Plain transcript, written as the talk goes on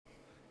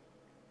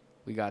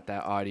We got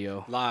that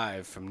audio.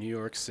 Live from New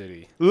York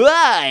City.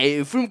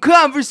 Live from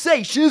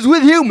Conversations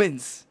with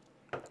Humans.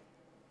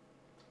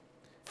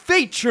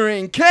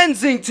 Featuring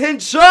Kensington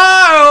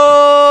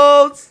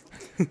Charles.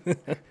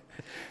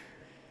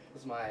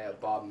 That's my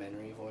Bob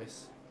Menery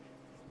voice.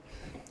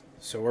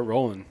 So we're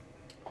rolling.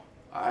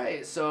 All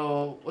right,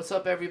 so what's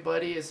up,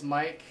 everybody? It's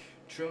Mike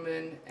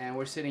Truman, and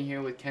we're sitting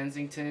here with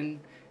Kensington,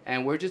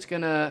 and we're just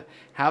going to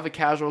have a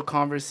casual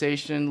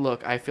conversation.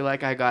 Look, I feel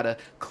like I got to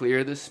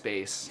clear the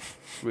space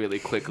really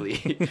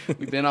quickly.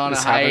 We've been on a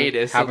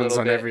hiatus happens a little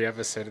on bit. every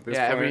episode at this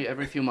Yeah, point.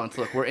 every few months.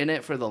 Look, we're in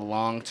it for the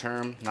long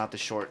term, not the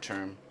short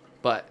term.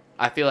 But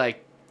I feel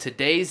like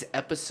today's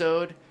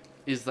episode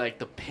is like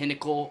the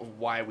pinnacle of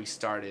why we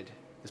started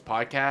this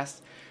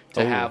podcast,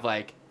 to have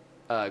like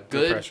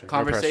good pressure, no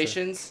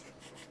conversations.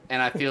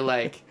 And I feel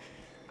like,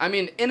 I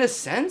mean, in a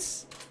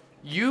sense,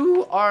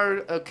 you are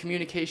a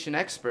communication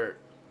expert,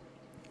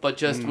 but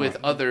just with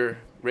other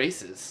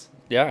races.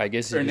 Yeah, I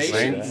guess Or you could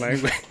say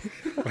nations.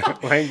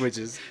 that.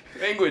 Languages.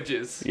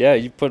 Languages. Yeah,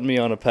 you put me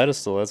on a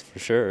pedestal, that's for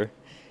sure.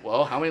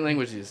 Well, how many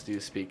languages do you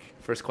speak?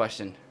 First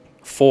question.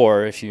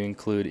 4 if you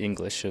include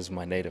English as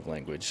my native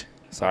language.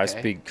 So I Okay.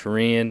 speak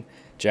Korean,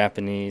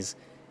 Japanese,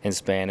 and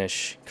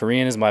Spanish.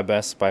 Korean is my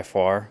best by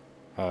far.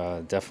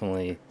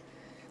 Definitely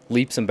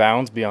leaps and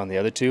bounds beyond the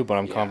other two, but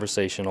I'm Yeah.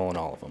 conversational in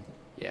all of them.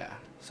 Yeah.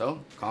 So,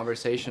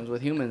 conversations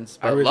with humans.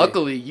 I But really-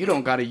 luckily, you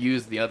don't got to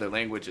use the other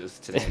languages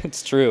today.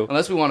 It's true.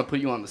 Unless we want to put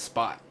you on the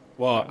spot.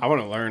 Well, I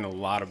want to learn a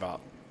lot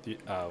about the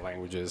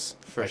languages.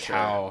 For like sure.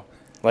 How,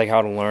 Like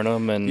how to learn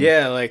them and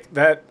yeah, like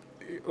that.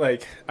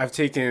 Like I've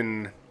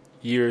taken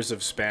years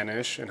of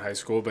Spanish in high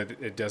school, but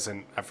it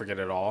doesn't. I forget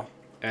it all.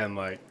 And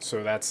like,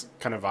 so that's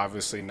kind of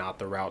obviously not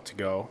the route to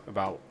go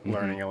about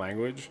learning a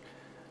language.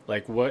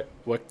 Like, what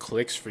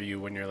clicks for you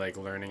when you're like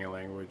learning a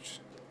language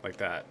like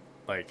that?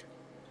 Like,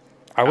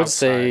 I would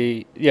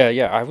outside.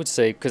 say, I would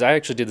say, because I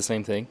actually did the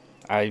same thing.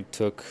 I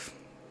took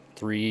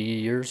 2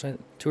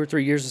 or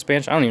 3 years of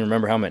Spanish. I don't even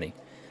remember how many.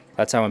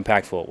 That's how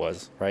impactful it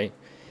was, right?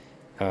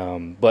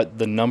 But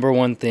the number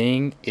one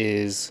thing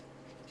is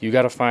you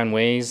got to find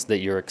ways that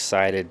you're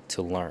excited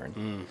to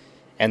learn.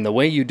 And the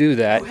way you do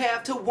that, You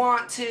have to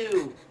want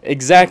to.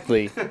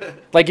 exactly.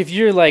 Like if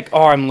you're like,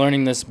 oh, I'm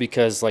learning this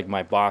because like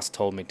my boss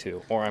told me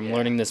to, or I'm Yeah.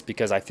 learning this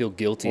because I feel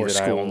guilty Or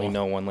that I only school.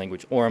 know one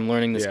language, or I'm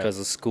learning this Yeah. because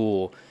of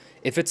school.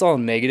 If it's all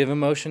negative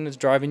emotion that's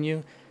driving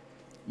you,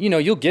 you know,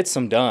 you'll get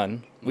some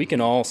done. We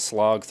can all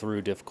slog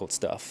through difficult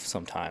stuff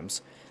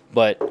sometimes,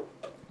 but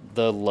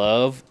the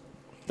love,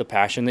 the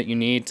passion that you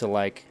need to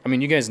like, I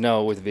mean, you guys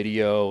know with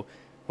video,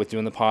 with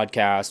doing the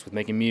podcast, with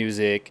making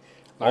music,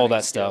 all Learning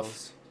that stuff,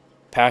 skills.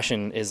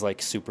 passion is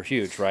like super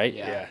huge, right?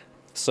 Yeah. yeah.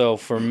 So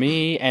for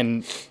me,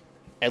 and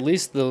at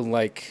least the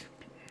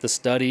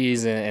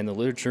studies and the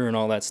literature and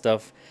all that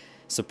stuff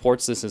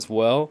supports this as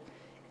well.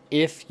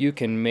 If you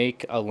can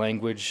make a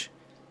language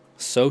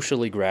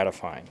socially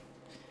gratifying,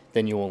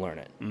 then you will learn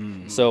it.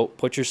 So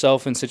put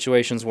yourself in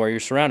situations where you're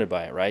surrounded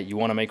by it, right? You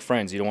want to make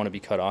friends. You don't want to be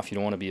cut off. You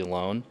don't want to be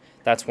alone.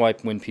 That's why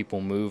when people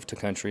move to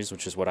countries,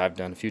 which is what I've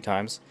done a few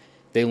times,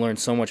 they learn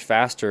so much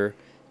faster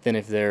than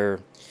if they're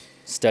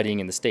studying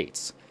in the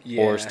States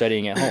or Yeah.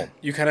 studying at home.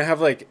 You kind of have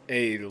like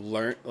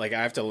like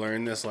I have to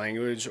learn this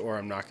language or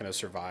I'm not going to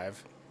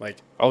survive. Like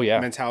Oh, yeah.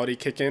 mentality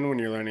kick in when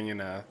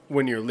you're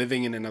when you're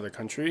living in another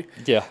country.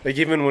 Yeah. Like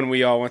even when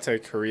we all went to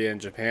Korea and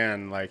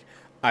Japan, like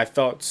I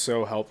felt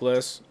so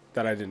helpless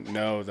that I didn't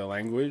know the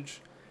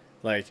language.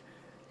 Like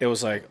it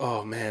was like,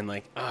 oh man,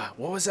 like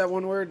what was that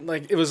one word?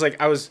 Like it was like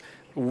I was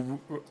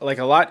like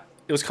a lot.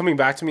 It was coming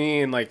back to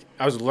me and like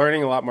I was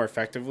learning a lot more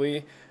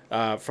effectively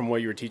from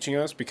what you were teaching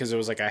us because it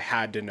was like I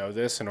had to know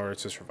this in order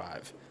to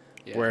survive.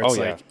 Yeah. Where it's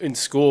Oh, yeah. like in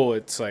school,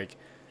 it's like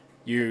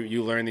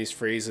you learn these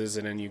phrases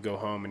and then you go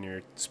home and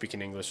you're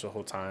speaking English the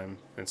whole time.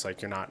 And it's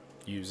like you're not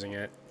using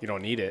it. You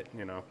don't need it,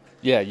 you know.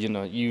 Yeah, you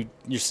know,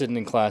 you're sitting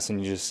in class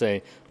and you just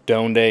say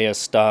 "Donde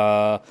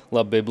está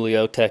la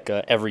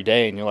biblioteca" every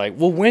day, and you're like,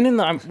 well, when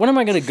am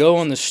I gonna go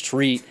on the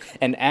street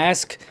and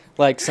ask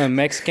like some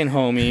Mexican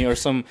homie or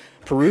some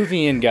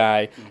Peruvian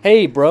guy,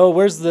 hey, bro,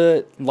 where's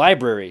the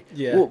library?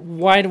 Yeah.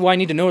 Why do I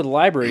need to know where the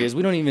library is?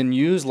 We don't even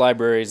use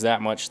libraries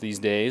that much these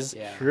days.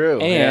 Yeah. True.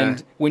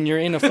 And when you're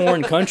in a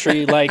foreign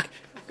country, like,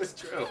 That's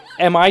true.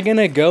 am I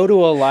gonna go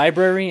to a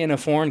library in a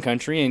foreign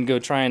country and go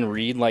try and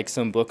read like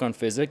some book on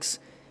physics?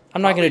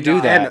 I'm not Probably gonna do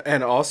not. that.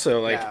 And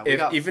also like Yeah, we if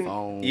got even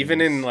phones.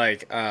 in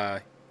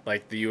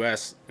like the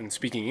US and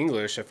speaking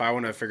English, if I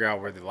want to figure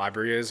out where the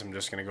library is, I'm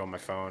just going to go on my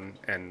phone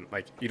and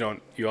like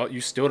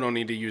you still don't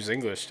need to use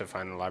English to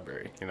find the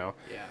library, you know?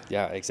 Yeah.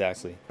 Yeah,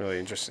 exactly. Really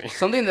interesting.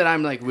 Something that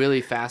I'm like really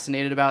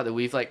fascinated about that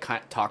we've like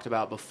talked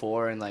about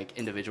before in like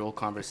individual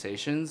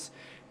conversations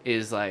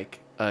is like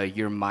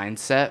your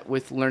mindset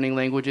with learning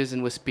languages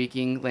and with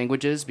speaking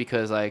languages,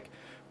 because like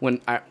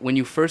when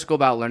you first go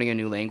about learning a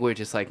new language,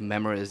 it's like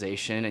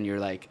memorization and you're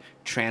like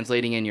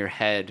translating in your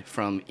head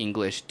from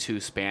English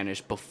to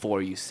Spanish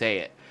before you say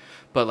it.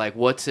 But like,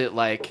 what's it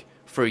like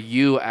for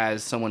you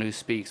as someone who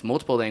speaks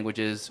multiple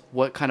languages?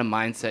 What kind of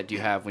mindset do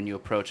you have when you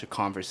approach a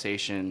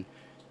conversation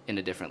in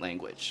a different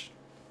language?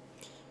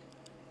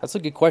 That's a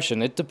good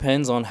question. It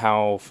depends on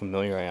how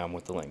familiar I am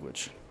with the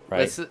language,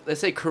 right? Let's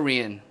say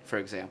Korean, for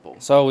example.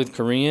 So with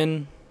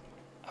Korean,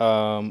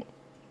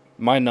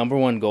 my number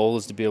one goal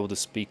is to be able to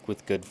speak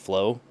with good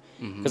flow,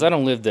 because I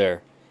don't live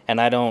there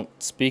and I don't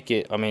speak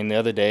it. I mean, the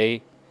other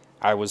day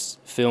I was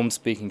filmed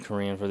speaking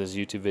Korean for this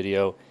YouTube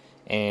video,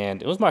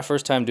 and it was my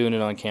first time doing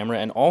it on camera,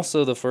 and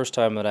also the first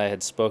time that I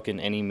had spoken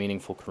any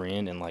meaningful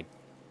Korean in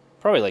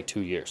probably 2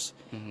 years.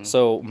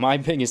 So my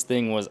biggest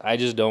thing was I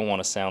just don't want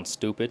to sound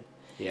stupid.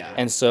 Yeah.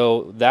 And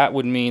so that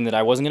would mean that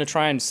I wasn't going to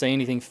try and say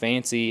anything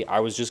fancy.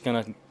 I was just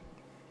going to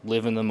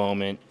live in the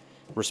moment,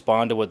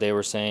 respond to what they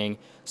were saying.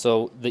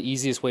 So the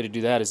easiest way to do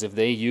that is if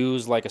they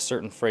use like a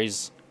certain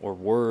phrase or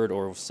word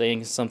or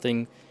saying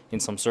something in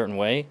some certain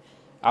way,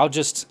 I'll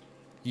just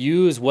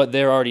use what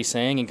they're already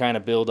saying and kind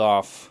of build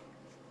off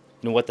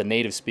what the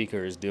native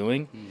speaker is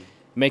doing.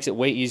 Makes it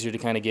way easier to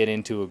kind of get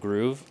into a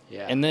groove.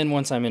 Yeah. And then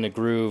once I'm in a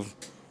groove,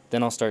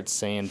 then I'll start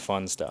saying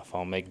fun stuff.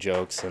 I'll make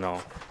jokes and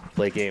I'll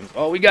play games.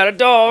 Oh, we got a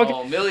dog.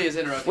 Oh, Millie is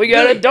interrupting. We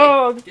got a Millie,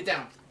 dog. Hey, get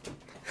down.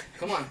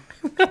 Come on.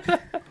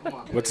 Come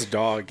on. What's Millie.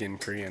 dog in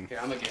Korean? Here,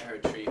 I'm gonna get her a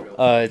treat real quick.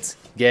 It's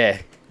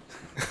gay.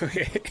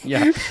 Okay.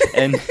 Yeah.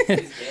 And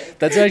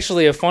that's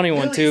actually a funny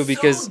one too, Millie's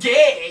because so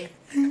gay.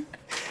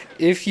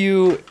 if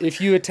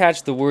you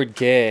attach the word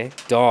gay,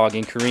 dog,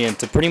 in Korean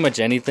to pretty much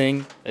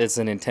anything, it's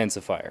an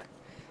intensifier.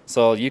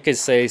 So you could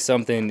say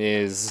something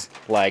is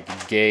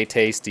like gay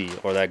tasty,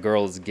 or that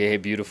girl is gay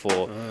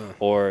beautiful,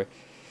 or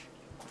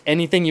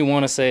anything you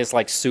want to say is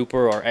like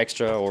super or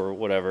extra or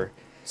whatever.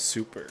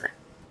 Super.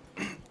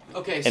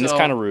 Okay, And it's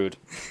kind of rude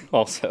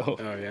also.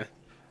 Oh yeah.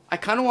 I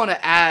kind of want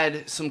to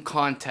add some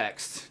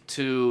context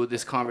to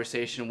this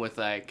conversation with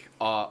like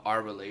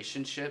our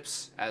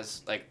relationships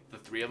as like the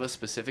three of us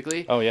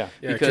specifically. Oh yeah.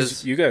 Yeah, Because-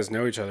 because you guys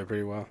know each other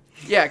pretty well.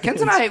 Yeah,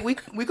 Ken's and I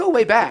we go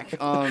way back.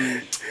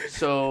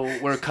 So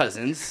we're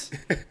cousins,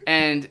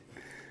 and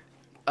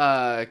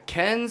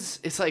Ken's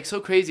it's like so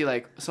crazy.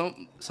 Like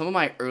some of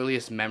my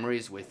earliest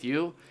memories with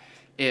you,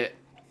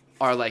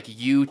 are like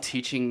you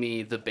teaching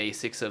me the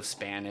basics of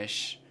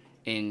Spanish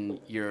in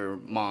your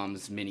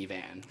mom's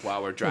minivan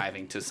while we're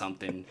driving to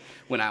something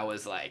when I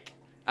was like,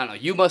 I don't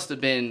know, you must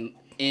have been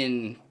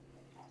in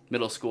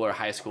middle school or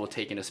high school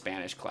taking a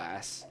Spanish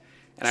class.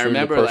 And I True to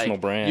remember personal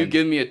like brand. you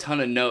give me a ton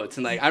of notes,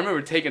 and like I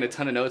remember taking a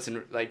ton of notes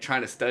and like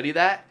trying to study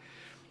that.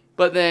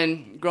 But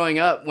then growing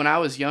up, when I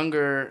was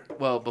younger,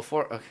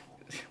 before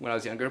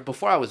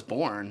I was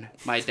born,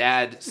 my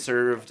dad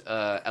served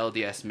a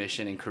LDS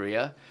mission in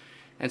Korea.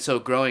 And so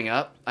growing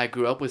up, I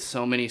grew up with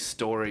so many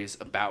stories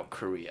about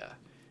Korea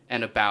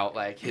and about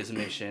like his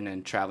mission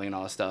and traveling and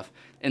all this stuff.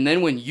 And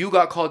then when you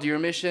got called to your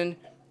mission,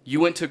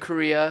 you went to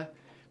Korea.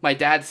 My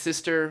dad's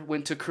sister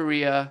went to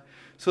Korea.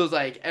 So it was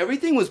like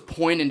everything was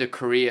pointing to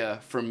Korea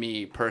for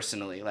me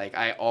personally. Like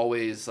I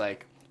always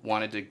like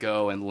wanted to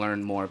go and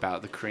learn more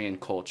about the Korean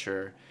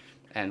culture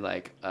and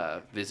like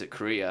visit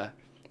Korea.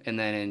 And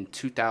then in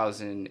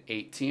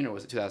 2018, or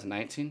was it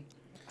 2019?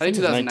 I think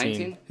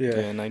 2019.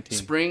 Yeah, 19.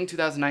 Spring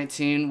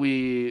 2019,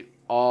 we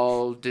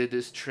all did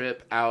this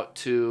trip out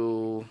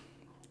to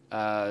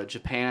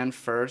Japan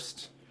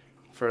first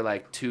for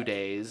like 2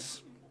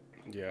 days.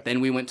 Yeah. Then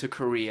we went to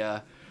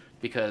Korea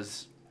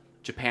because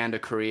Japan to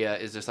Korea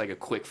is just like a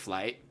quick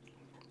flight.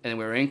 And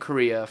we were in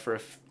Korea for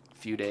a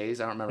few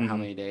days. I don't remember how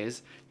many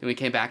days. Then we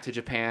came back to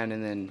Japan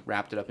and then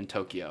wrapped it up in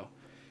Tokyo.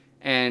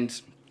 And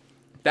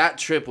that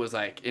trip was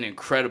like an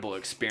incredible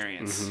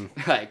experience.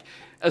 Like,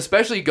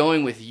 especially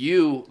going with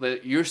you,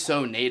 that you're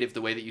so native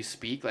the way that you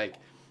speak. Like,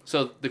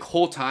 so the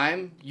whole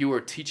time you were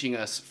teaching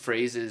us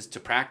phrases to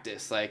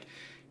practice. Like,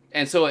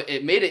 and so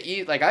it made it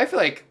easy. Like, I feel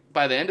like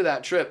by the end of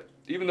that trip,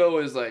 even though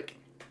it was like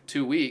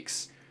 2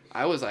 weeks,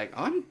 I was like,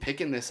 I'm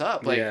picking this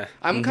up. Like, Yeah.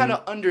 I'm kind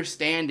of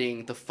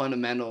understanding the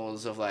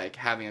fundamentals of like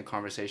having a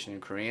conversation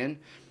in Korean.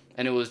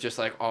 And it was just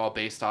like all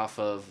based off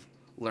of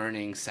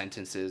learning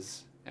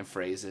sentences and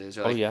phrases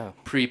or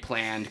like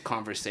pre-planned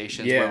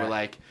conversations where we're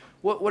like,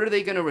 what are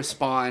they going to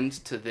respond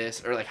to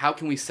this? Or like, how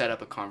can we set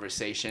up a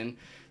conversation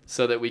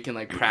so that we can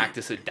like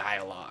practice a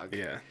dialogue?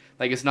 Yeah.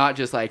 Like, it's not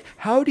just like,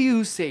 how do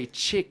you say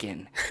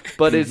chicken?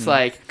 But it's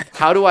like,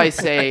 how do I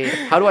say,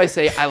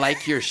 I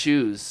like your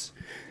shoes?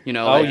 You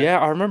know? Oh like, yeah,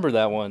 I remember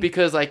that one.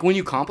 Because like when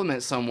you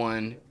compliment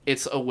someone,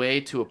 it's a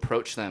way to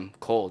approach them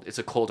cold. It's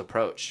a cold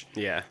approach.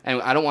 Yeah.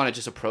 And I don't want to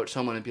just approach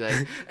someone and be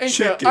like,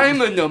 Chicken.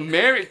 I'm an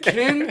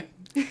American.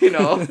 You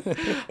know,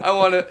 I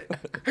want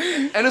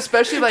to, and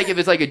especially like if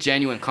it's like a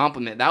genuine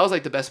compliment. That was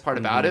like the best part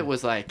about it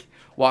was like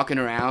walking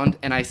around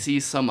and I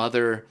see some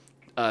other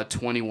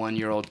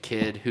 21-year-old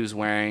kid who's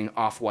wearing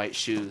off-white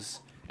shoes,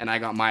 and I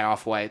got my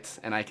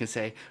off-whites, and I can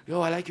say, yo,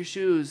 I like your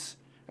shoes.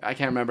 I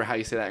can't remember how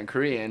you say that in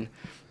Korean,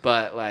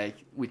 but like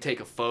we take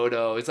a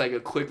photo. It's like a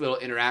quick little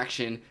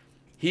interaction.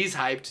 He's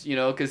hyped, you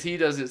know, because he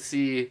doesn't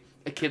see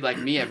a kid like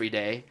me every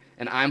day,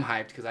 and I'm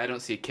hyped because I don't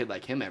see a kid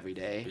like him every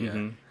day.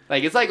 Yeah.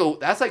 Like it's like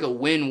that's like a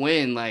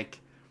win-win. Like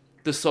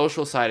the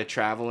social side of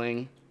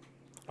traveling,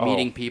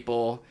 meeting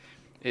people,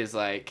 is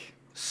like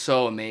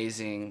so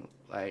amazing.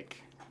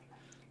 Like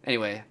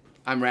anyway,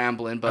 I'm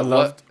rambling, but I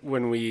loved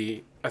when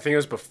we I think it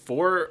was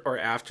before or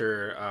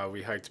after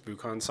we hiked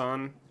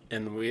Bukhansan,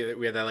 and we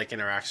had that like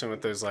interaction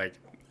with those like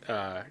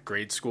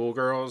grade school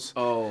girls.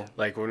 Oh,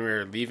 Like when we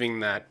were leaving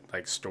that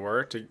like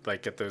store to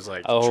like get those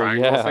like Oh,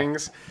 triangle yeah.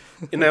 things,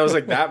 and that was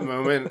like that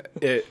moment.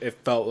 It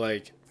felt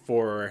like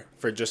for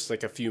just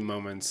like a few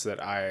moments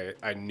that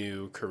I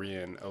knew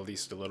Korean at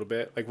least a little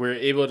bit. Like we were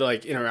able to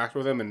like interact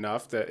with them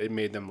enough that it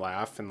made them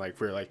laugh, and like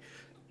we were like,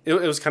 it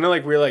was kind of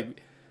like we were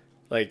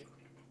like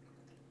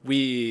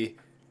we.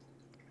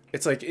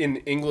 It's like in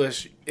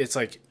English, it's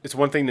like it's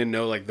one thing to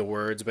know like the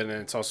words, but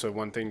then it's also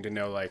one thing to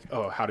know like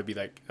how to be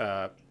like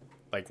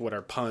what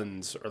are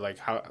puns or like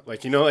how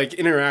like like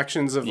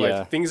interactions of Yeah.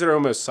 like things that are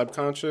almost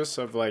subconscious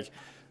of like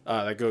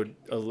that go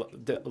a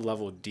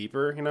level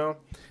deeper, and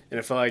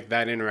I felt like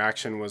that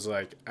interaction was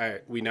like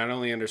we not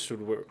only understood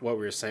what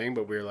we were saying,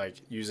 but we were like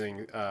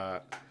using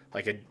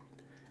like a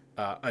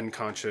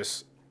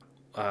unconscious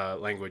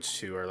language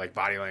too, or like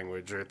body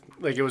language, or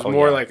like it was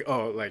more yeah. like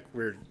like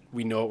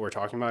we know what we're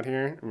talking about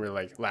here, and we're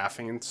like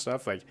laughing and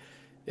stuff. Like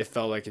it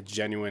felt like a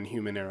genuine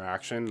human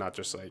interaction, not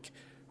just like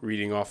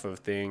reading off of a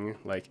thing,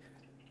 like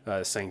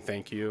saying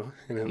thank you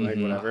and then like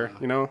whatever,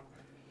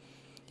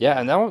 Yeah,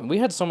 and we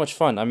had so much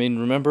fun. I mean,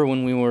 remember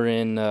when we were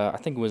in, I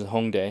think it was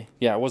Hongdae.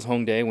 Yeah, it was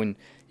Hongdae when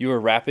you were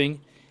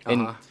rapping,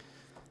 and Uh-huh.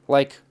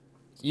 like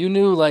you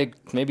knew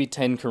like maybe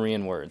 10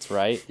 Korean words,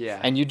 right? Yeah.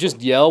 And you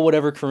just yell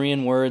whatever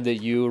Korean word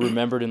that you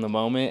remembered in the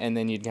moment, and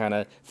then you'd kind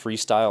of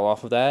freestyle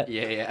off of that.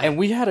 Yeah, yeah. And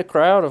we had a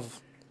crowd of,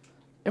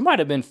 it might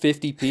have been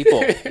 50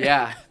 people.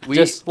 yeah.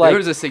 Just like- there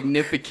was a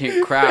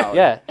significant crowd.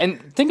 Yeah,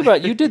 and think about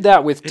it, you did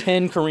that with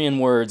 10 Korean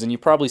words, and you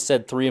probably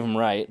said 3 of them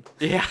right.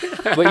 Yeah.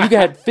 But you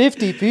had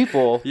 50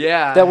 people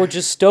Yeah. that were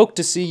just stoked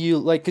to see you,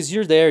 like, because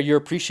you're there, you're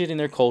appreciating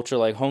their culture.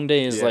 Like,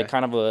 Hongdae is, Yeah. like,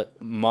 kind of a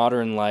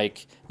modern,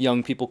 like,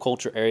 young people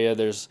culture area.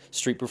 There's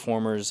street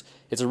performers.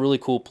 It's a really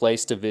cool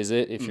place to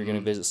visit if you're going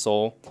to visit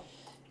Seoul.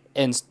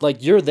 And,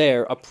 like, you're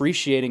there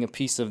appreciating a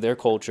piece of their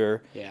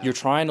culture. Yeah. You're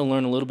trying to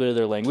learn a little bit of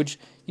their language.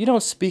 You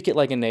don't speak it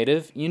like a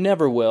native. You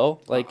never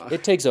will. Like,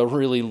 it takes a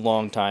really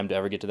long time to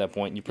ever get to that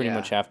point. You pretty Yeah.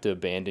 much have to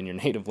abandon your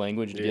native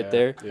language to Yeah, get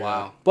there. yeah.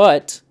 Wow.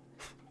 But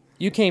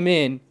you came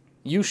in,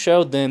 you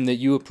showed them that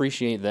you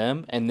appreciate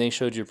them, and they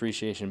showed you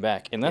appreciation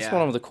back. And that's Yeah.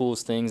 one of the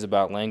coolest things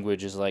about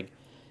language is, like,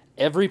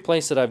 every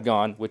place that I've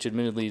gone, which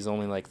admittedly is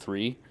only like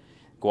 3,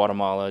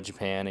 Guatemala,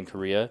 Japan, and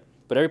Korea,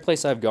 but every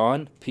place I've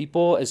gone,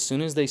 people, as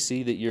soon as they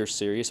see that you're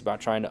serious about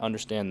trying to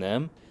understand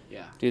them,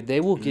 Yeah. dude, they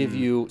will give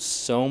you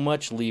so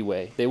much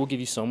leeway. They will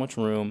give you so much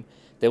room.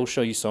 They will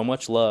show you so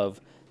much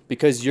love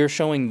because you're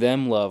showing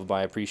them love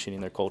by appreciating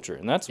their culture.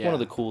 And that's one Yeah. of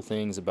the cool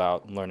things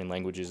about learning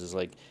languages is,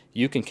 like,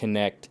 you can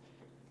connect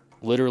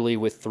literally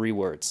with 3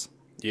 words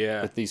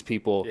Yeah. with these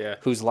people Yeah.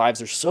 whose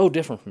lives are so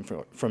different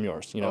from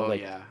yours, Oh,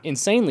 like yeah.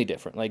 insanely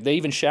different. Like, they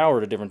even shower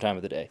at a different time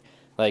of the day.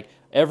 Like,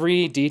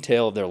 every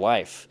detail of their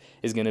life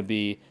is going to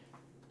be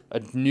a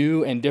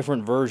new and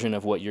different version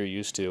of what you're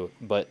used to,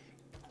 but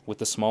with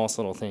the smallest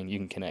little thing you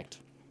can connect.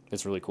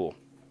 It's really cool.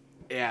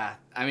 Yeah.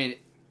 I mean,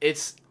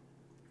 it's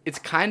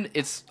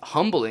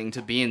humbling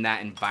to be in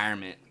that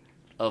environment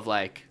of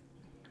like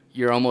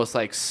you're almost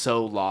like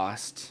so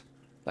lost.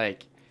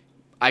 Like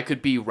I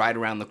could be right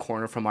around the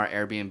corner from our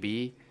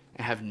Airbnb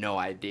and have no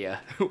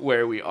idea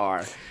where we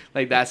are.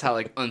 Like that's how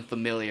like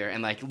unfamiliar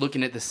and like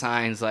looking at the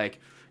signs like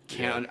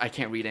I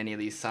can't read any of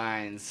these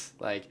signs.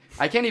 Like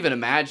I can't even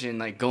imagine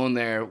like going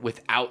there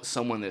without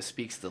someone that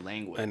speaks the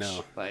language. I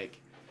know.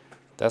 Like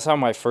That's how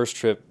my first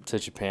trip to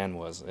Japan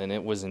was, and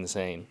it was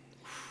insane.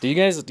 Do you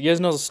guys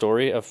know the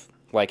story of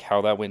like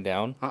how that went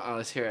down?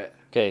 let's hear it.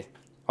 Okay,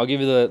 I'll give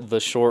you the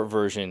short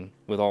version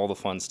with all the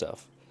fun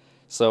stuff.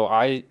 So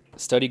I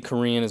studied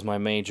Korean as my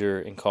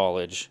major in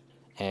college,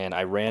 and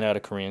I ran out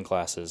of Korean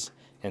classes.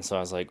 And so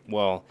I was like,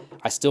 well,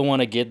 I still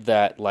want to get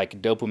that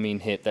like dopamine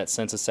hit, that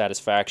sense of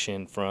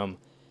satisfaction from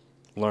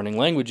learning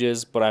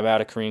languages, but I'm out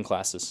of Korean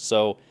classes.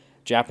 So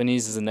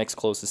Japanese is the next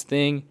closest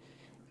thing,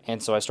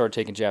 and so I started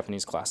taking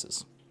Japanese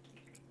classes.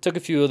 Took a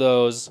few of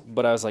those,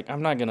 but I was like,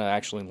 I'm not going to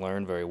actually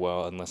learn very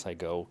well unless I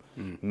go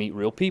meet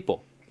real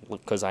people,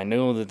 because I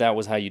know that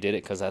was how you did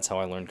it, because that's how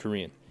I learned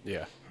Korean.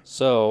 Yeah.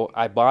 So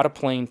I bought a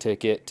plane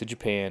ticket to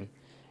Japan.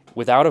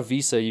 Without a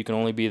visa, you can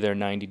only be there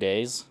 90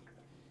 days,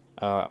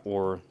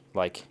 or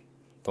like,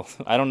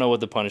 I don't know what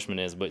the punishment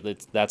is, but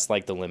that's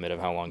like the limit of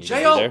how long you can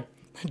Jail! be there.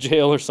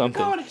 Jail or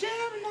something. Going to jail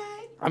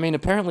tonight. I mean,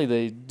 apparently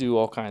they do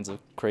all kinds of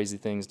crazy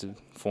things to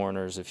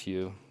foreigners if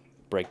you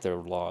break their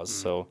laws.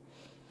 So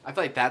I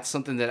feel like that's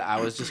something that I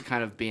was just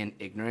kind of being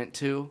ignorant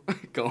to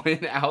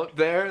going out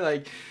there.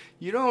 Like,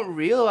 you don't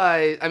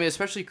realize, I mean,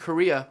 especially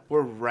Korea,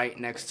 we're right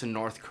next to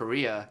North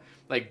Korea.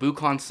 Like,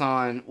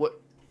 Bukhansan,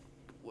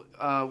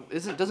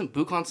 doesn't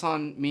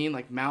Bukhansan mean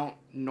like Mount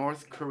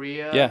North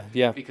Korea? Yeah,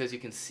 yeah. Because you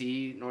can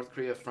see North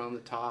Korea from the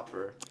top,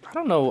 or, I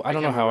don't know can't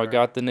how I remember.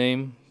 got the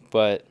name,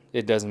 but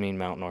it doesn't mean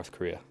Mount North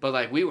Korea. but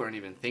like, we weren't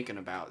even thinking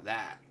about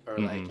that. Or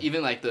like,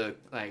 even like the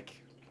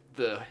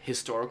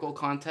historical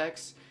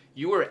context.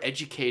 You were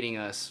educating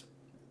us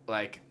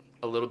like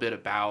a little bit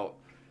about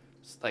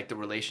like the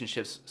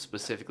relationships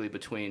specifically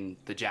between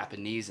the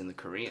Japanese and the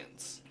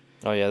Koreans.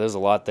 Oh yeah, there's a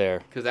lot there.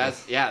 Because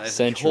that's a whole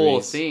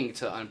Centuries. thing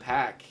to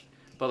unpack.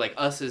 But like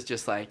us is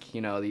just like,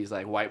 these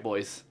like white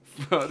boys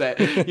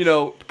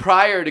that,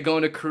 prior to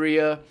going to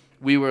Korea,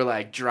 we were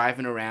like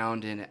driving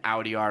around in an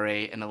Audi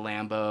R8 and a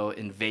Lambo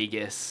in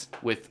Vegas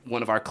with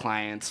one of our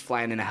clients,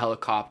 flying in a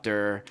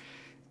helicopter.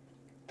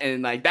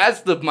 And like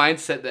that's the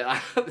mindset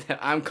that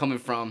I'm coming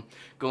from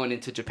going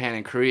into Japan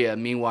and Korea.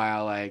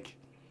 Meanwhile, like,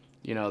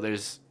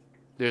 there's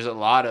a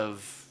lot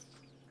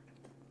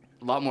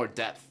more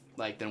depth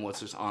like than what's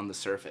just on the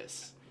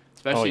surface.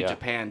 Especially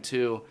Japan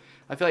too.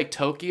 I feel like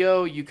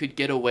Tokyo, you could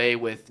get away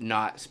with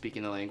not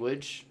speaking the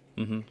language.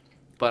 Mm-hmm.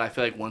 But I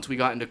feel like once we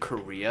got into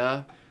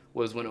Korea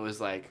was when it was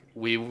like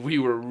we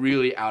were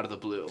really out of the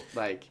blue.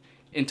 Like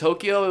in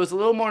Tokyo, it was a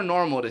little more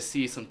normal to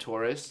see some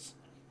tourists,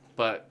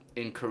 but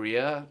in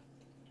Korea,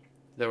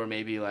 there were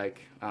maybe like,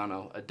 I don't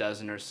know, a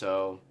dozen or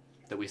so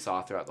that we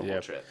saw throughout the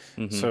whole trip.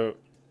 Mm-hmm. So,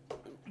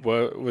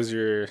 what was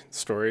your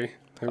story?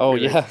 Oh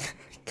yeah,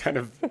 We kind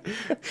of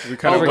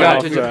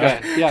forgot went to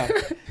off. Japan. yeah.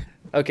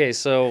 Okay,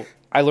 so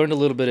I learned a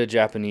little bit of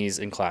Japanese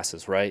in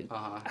classes, right?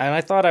 Uh-huh. And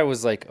I thought I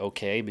was like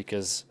okay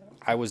because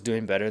I was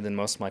doing better than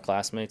most of my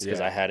classmates because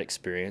Yeah. I had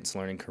experience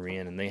learning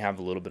Korean and they have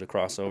a little bit of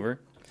crossover.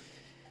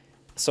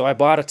 So I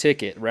bought a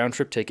ticket, round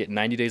trip ticket,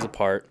 90 days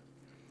apart,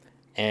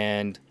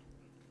 and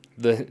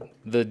the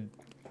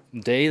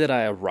day that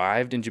I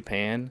arrived in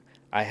Japan,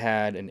 I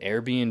had an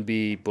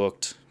Airbnb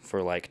booked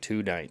for like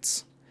 2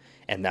 nights,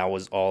 and that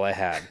was all I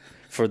had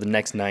for the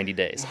next 90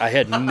 days. I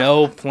had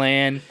no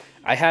plan.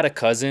 I had a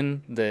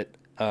cousin that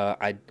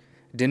I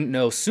didn't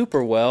know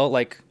super well.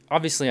 Like,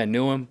 obviously I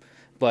knew him,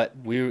 but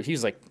he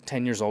was like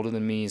 10 years older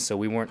than me, so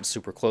we weren't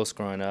super close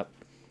growing up,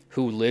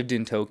 who lived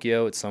in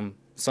Tokyo at some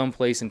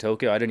place in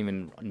Tokyo. I didn't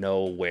even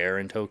know where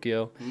in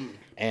Tokyo.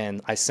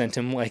 And I sent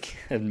him like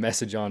a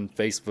message on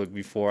Facebook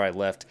before I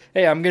left.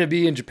 Hey, I'm going to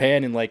be in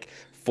Japan in like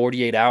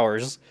 48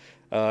 hours.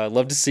 I'd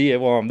love to see it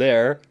while I'm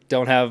there.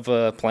 Don't have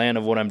a plan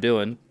of what I'm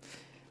doing.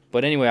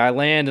 But anyway, I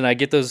land and I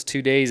get those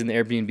 2 days in the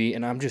Airbnb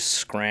and I'm just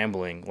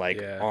scrambling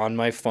like on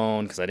my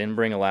phone because I didn't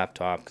bring a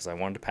laptop because I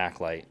wanted to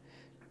pack light,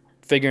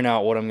 figuring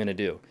out what I'm going to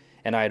do.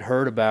 And I had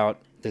heard about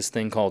this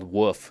thing called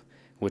WOOF,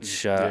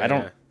 which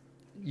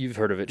you've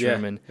heard of it,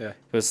 Truman. Yeah. It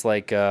was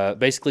like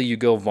basically you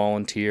go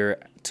volunteer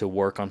to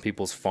work on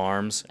people's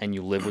farms and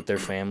you live with their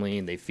family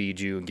and they feed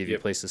you and give you a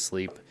place to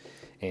sleep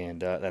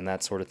and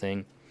that sort of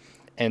thing.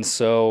 And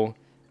so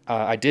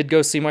I did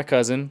go see my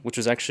cousin, which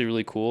was actually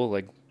really cool.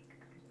 Like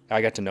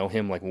I got to know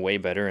him like way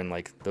better in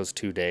like those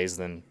 2 days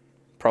than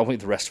probably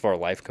the rest of our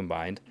life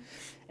combined.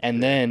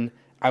 And then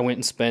I went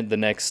and spent the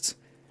next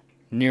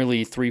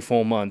nearly 3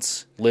 full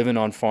months living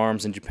on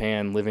farms in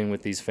Japan, living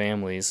with these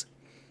families.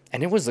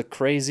 And it was the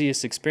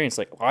craziest experience.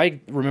 Like, I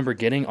remember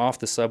getting off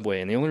the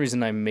subway, and the only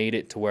reason I made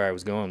it to where I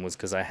was going was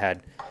because I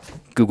had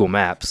Google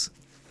Maps.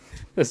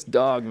 This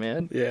dog,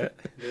 man. Yeah.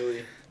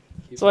 Really?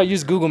 So I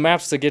used Google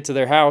Maps to get to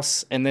their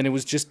house, and then it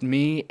was just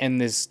me and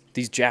these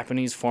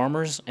Japanese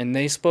farmers, and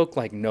they spoke,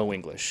 like, no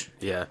English.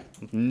 Yeah.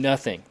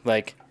 Nothing.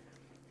 Like,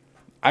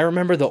 I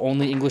remember the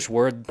only English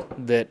word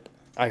that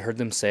I heard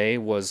them say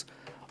was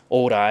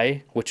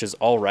orai, which is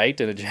all right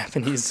in a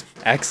Japanese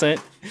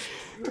accent.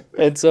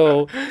 And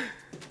so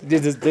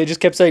they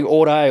just kept saying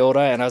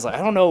orai, and I was like,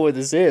 I don't know what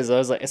this is.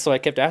 So I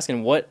kept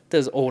asking, what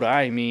does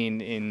orai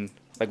mean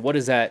what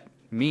does that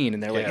mean?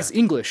 And they're like, it's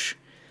English.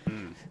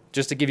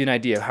 Just to give you an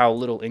idea of how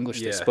little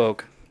English they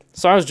spoke.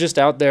 So I was just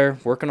out there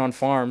working on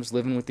farms,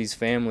 living with these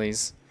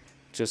families,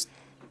 just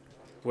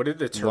What did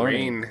the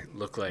terrain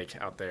look like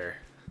out there?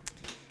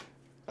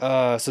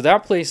 so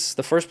that place,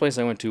 the first place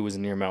I went to was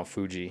near Mount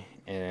Fuji,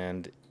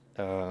 and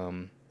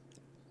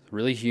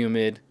really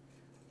humid.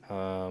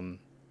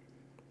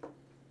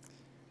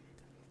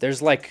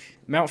 There's like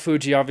Mount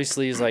Fuji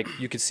obviously is like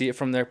you could see it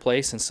from their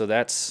place, and so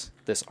that's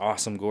this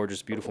awesome,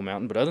 gorgeous, beautiful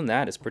mountain. But other than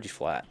that, it's pretty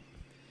flat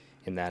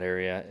in that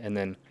area, and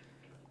then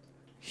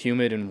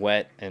humid and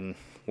wet, and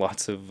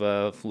lots of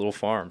little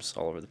farms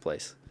all over the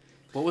place.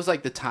 What was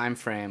like the time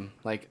frame,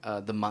 like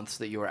the months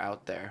that you were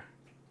out there?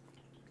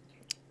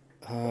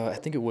 I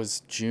think it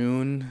was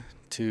June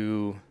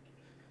to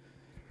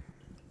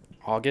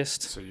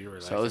August. So you were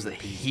like So it was in the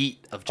peak.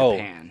 heat of Oh.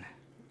 Japan.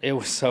 It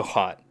was so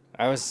hot.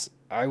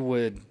 I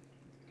would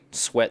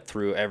sweat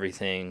through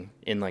everything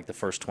in like the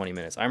first 20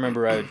 minutes. I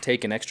remember I would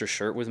take an extra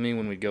shirt with me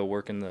when we'd go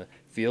work in the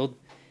field,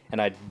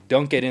 and I'd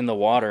dunk it in the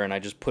water and I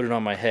just put it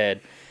on my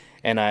head,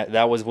 and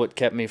that was what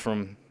kept me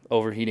from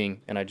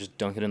overheating, and I just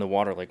dunk it in the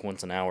water like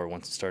once an hour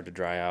once it started to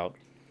dry out.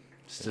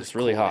 Just It's to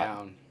really cool hot.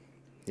 down.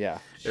 Yeah.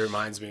 It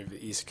reminds me of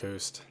the East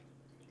Coast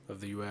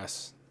of the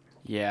U.S.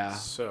 Yeah.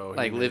 So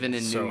Like living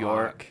in New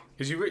York.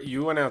 Because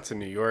you went out to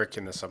New York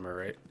in the summer,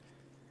 right?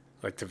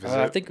 Like to visit.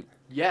 I think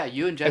Yeah,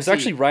 you and Jesse. it was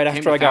actually right came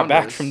after to I got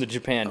back Founders. from the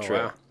Japan Oh,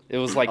 trip. wow. It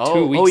was like 2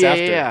 Oh, weeks yeah,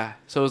 after. yeah.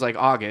 So it was like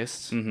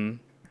August, Mm-hmm.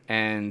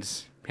 and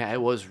yeah,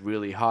 it was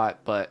really hot,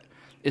 but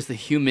it's the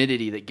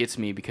humidity that gets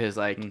me because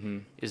like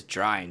it's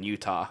dry in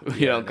Utah.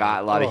 We don't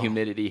got a lot of Oh.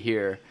 humidity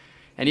here,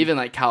 and even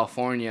like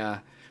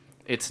California,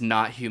 it's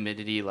not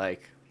humidity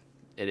like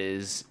it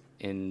is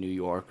in New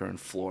York or in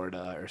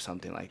Florida or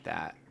something like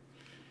that.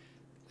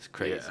 It's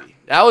crazy. Yeah.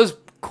 That was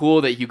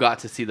cool that you got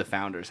to see the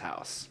founder's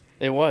house.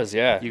 It was,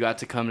 yeah. You got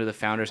to come to the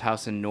founder's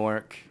house in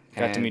Newark.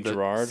 Got to meet the-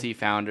 Gerard. See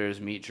founders,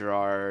 meet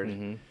Gerard,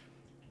 Mhm.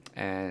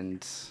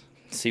 and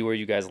See where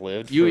you guys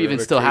lived. you for- even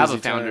the still have a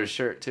crazy time. founder's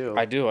shirt too.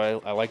 I do.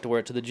 I like to wear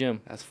it to the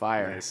gym. That's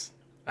fire. Nice.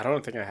 I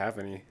don't think I have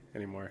any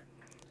anymore.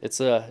 It's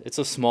a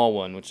small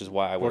one, which is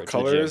why I wear What it to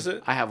the color gym. is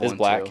it? I have It's one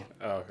black. too.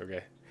 Oh,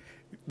 okay.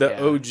 The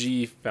Yeah.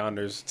 OG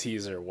founders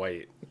tees are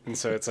white, and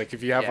so it's like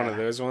if you have one of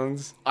Yeah. those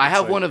ones, I it's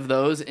have like- one of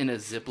those in a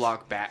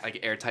Ziploc bag, like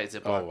airtight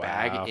Ziploc Oh, wow.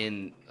 bag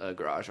in a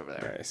garage over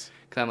there. Nice.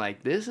 Cause I'm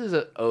like, this is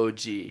an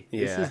OG.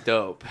 This Yeah. is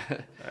dope.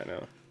 I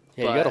know.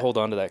 Yeah, you but- got to hold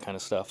on to that kind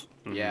of stuff.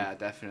 Yeah,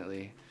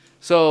 definitely.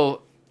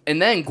 So,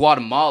 and then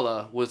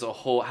Guatemala was a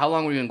whole. How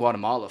long were you in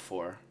Guatemala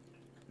for?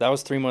 That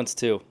was 3 months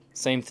too.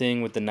 Same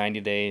thing with the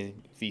 90-day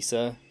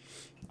visa.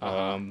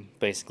 Uh-huh.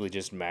 Basically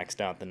just maxed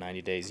out the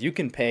 90 days. You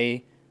can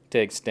pay to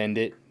extend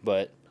it,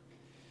 but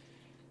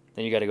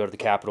then you got to go to the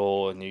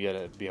capital and you got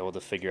to be able to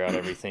figure out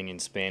everything in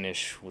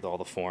Spanish with all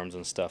the forms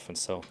and stuff. And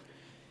so,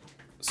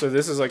 So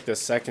this is like the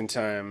second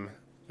time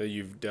that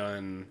you've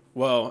done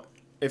well.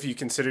 If you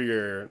consider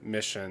your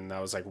mission, that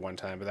was like one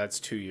time, but that's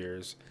 2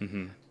 years.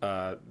 mhm.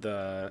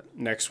 The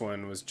next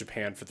one was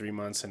Japan for 3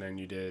 months, and then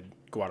you did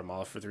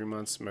Guatemala for 3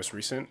 months, most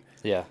recent.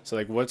 Yeah. So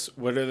like, what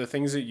are the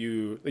things that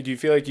you like? Do you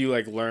feel like you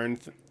like learn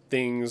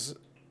things,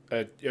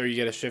 or you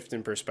get a shift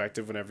in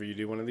perspective whenever you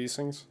do one of these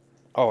things?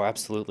 Oh,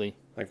 absolutely.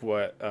 Like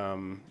what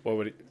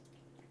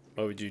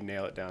would you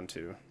nail it down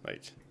to?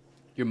 Like,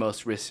 Your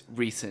most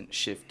recent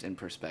shift in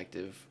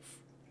perspective,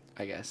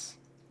 I guess.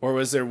 or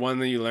was there one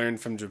that you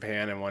learned from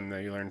Japan and one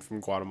that you learned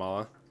from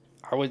Guatemala?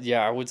 I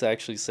would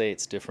actually say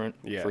it's different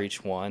Yeah. for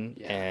each one.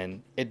 Yeah.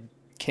 And it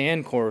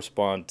can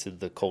correspond to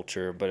the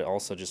culture, but it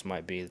also just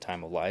might be the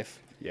time of life.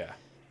 Yeah.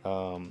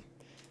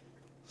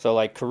 So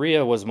like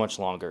Korea was much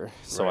longer,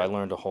 so I Right.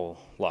 learned a whole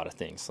lot of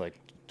things, like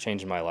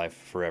changing my life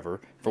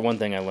forever. For one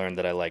thing, I learned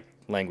that I like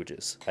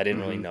languages. I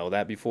didn't really know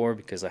that before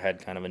because I had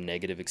kind of a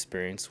negative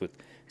experience with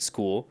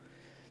school.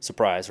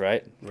 Surprise,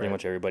 right? Pretty Right.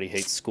 much everybody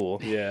hates school.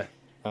 Yeah.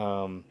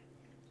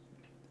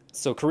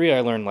 So Korea,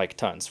 I learned like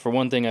tons. For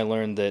one thing, I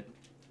learned that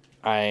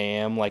I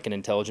am like an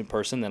intelligent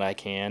person, that I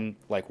can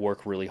like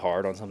work really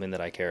hard on something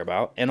that I care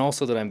about, and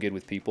also that I'm good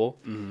with people.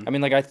 I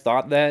mean, like I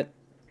thought that,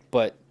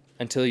 but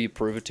until you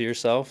prove it to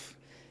yourself,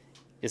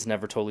 it's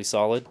never totally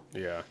solid.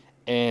 Yeah.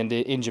 And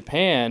in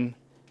Japan,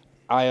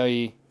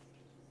 I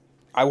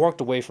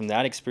walked away from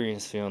that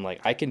experience feeling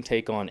like I can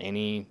take on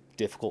any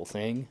difficult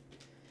thing,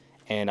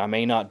 and I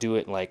may not do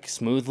it like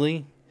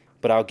smoothly,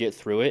 but I'll get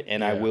through it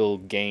and I Yeah. will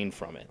gain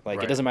from it. Like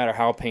Right. it doesn't matter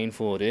how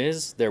painful it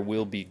is, there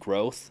will be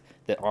growth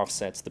that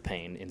offsets the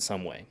pain in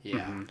some way.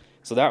 Yeah.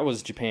 So that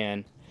was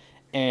Japan.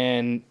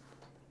 And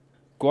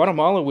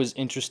Guatemala was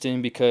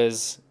interesting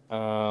because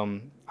I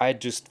had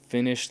just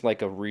finished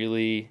like a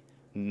really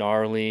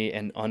gnarly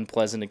and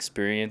unpleasant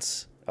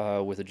experience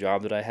with a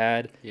job that I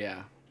had,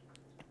 Yeah.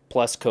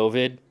 plus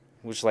COVID,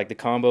 which is like the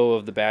combo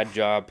of the bad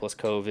job plus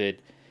COVID.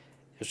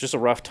 It was just a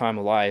rough time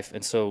of life.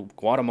 And so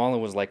Guatemala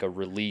was like a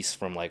release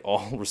from like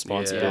all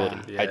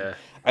responsibility. Yeah.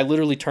 I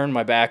literally turned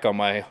my back on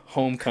my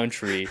home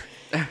country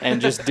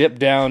and just dipped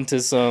down to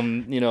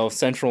some,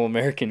 Central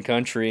American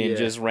country and Yeah.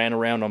 just ran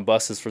around on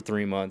buses for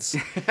 3 months.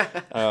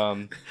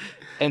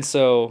 And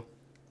so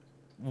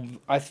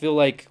I feel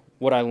like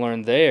what I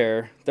learned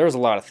there was a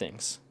lot of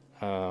things.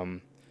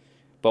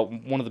 But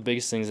one of the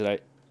biggest things that I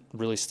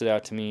really stood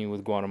out to me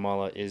with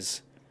Guatemala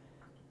is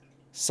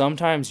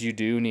sometimes you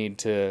do need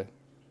to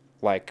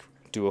like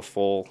do a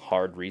full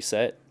hard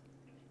reset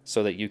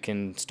so that you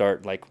can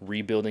start like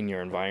rebuilding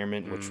your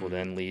environment, which will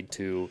then lead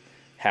to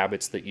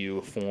habits that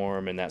you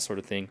form and that sort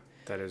of thing.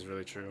 That is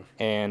really true.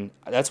 And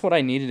that's what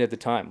I needed at the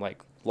time. Like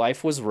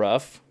life was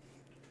rough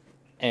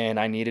and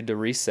I needed to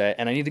reset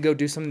and I needed to go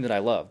do something that I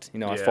loved. I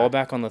Yeah. fall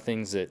back on the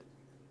things that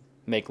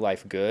make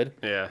life good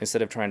Yeah.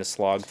 instead of trying to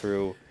slog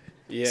through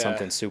Yeah.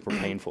 something super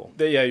painful.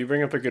 Yeah, you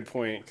bring up a good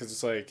point because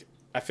it's like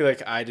I feel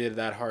like I did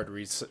that hard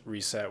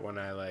reset when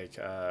I like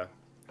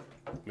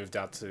moved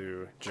out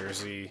to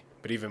Jersey,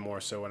 but even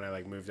more so when I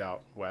like moved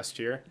out west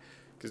here,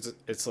 because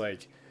it's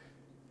like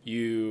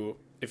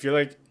if you're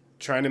like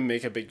trying to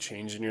make a big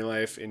change in your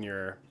life in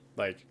your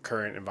like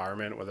current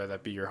environment, whether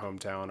that be your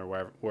hometown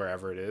or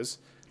wherever it is,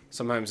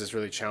 sometimes it's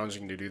really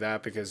challenging to do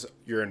that because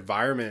your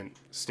environment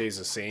stays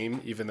the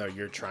same even though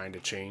you're trying to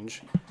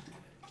change.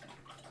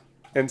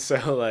 And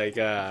so like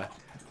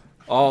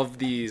all of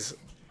these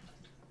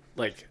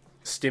like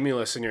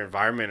stimulus in your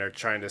environment are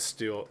trying to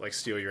steal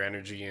your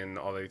energy and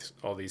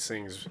all these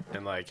things,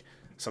 and like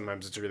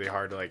sometimes it's really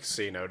hard to like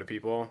say no to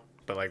people,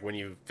 but like when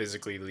you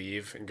physically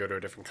leave and go to a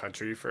different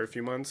country for a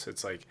few months,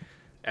 it's like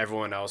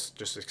everyone else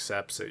just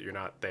accepts that you're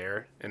not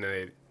there, and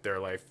then their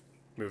life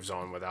moves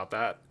on without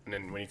that. And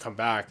then when you come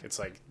back, it's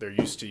like they're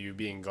used to you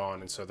being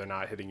gone, and so they're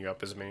not hitting you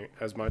up as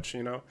much,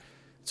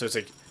 So it's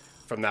like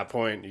from that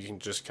point, you can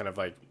just kind of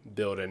like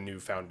build a new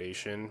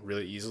foundation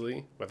really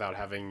easily without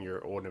having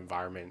your old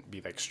environment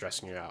be like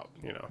stressing you out,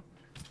 you know?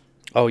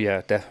 Oh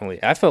yeah,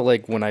 definitely. I felt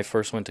like when I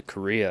first went to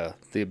Korea,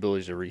 the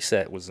ability to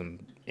reset was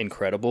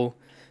incredible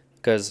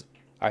because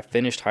I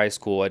finished high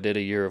school, I did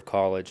a year of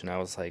college, and I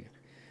was like,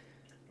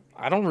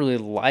 I don't really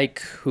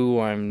like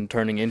who I'm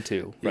turning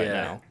into right Yeah.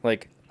 now.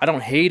 Like, I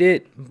don't hate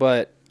it,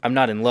 but I'm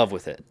not in love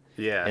with it.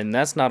 Yeah. And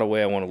that's not a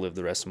way I want to live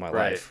the rest of my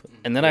Right. life.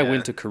 And then I Yeah.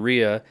 went to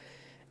Korea,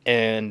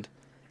 and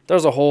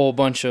there's a whole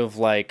bunch of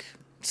like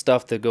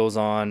stuff that goes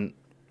on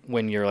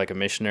when you're like a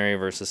missionary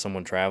versus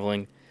someone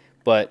traveling.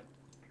 But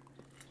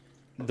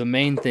the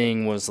main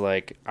thing was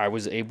like I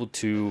was able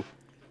to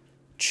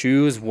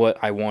choose what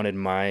I wanted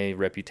my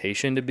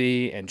reputation to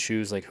be and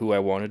choose like who I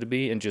wanted to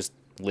be and just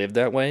live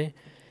that way.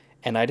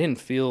 And I didn't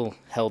feel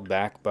held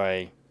back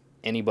by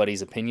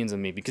anybody's opinions of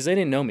me because they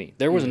didn't know me.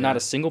 There was not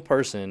a single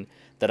person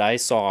that I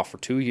saw for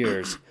 2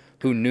 years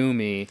who knew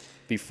me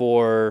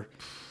before.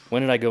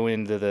 When did I go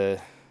into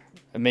the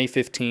May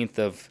 15th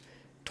of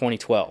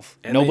 2012?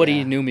 And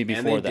Nobody knew me and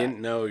before they that.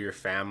 didn't know your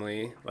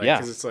family. Like, Yeah.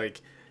 because it's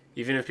like,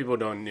 even if people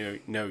don't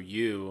know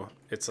you,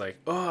 it's like,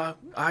 oh,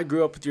 I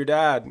grew up with your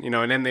dad, you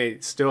know, and then they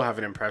still have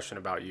an impression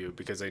about you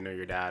because they know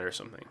your dad or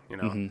something, you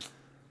know? Mm-hmm.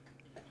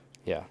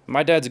 Yeah.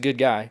 My dad's a good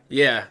guy.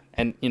 Yeah.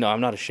 And, you know,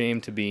 I'm not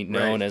ashamed to be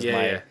known Right. as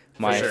Yeah,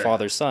 for my sure.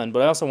 father's son,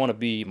 but I also want to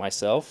be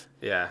myself.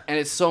 Yeah. And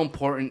it's so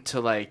important to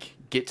like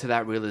get to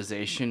that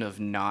realization of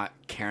not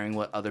caring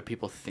what other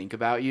people think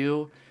about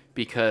you,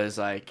 because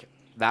like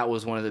that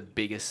was one of the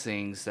biggest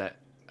things that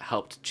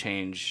helped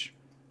change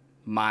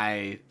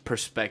my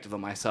perspective of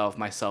myself,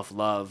 my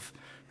self-love,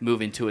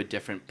 move into a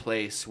different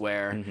place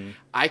where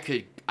I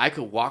could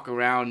walk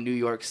around New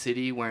York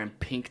City wearing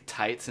pink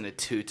tights and a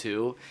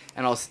tutu,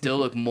 and I'll still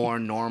look more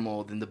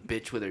normal than the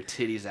bitch with her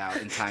titties out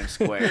in Times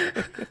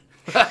Square.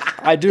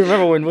 I do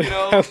remember when we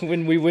know?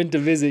 when we went to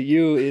visit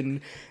you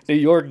in New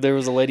York, there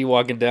was a lady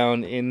walking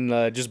down in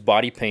just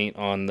body paint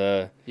on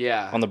the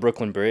Yeah.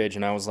 Brooklyn Bridge,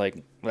 and I was like,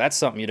 well, that's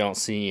something you don't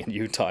see in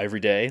Utah every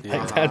day.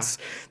 Like Uh-huh.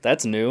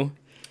 that's new.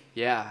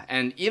 Yeah,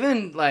 and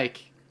even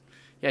like,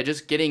 yeah,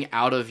 just getting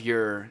out of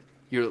your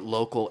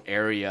local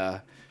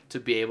area to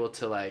be able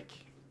to like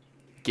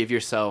give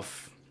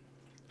yourself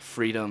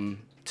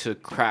freedom to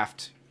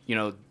craft, you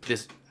know,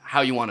 this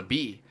how you want to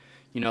be.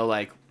 You know,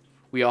 like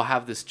we all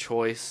have this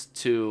choice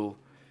to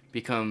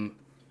become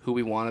who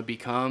we want to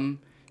become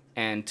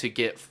and to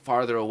get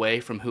farther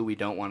away from who we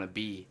don't want to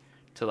be,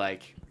 to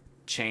like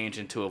change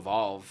and to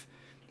evolve.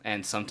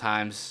 And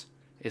sometimes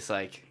it's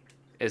like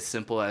as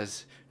simple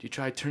as, do you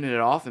try turning it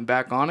off and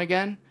back on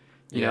again?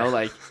 You know,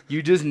 like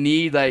you just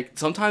need like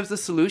sometimes the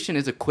solution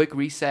is a quick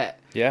reset.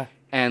 Yeah.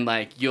 And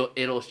like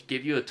it'll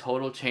give you a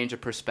total change of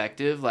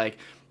perspective. Like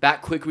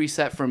that quick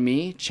reset for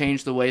me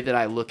changed the way that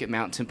I look at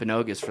Mount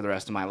Timpanogos for the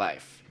rest of my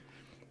life.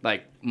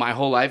 Like my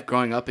whole life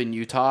growing up in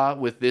Utah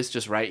with this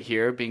just right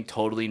here being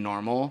totally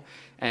normal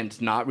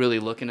and not really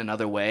looking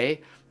another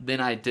way.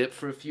 Then I dip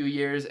for a few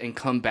years and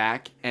come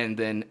back, and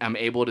then I'm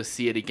able to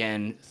see it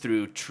again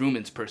through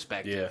Truman's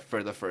perspective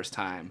for the first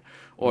time,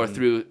 or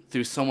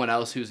through someone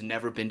else who's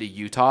never been to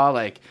Utah.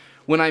 Like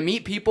when I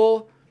meet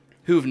people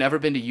who've never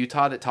been to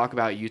Utah that talk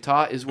about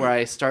Utah is where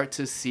I start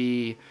to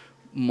see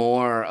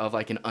more of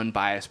like an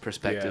unbiased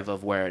perspective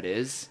of where it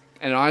is.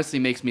 And it honestly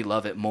makes me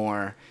love it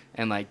more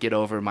and like get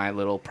over my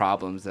little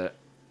problems that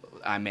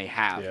I may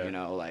have, you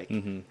know, like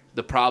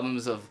the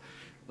problems of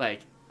like,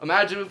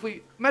 imagine if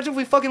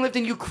we fucking lived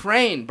in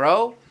Ukraine,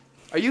 bro.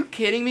 Are you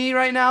kidding me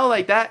right now?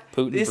 Like that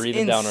Putin is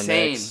breathing down our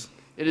insane. necks.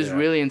 It is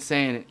really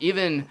insane.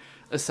 Even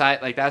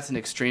aside, like that's an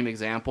extreme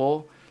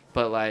example,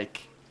 but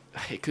like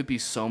it could be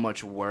so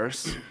much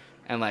worse.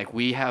 And like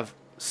we have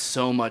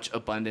so much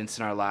abundance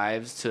in our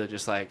lives to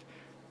just like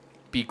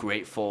be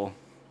grateful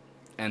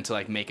and to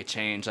like make a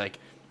change. Like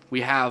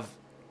we have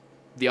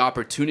the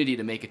opportunity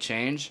to make a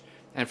change,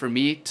 and for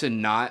me to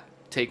not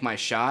take my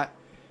shot,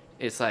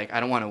 it's like I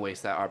don't want to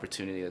waste that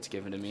opportunity that's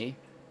given to me.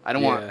 I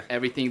don't want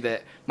everything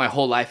that my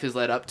whole life has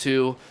led up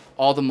to,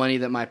 all the money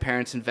that my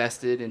parents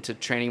invested into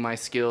training my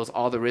skills,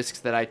 all the risks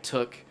that I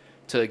took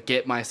to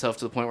get myself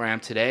to the point where I am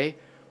today.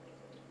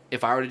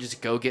 If I were to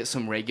just go get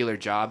some regular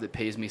job that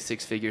pays me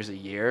 6 figures a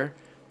year,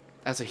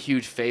 that's a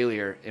huge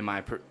failure in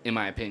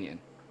my opinion.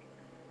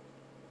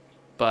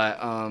 But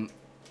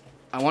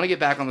I want to get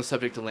back on the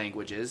subject of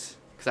languages,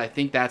 because I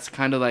think that's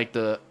kind of like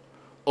the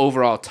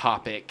overall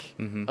topic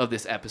of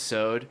this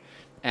episode,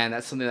 and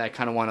that's something that I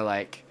kind of want to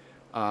like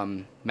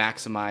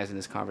maximize in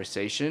this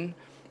conversation.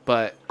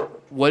 But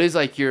what is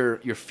like your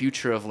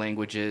future of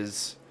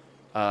languages,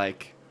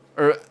 like,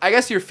 or I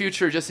guess your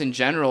future just in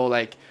general,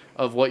 like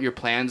of what your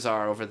plans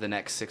are over the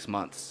next 6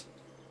 months?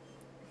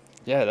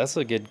 Yeah, that's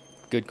a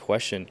good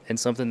question, and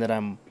something that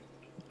I'm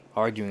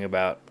arguing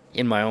about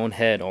in my own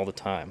head all the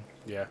time.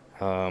 Yeah.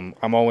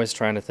 I'm always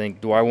trying to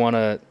think, do I want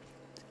to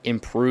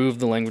improve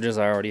the languages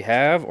I already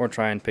have or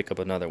try and pick up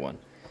another one?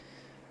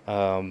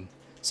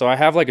 So I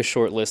have like a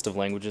short list of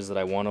languages that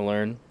I want to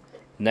learn.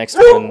 Next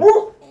one,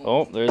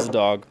 oh, there's a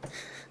dog. Let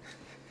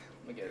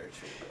me get her a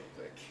treat real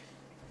quick.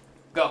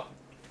 Go.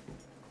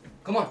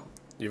 Come on.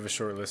 You have a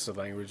short list of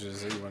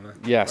languages that you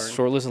want to Yeah, learn?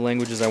 short list of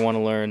languages I want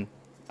to learn.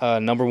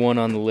 Number one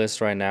on the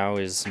list right now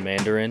is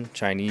Mandarin,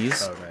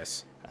 Chinese. Oh,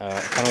 nice. I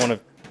kind of want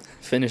to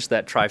finish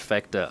that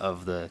trifecta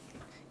of the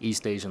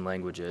East Asian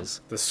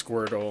languages. The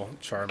Squirtle,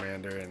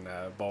 Charmander, and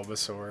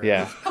Bulbasaur.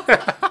 Yeah.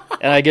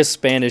 And I guess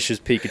Spanish is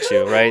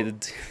Pikachu,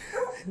 right?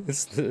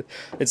 It's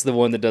the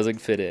one that doesn't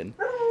fit in.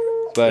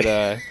 But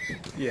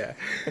Yeah.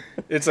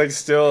 It's like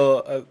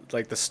still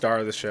like the star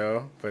of the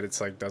show, but it's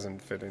like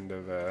doesn't fit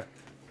into the.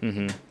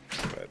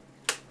 But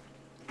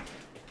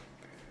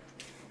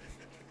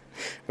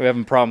we're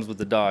having problems with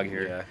the dog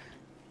here. yeah.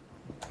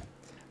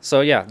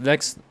 So yeah,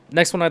 next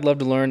one I'd love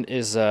to learn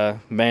is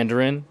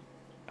Mandarin.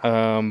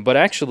 But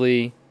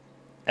actually,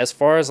 as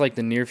far as like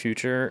the near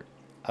future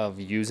of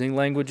using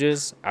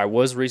languages, I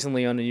was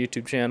recently on a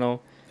YouTube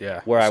channel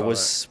Yeah. where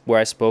saw where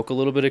I spoke a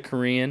little bit of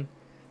Korean.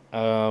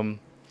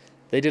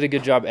 They did a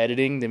good job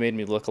editing. They made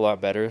me look a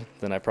lot better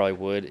than I probably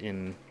would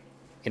in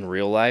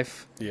real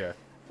life. that.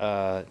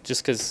 Yeah.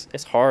 Just because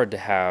it's hard to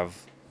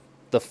have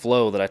the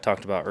flow that I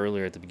talked about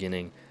earlier at the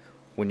beginning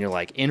when you're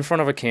like in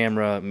front of a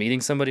camera,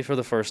 meeting somebody for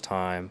the first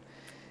time,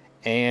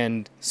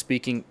 and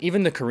speaking.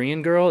 Even the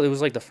Korean girl, it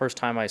was like the first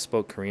time I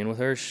spoke Korean with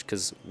her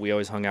because we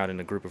always hung out in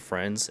a group of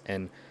friends,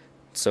 and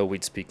so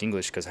we'd speak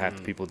English because half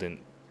the people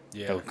didn't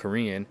Yeah. know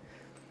Korean.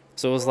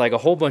 So it was like a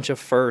whole bunch of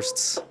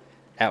firsts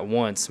at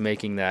once,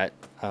 making that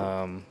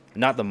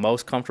not the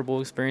most comfortable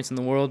experience in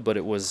the world, but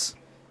it was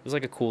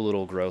like a cool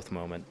little growth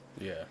moment.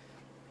 Yeah.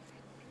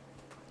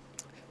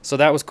 So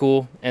that was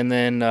cool. And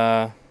then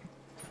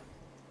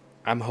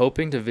I'm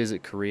hoping to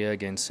visit Korea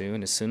again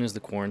soon. As soon as the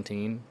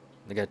quarantine,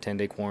 they got a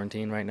 10-day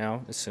quarantine right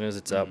now. As soon as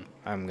it's up,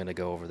 I'm going to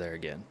go over there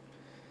again.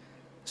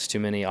 There's too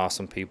many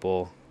awesome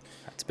people.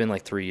 It's been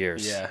like 3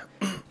 years. Yeah.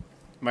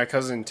 My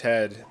cousin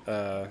Ted,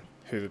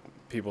 who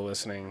people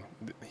listening,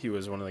 he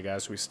was one of the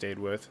guys we stayed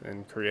with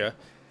in Korea.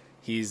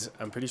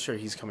 I'm pretty sure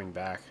he's coming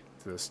back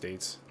to the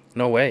States.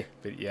 No way.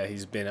 But yeah,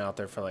 he's been out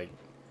there for like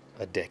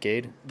A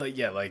decade?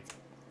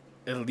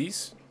 at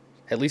least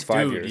At least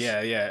 5 dude,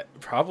 years. yeah,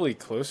 probably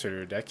closer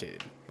to a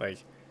decade.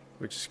 Like,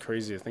 which is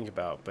crazy to think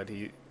about. But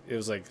he's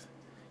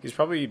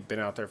probably been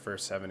out there for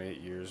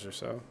 7-8 years or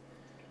so.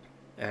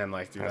 And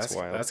like, dude, That's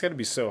wild. that's gotta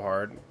be so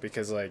hard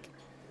because like,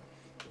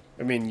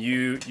 I mean,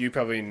 you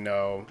probably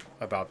know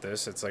about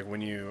this. It's like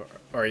when you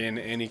are in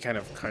any kind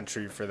of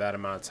country for that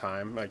amount of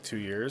time, like 2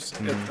 years,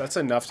 that's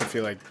enough to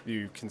feel like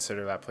you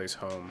consider that place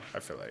home. I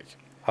feel like.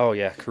 Oh,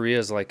 yeah.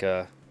 Korea's like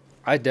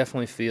I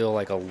definitely feel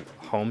like a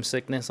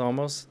homesickness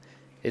almost.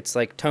 It's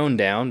like toned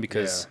down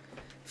because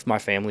my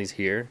family's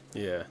here.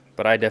 Yeah.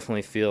 But I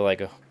definitely feel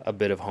like a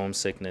bit of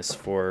homesickness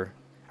for...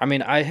 I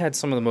mean, I had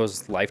some of the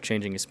most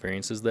life-changing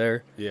experiences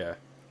there. Yeah.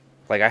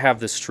 Like, I have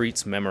the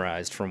streets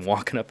memorized from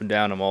walking up and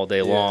down them all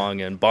day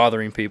long and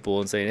bothering people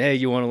and saying, hey,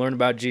 you want to learn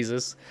about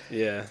Jesus?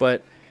 Yeah.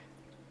 But,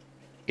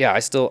 yeah,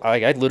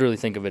 I literally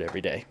think of it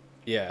every day.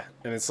 Yeah,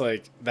 and it's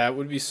like that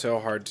would be so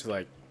hard to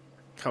like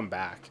come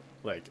back.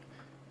 Like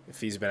if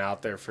he's been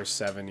out there for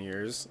 7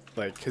 years,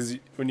 like because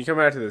when you come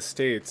back to the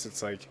States,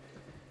 it's like,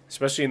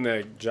 especially in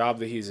the job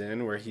that he's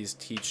in, where he's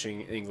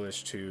teaching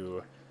English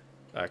to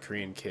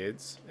Korean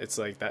kids, it's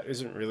like that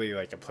isn't really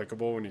like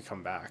applicable when you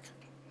come back.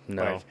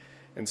 No. Like,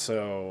 and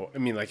so I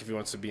mean, like if he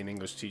wants to be an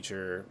English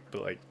teacher,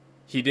 but like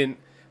he didn't.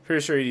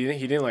 Pretty sure he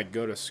didn't like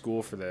go to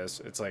school for this.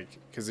 It's like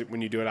because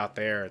when you do it out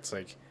there, it's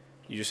like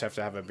you just have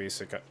to have a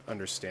basic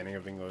understanding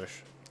of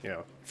English. You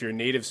know, if you're a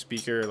native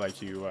speaker,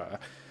 like you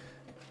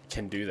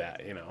can do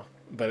that. You know,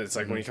 but it's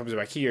like when he comes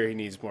back here, he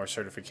needs more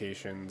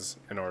certifications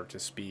in order to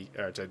speak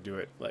or to do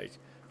it like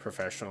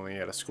professionally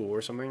at a school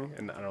or something.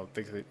 And I don't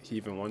think that he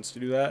even wants to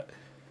do that.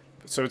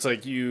 So it's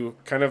like you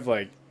kind of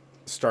like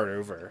start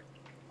over.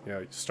 You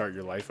know, start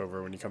your life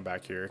over when you come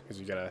back here because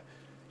you gotta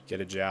get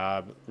a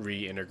job,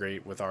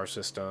 reintegrate with our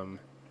system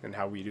and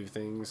how we do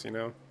things. You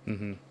know.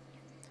 Mm-hmm.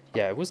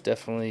 Yeah, it was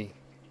definitely...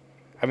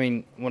 I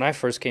mean, when I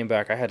first came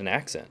back, I had an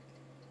accent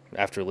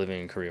after living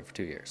in Korea for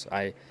 2 years.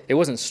 It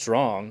wasn't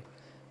strong,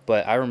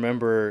 but I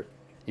remember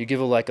you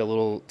give a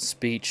little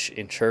speech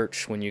in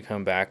church when you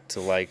come back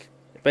to like...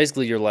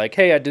 Basically, you're like,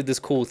 hey, I did this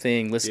cool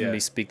thing. Listen to me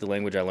speak the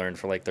language I learned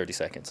for like 30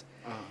 seconds.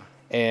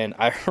 And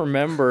I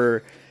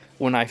remember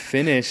when I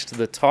finished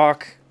the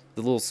talk,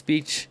 the little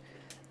speech,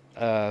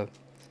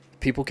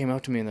 people came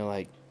up to me and they're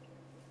like,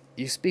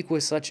 you speak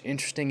with such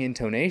interesting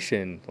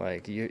intonation.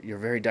 Like, you're a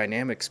very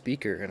dynamic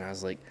speaker. And I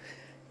was like,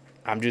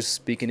 I'm just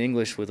speaking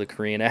English with a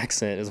Korean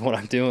accent is what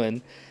I'm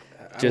doing.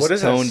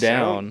 Just toned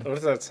down. What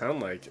does that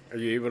sound like? Are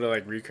you able to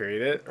like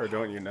recreate it or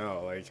don't you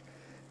know?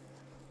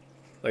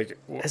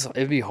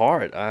 It'd be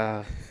hard.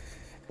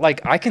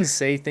 Like, I can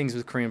say things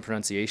with Korean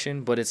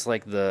pronunciation, but it's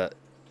like the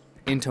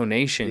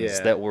intonations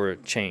that were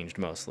changed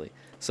mostly.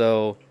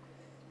 So,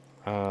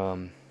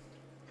 I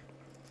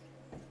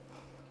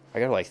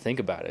gotta like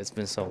think about it. It's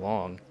been so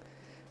long.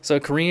 So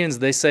Koreans,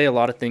 they say a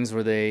lot of things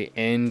where they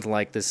end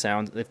like the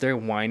sound. If they're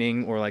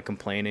whining or like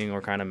complaining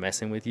or kind of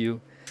messing with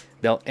you,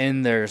 they'll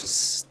end their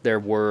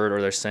word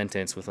or their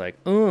sentence with like,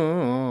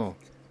 oh,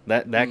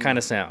 that kind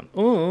of sound.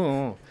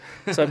 Oh,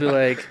 so I'd be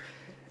like,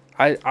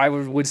 I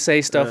would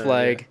say stuff Yeah.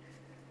 like,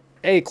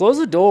 "Hey, close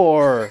the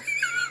door."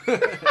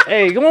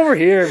 "Hey, come over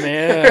here,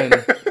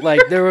 man."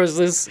 Like there was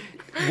this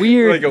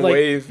weird Like a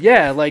wave.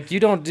 Yeah, like you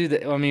don't do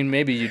that. I mean,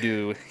 maybe you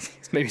do.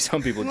 Maybe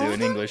some people do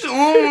in English.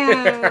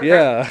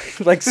 Yeah,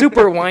 like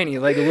super whiny,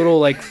 like a little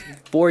like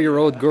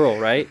 4-year-old girl,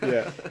 right?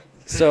 Yeah.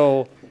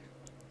 So,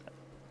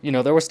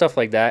 there was stuff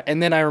like that.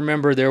 And then I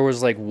remember there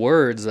was like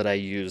words that I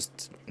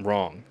used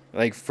wrong.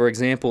 Like, for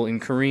example, in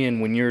Korean,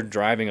 when you're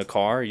driving a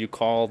car, you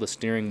call the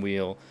steering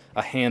wheel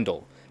a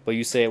handle, but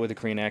you say it with a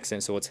Korean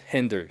accent, so it's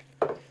hindered.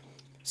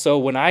 So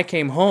when I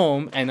came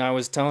home and I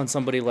was telling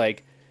somebody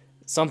like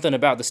something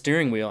about the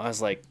steering wheel,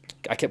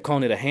 I kept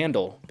calling it a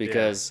handle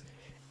because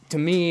to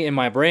me, in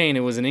my brain,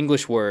 it was an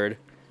English word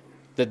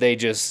that they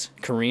just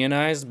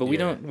Koreanized, but we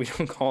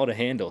don't call it a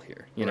handle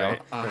here, you know?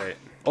 Right.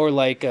 Or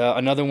like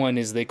another one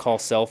is they call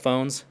cell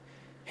phones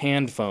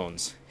hand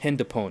phones,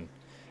 핸드폰.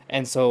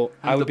 And so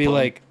I would be 핸드폰.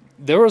 like,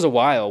 there was a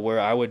while where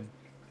I would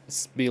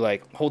be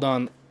like, hold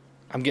on,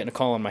 I'm getting a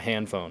call on my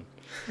hand phone.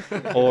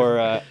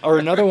 or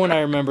another one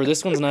I remember,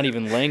 this one's not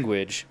even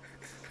language.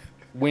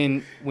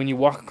 When you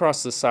walk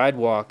across the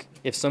sidewalk,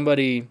 if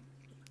somebody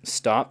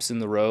stops in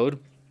the road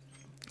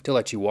to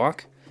let you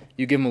walk,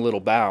 you give them a little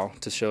bow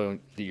to show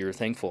that you're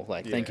thankful.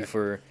 Like, thank you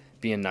for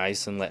being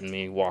nice and letting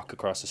me walk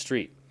across the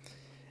street.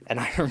 And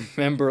I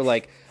remember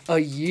like a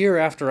year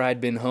after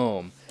I'd been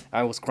home,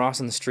 I was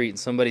crossing the street and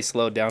somebody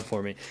slowed down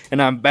for me. And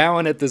I'm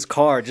bowing at this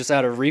car just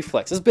out of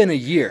reflex. It's been a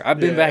year. I've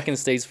been back in the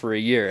States for a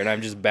year and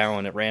I'm just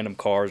bowing at random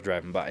cars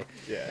driving by.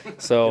 Yeah.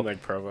 So, In,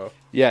 like Provo.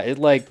 yeah, it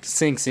like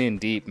sinks in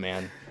deep,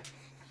 man.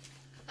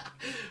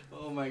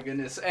 Oh my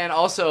goodness. And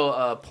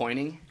also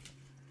pointing.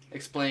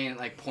 Explain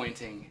like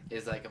pointing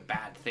is like a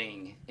bad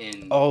thing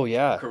in Oh,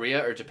 yeah.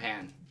 Korea or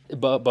Japan.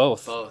 Both.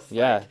 Both.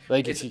 Yeah.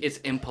 Like It's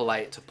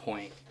impolite to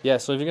point. Yeah,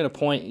 so if you're going to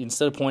point,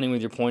 instead of pointing with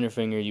your pointer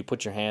finger, you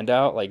put your hand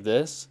out like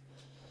this.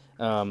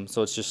 So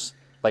it's just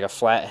like a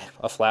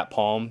flat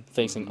palm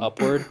facing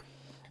upward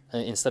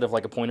instead of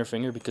like a pointer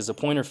finger, because the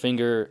pointer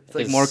finger It's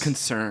like is more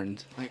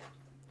concerned. Like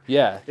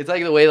Yeah. it's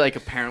like the way like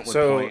a parent would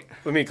So point.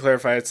 let me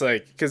clarify. It's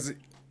like, because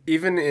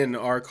even in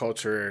our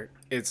culture,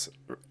 it's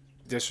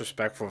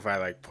disrespectful if I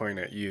like point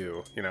at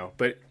you, you know.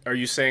 But are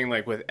you saying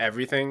like with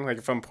everything? Like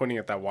if I'm pointing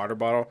at that water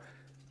bottle,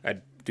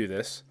 I'd do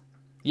this.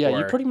 Yeah, you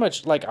Or- pretty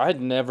much, like, I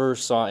never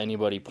saw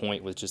anybody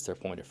point with just their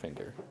pointer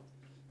finger.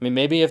 I mean,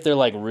 maybe if they're,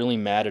 like, really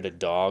mad at a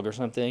dog or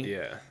something.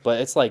 Yeah.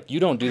 But it's like,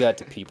 you don't do that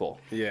to people.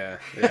 Yeah.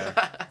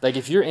 Yeah. Like,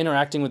 if you're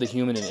interacting with a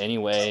human in any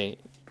way,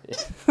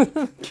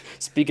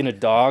 speaking of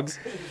dogs,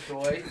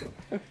 Joy.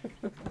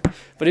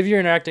 but if you're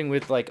interacting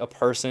with, like, a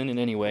person in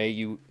any way,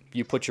 you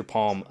put your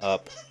palm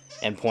up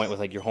and point with,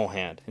 like, your whole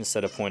hand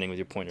instead of pointing with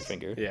your pointer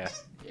finger. Yeah.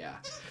 Yeah.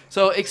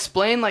 So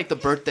explain like the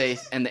birthday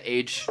and the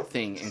age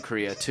thing in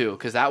Korea too,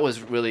 because that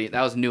was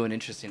new and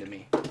interesting to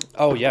me.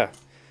 Oh, yeah.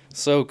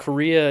 So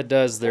Korea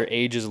does their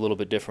ages a little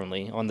bit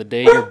differently. On the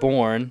day you're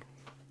born,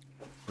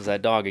 is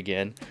that dog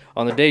again?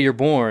 On the day you're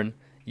born,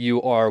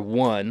 you are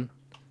 1.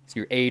 So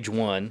you're age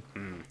 1.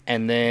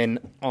 And then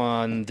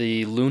on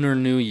the Lunar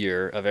New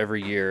Year of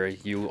every year,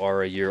 you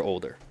are a year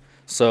older.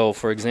 So,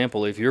 for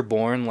example, if you're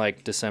born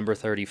like December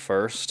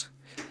 31st,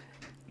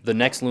 the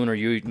next Lunar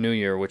New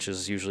Year, which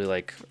is usually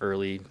like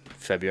early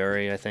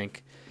February, I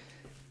think,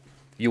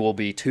 you will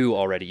be 2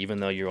 already,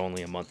 even though you're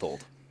only a month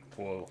old.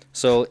 Whoa.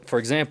 So, for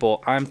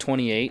example, I'm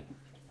 28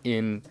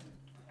 in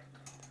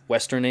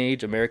Western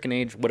age, American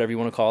age, whatever you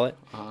want to call it,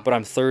 but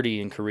I'm 30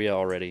 in Korea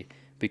already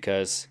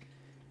because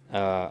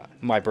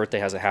my birthday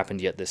hasn't happened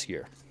yet this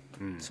year.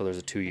 So there's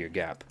a 2-year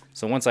gap.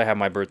 So once I have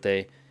my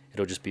birthday,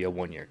 it'll just be a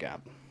 1-year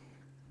gap.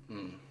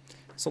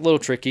 It's a little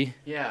tricky.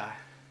 Yeah.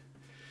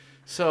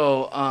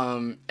 So,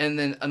 and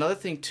then another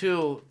thing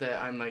too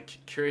that I'm like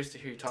curious to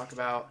hear you talk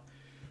about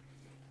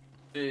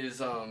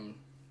is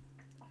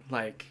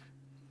like,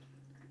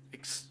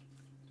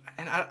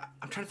 and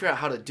I'm trying to figure out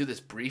how to do this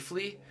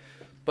briefly,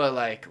 but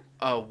like,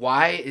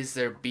 why is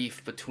there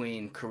beef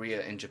between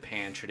Korea and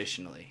Japan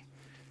traditionally?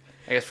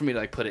 I guess for me to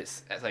like put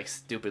it as like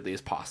stupidly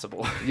as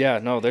possible. Yeah,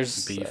 no,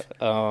 there's Beef.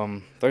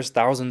 there's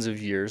thousands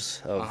of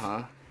years of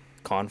Uh-huh.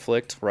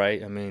 conflict,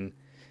 right? I mean,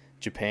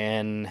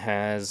 Japan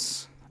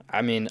has,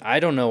 I mean, I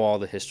don't know all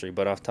the history,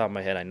 but off the top of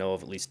my head, I know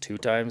of at least 2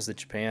 times that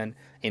Japan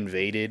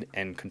invaded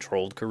and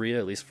controlled Korea,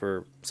 at least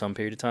for some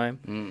period of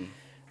time.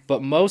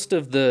 But most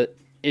of the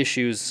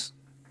issues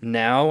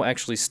now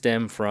actually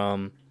stem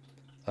from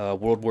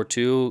World War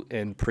II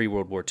and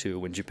pre-World War II,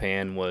 when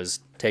Japan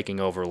was taking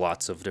over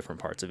lots of different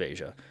parts of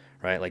Asia,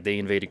 right? Like they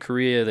invaded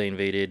Korea, they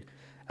invaded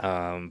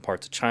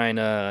parts of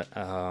China.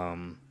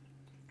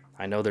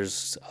 I know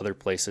there's other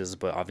places,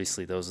 but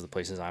obviously those are the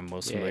places I'm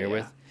most familiar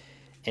with.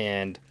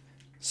 And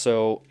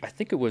so I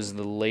think it was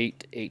the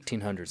late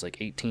 1800s, like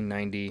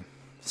 1890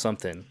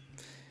 something,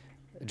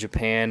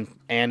 Japan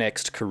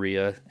annexed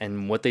Korea.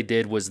 And what they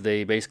did was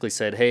they basically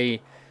said,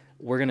 hey,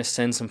 we're going to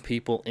send some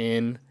people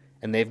in,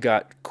 and they've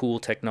got cool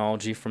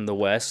technology from the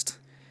West,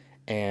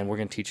 and we're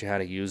going to teach you how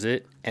to use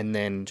it. And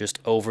then just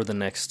over the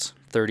next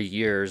 30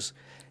 years,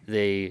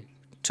 they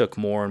took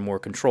more and more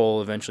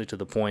control, eventually to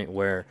the point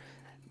where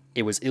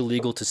it was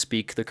illegal to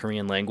speak the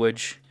Korean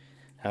language.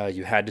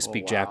 You had to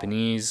speak wow.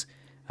 Japanese.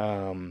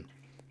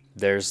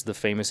 There's the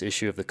famous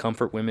issue of the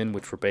comfort women,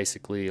 which were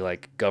basically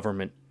like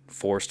government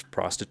forced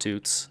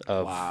prostitutes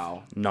of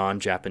Wow.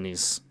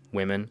 non-Japanese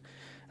women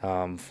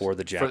for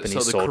the Japanese So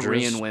the soldiers.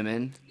 Korean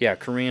women. Yeah,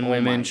 Korean Oh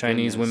women, my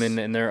Chinese goodness. women,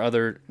 and there are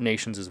other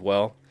nations as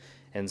well.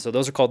 And so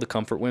those are called the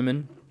comfort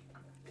women.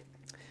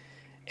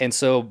 And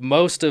so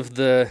most of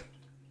the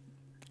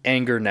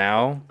anger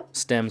now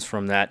stems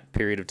from that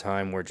period of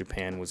time where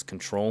Japan was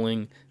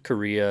controlling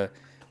Korea,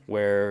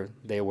 where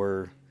they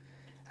were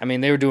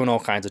doing all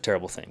kinds of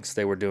terrible things.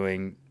 They were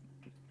doing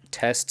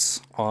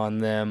tests on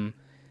them,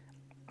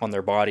 on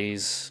their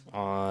bodies,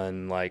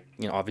 on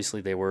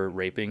obviously they were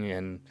raping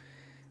and,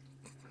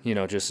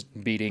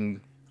 just beating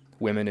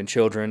women and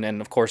children.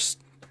 And of course,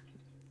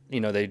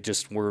 they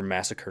just were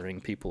massacring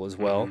people as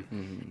well.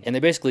 And they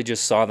basically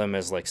just saw them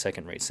as like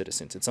second-rate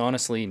citizens. It's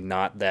honestly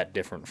not that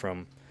different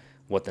from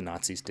what the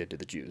Nazis did to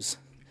the Jews.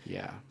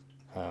 Yeah.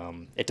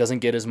 It doesn't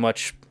get as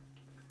much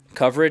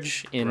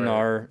coverage in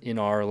Right.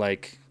 our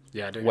like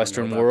Yeah, I didn't even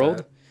Western know about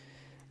world.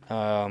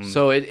 that.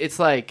 So it's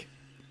like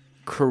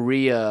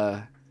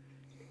Korea,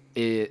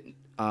 it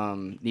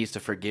needs to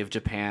forgive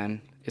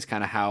Japan is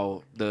kind of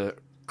how the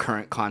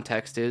current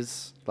context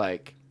is,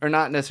 like, or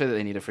not necessarily that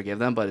they need to forgive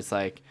them, but it's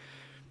like,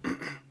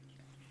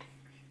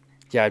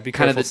 Yeah, I'd be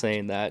Kinda careful the-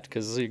 saying that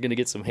because you're gonna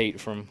get some hate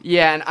from.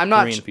 yeah, and I'm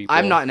Korean people.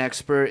 not an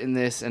expert in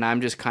this, and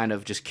I'm just kind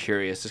of just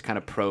curious, just kind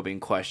of probing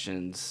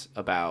questions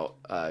about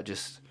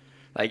just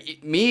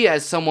like me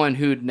as someone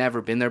who'd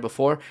never been there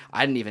before.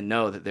 I didn't even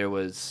know that there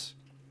was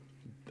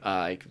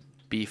like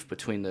beef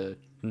between the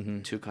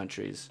two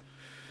countries.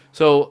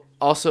 So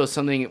also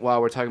something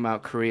while we're talking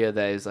about Korea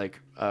that is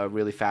like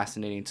really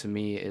fascinating to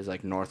me is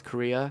like North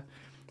Korea,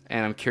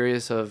 and I'm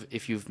curious of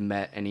if you've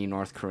met any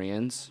North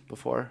Koreans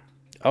before.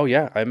 Oh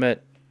yeah, I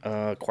met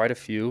quite a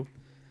few.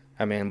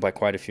 I mean, by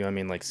quite a few, I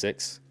mean like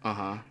 6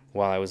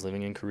 while I was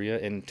living in Korea,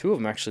 and 2 of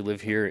them actually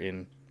live here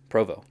in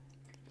Provo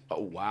Oh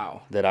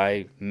wow. that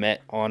I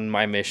met on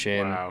my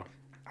mission. Wow.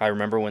 I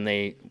remember when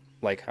I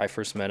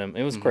first met them.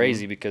 It was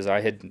crazy because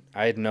I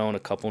had known a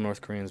couple North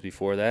Koreans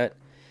before that,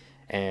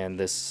 and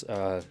this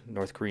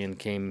North Korean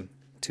came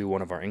to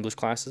one of our English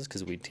classes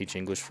because we teach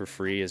English for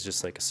free as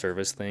just like a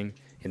service thing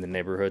in the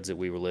neighborhoods that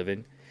we were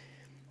living.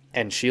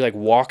 And she like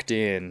walked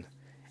in,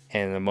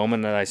 and the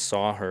moment that I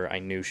saw her, I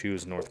knew she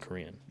was North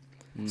Korean.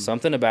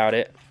 Something about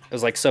it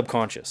was like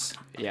subconscious.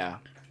 Yeah.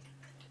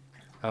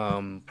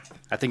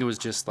 I think it was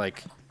just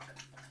like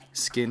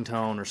skin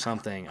tone or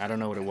something. I don't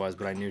know what it was,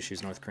 but I knew she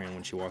was North Korean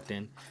when she walked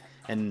in.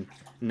 And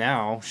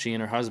now she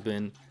and her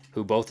husband,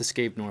 who both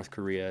escaped North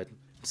Korea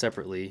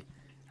separately,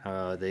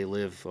 they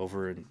live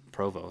over in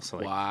Provo, so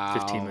like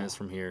 15 Wow. minutes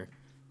from here.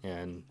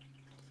 And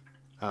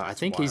I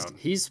think Wild.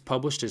 he's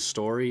published his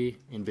story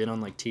and been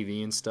on like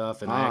TV and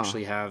stuff. And I Ah.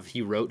 actually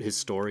he wrote his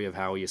story of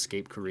how he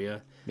escaped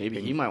Korea Maybe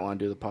and, he might want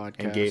to do the podcast.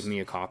 and gave me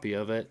a copy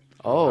of it.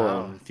 Oh,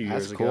 a few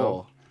that's years cool.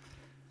 ago.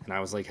 And I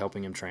was like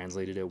helping him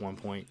translate it at one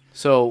point.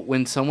 So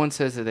when someone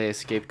says that they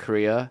escaped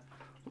Korea,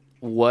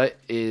 what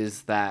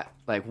is that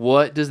like?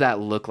 What does that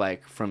look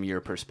like from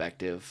your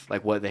perspective?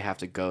 Like what they have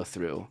to go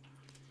through?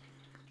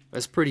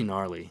 That's pretty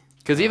gnarly.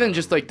 Because even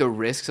just like the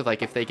risks of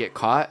like if they get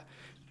caught,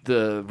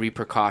 the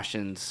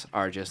repercussions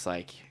are just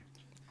like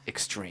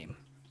extreme.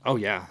 Oh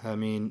yeah, I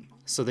mean,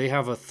 so they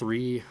have I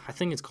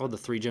think it's called the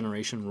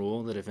 3-generation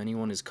rule, that if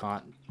anyone is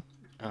caught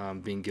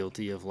being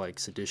guilty of like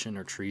sedition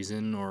or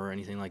treason or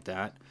anything like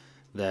that,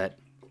 that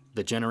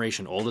the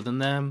generation older than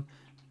them,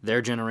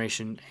 their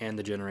generation and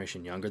the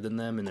generation younger than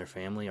them and their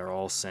family are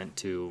all sent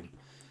to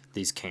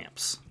these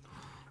camps.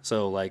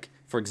 So like,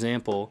 for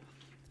example,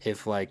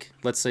 if like,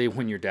 let's say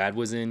when your dad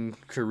was in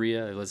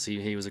Korea, let's say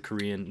he was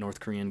a North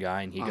Korean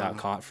guy, and he got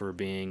caught for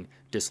being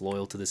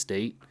disloyal to the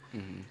state,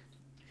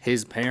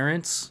 his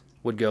parents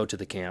would go to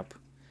the camp.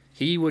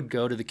 He would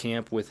go to the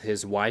camp with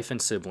his wife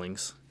and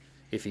siblings,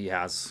 if he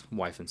has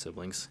wife and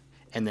siblings,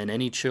 and then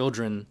any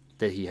children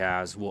that he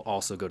has will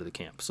also go to the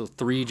camp. So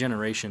 3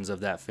 generations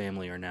of that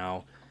family are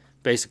now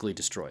basically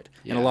destroyed.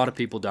 And a Yeah. lot of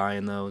people die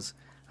in those.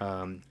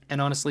 And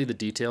honestly, the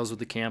details of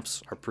the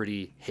camps are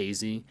pretty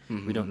hazy.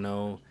 We don't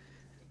know.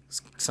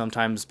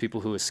 Sometimes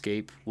people who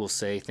escape will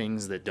say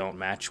things that don't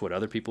match what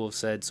other people have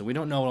said. So we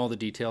don't know all the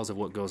details of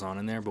what goes on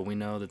in there, but we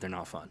know that they're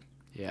not fun.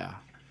 Yeah.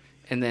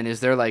 And then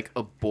is there like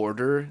a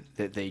border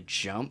that they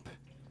jump,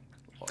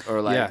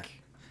 or like? Yeah.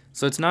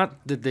 So it's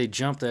not that they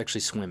jump, they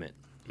actually swim it.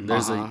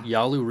 There's a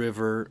Yalu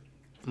River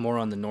more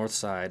on the north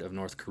side of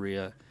North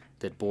Korea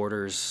that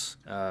borders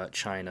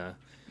China.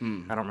 I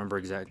don't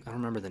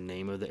remember the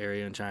name of the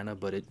area in China,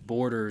 but it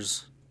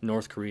borders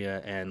North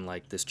Korea and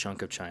like this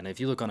chunk of China. If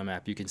you look on a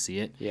map, you can see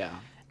it. Yeah.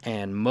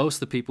 And most of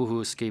the people who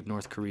escape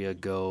North Korea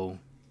go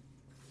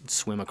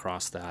swim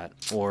across that,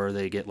 or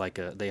they get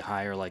they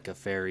hire like a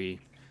ferry,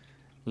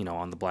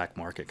 on the black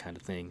market kind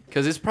of thing.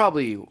 Because it's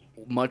probably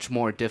much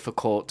more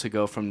difficult to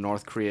go from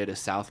North Korea to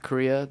South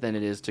Korea than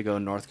it is to go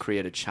North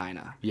Korea to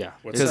China. Yeah.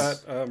 What's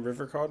that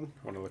river called?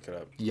 I want to look it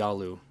up.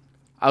 Yalu.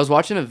 I was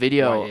watching a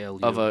video YALU.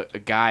 of a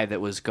guy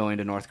that was going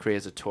to North Korea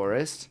as a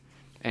tourist,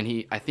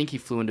 and I think he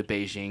flew into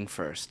Beijing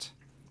first,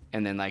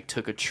 and then like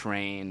took a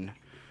train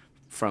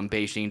from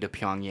Beijing to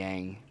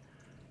Pyongyang.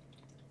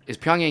 Is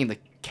Pyongyang the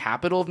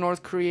capital of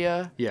North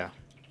Korea? Yeah.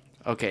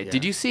 Okay. Yeah.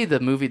 Did you see the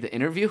movie The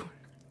Interview?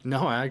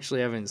 No, I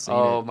actually haven't seen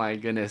Oh it. my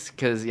goodness,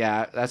 because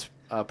yeah, that's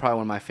probably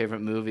one of my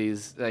favorite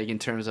movies. Like in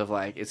terms of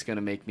like, it's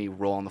gonna make me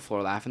roll on the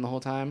floor laughing the whole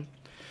time.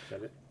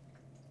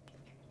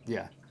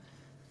 Yeah.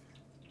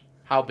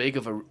 How big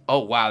of a? Oh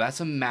wow, that's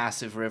a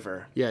massive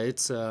river. Yeah,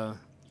 it's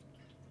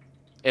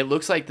It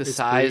looks like the It's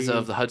size pretty-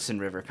 of the Hudson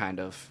River, kind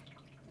of.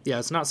 yeah,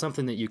 it's not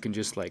something that you can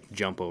just like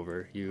jump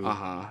over.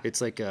 Uh-huh.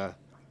 It's like a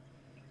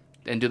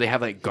And do they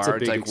have like It's a guards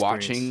big like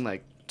experience. watching,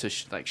 like to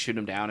like shoot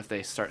them down if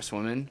they start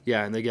swimming?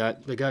 yeah, and they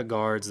got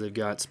guards, they've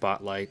got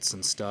spotlights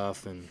and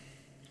stuff, and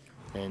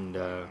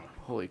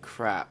Holy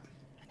crap!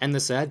 and the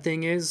sad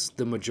thing is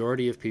the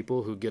majority of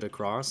people who get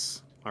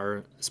across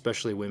are,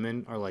 especially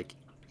women, are like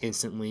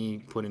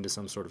instantly put into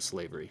some sort of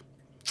slavery.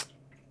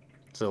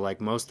 So like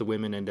most of the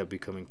women end up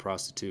becoming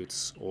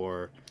prostitutes,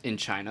 or In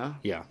China,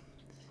 yeah,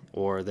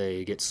 or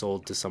they get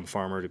sold to some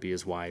farmer to be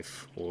his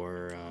wife,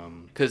 or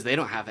because they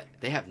don't have it.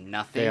 They have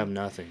nothing. they have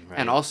nothing, right?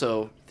 And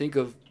also think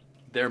of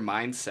their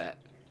mindset,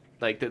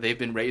 like that they've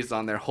been raised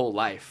on their whole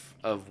life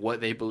of what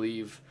they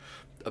believe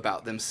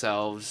about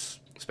themselves,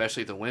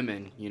 especially the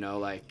women. You know,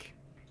 like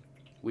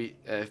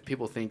if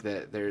people think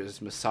that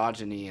there's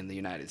misogyny in the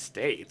United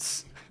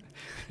States,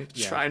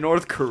 Yeah. try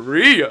North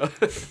Korea.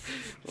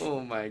 Oh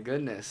my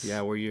goodness.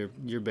 yeah, where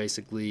you're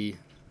basically,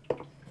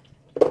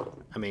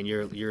 I mean,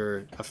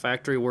 you're a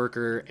factory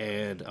worker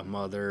and a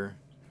mother,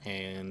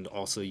 and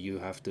also you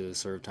have to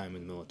serve time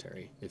in the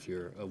military if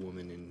you're a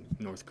woman in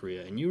North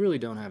Korea, and you really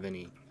don't have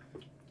any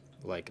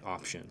like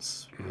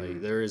options.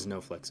 Like there is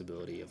no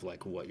flexibility of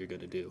like what you're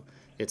gonna do.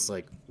 It's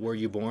like, were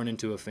you born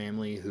into a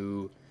family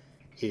who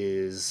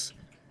is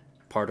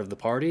part of the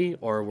party,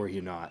 or were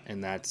you not?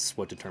 And that's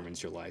what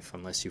determines your life,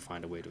 unless you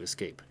find a way to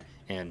escape.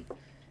 And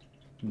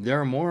there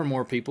are more and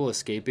more people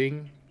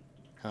escaping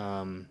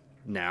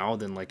now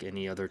than like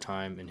any other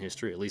time in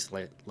history, at least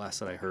last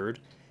that I heard.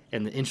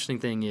 And the interesting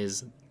thing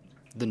is,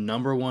 the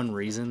number one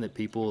reason that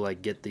people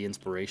like get the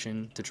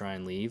inspiration to try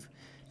and leave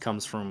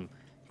comes from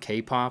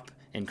K-pop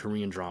and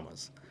Korean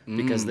dramas,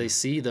 because they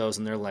see those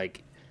and they're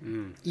like,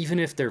 even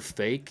if they're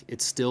fake,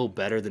 it's still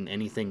better than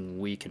anything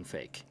we can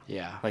fake.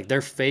 Yeah. Like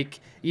they're fake,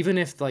 even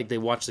if like they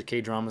watch the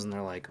K-dramas and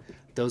they're like,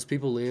 those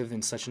people live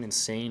in such an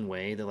insane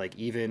way that like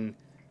even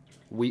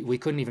we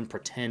couldn't even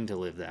pretend to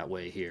live that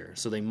way here.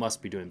 So they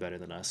must be doing better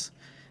than us.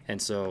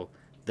 And so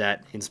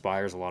that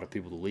inspires a lot of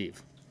people to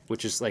leave,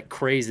 which is like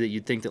crazy that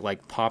you'd think that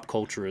like pop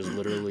culture is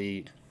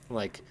literally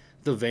like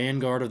the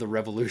vanguard of the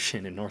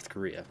revolution in North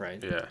Korea,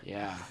 right? Yeah.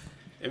 Yeah.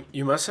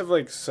 You must have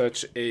like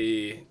such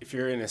a, if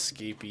you're an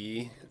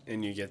escapee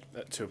and you get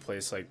to a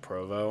place like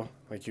Provo,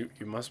 like you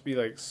must be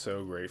like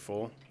so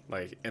grateful,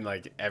 like, and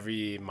like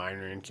every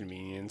minor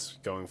inconvenience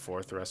going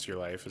forth the rest of your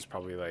life is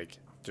probably like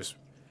just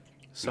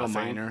So nothing,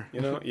 minor.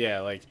 you know? Yeah,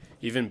 like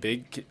even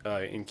big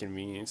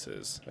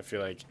inconveniences, I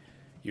feel like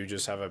you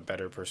just have a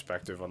better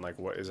perspective on like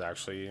what is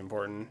actually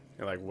important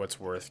and like what's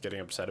worth getting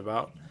upset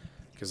about,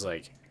 because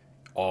like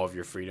all of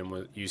your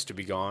freedom used to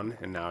be gone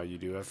and now you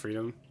do have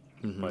freedom.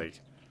 Like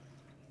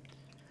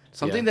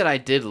Something Yeah. that I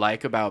did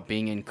like about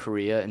being in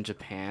Korea and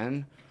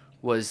Japan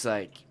was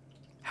like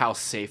how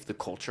safe the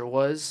culture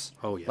was.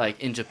 Oh, yeah.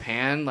 Like in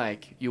Japan,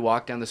 like you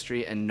walk down the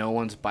street and no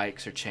one's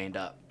bikes are chained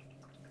up.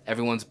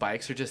 Everyone's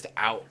bikes are just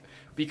out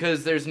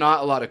because there's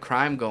not a lot of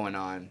crime going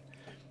on.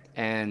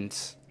 And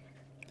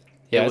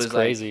Yeah, it it's was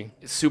crazy.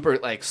 like super,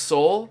 like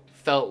Seoul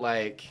felt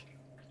like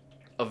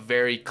a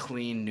very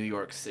clean New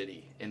York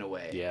City in a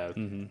way. yeah,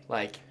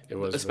 Like It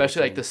was very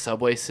especially like clean. the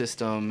subway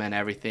system and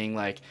everything,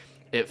 like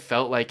it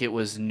felt like it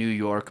was New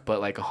York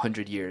but like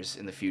 100 years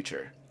in the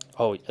future.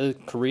 Oh,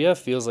 Korea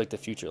feels like the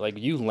future. Like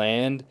you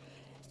land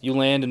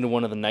into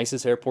one of the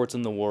nicest airports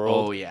in the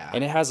world. Oh, yeah.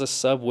 And it has a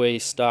subway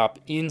stop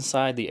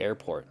inside the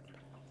airport.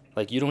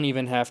 Like you don't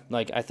even have,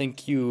 like, I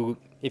think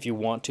if you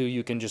want to,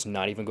 you can just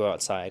not even go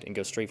outside and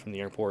go straight from the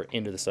airport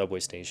into the subway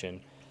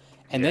station.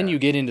 And then Yeah. you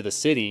get into the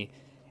city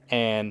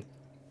and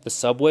the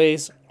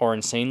subways are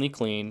insanely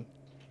clean.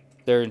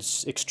 They're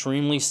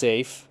extremely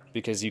safe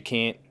because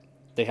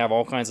they have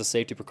all kinds of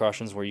safety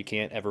precautions where you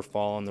can't ever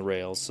fall on the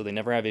rails. So they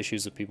never have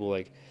issues with people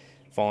like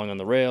falling on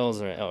the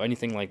rails or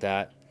anything like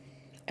that.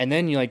 And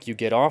then you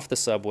get off the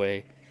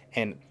subway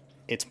and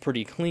it's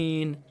pretty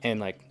clean and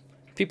like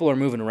people are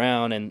moving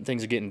around and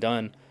things are getting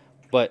done.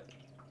 But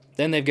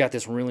then they've got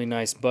this really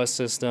nice bus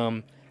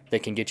system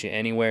that can get you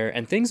anywhere,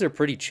 and things are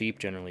pretty cheap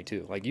generally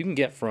too. Like you can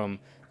get from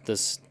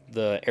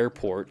the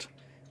airport,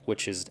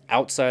 which is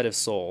outside of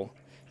Seoul,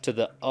 to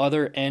the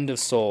other end of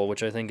Seoul,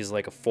 which I think is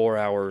like a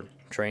 4-hour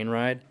train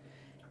ride.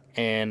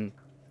 And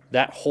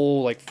that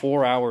whole like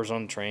 4 hours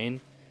on train,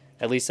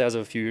 at least as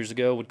of a few years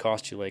ago, would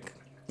cost you like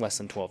less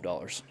than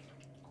 $12.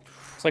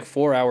 It's like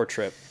 4-hour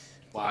trip.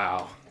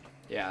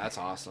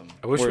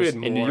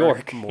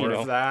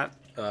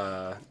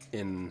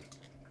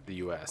 the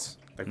U.S.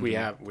 Like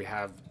Mm-hmm. we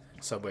have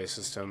subway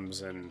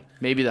systems and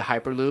Maybe the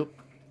Hyperloop.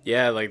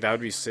 yeah, like that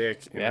would be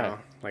sick. You Yeah. know,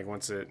 like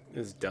once it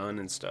is done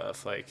and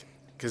stuff, like In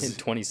because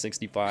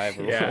 2065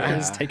 or Yeah. whatever.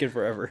 It's Yeah. taking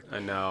forever. I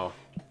know,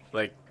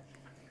 like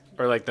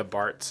or like the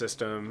BART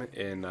system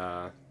in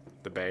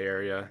the Bay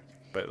Area,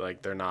 but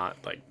like they're not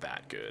like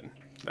that good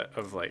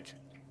of like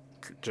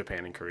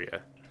Japan and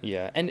Korea.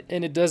 Yeah, and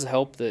it does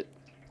help that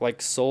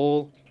like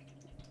Seoul,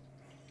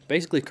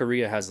 basically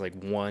Korea has like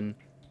one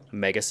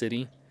mega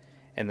city,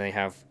 and they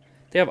have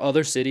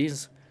other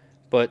cities,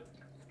 but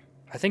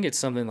I think it's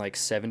something like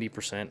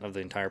 70% of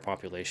the entire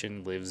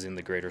population lives in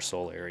the greater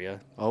Seoul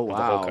area Oh, of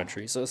the whole wow.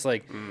 country. So it's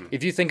like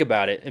if you think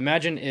about it,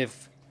 imagine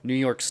if New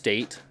York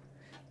State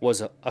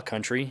was a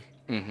country,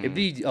 it'd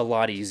be a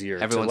lot easier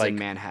Everyone's to like in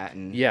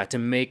Manhattan. yeah, to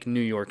make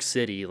New York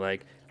City,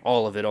 like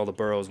all of it, all the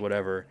boroughs,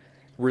 whatever,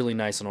 really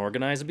nice and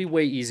organized. It'd be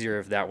way easier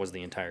if that was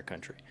the entire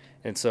country.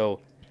 And so,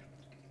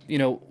 you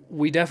know,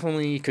 we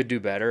definitely could do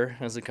better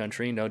as a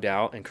country, no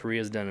doubt. And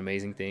Korea's done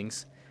amazing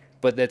things.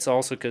 But that's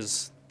also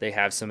because they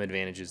have some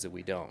advantages that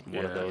we don't.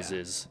 One of Yeah. those Yeah.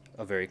 is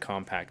a very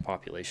compact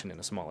population in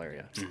a small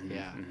area.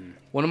 Yeah.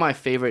 One of my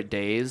favorite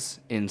days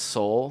in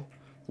Seoul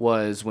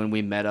was when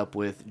we met up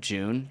with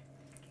June.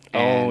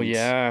 Oh, And,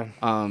 yeah.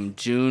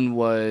 June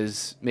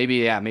was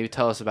maybe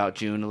tell us about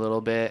June a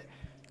little bit.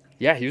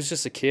 Yeah, he was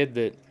just a kid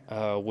that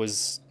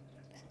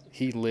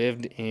he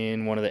lived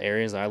in one of the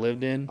areas I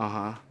lived in.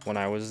 Uh-huh. When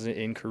I was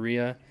in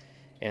Korea.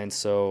 And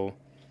so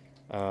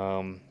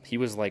he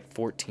was like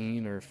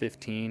 14 or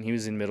 15. He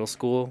was in middle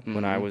school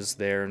when I was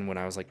there and when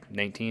I was like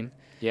 19.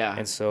 Yeah.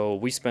 And so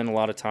we spent a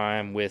lot of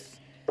time with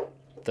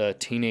the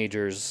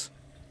teenagers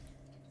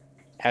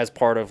as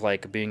part of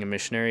like being a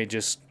missionary,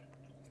 just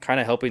kind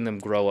of helping them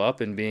grow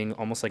up and being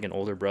almost like an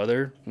older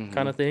brother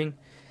kind of thing.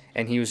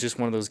 And he was just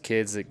one of those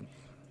kids that,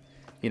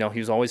 you know, he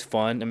was always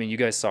fun. I mean, you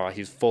guys saw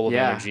he was full of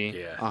Yeah. energy.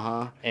 Yeah.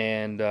 Uh-huh.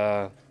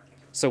 And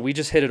so we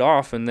just hit it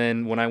off. And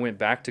then when I went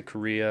back to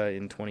Korea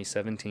in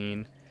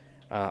 2017,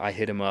 I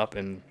hit him up,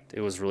 and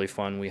it was really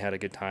fun. We had a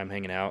good time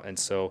hanging out. And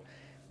so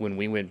when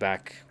we went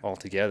back all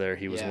together,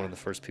 he was Yeah. one of the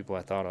first people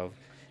I thought of.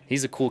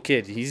 He's a cool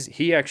kid.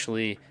 He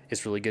actually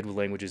is really good with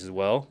languages as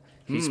well.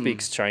 He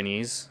speaks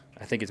Chinese.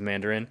 I think it's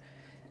Mandarin.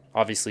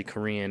 Obviously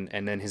Korean,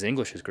 and then his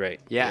English is great.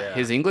 Yeah, Yeah.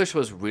 his English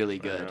was really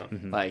good.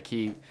 know. Like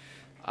he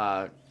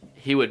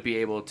would be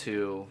able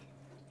to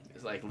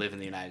like live in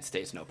the United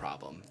States no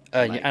problem. Yeah,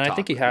 like, and I talk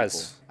think he with has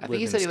people. I think lived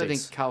he in said the he lived in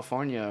States.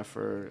 California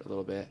for a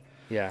little bit.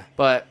 Yeah.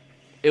 But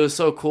it was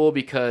so cool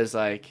because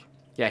like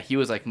yeah, he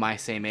was like my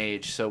same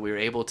age, so we were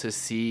able to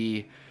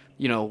see,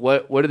 you know,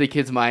 what are the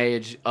kids my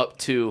age up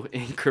to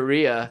in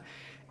Korea.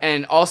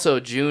 And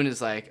also June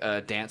is like a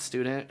dance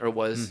student or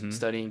was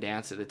studying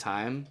dance at the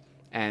time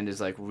and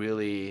is like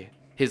really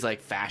his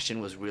like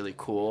fashion was really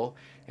cool.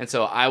 And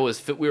so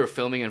we were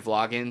filming and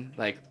vlogging,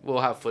 like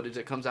we'll have footage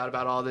that comes out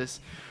about all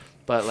this.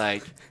 But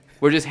like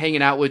we're just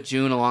hanging out with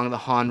June along the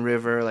Han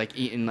River, like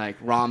eating like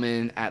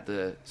ramen at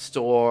the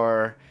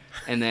store,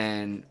 and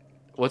then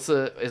it's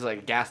like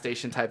a gas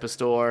station type of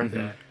store.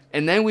 Yeah.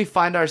 And then we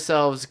find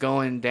ourselves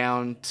going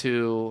down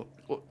to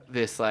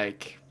this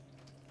like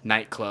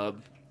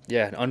nightclub,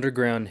 Yeah, an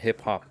underground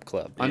hip hop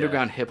club.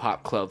 underground hip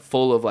hop club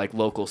full of like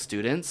local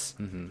students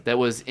that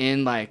was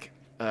in like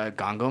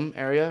Gangnam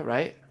area,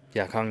 right?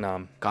 Yeah,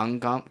 Gangnam.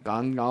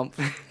 Gangnam.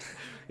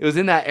 It was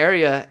in that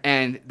area,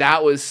 and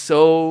that was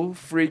so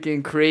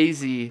freaking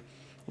crazy,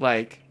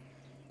 like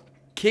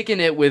kicking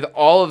it with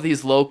all of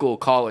these local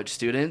college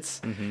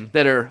students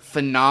that are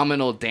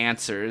phenomenal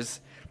dancers.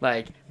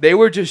 Like they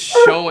were just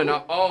showing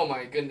up. Oh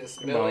my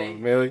goodness, Millie!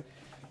 Millie.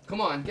 Come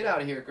on, get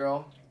out of here,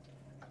 girl.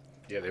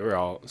 Yeah, they were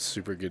all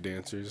super good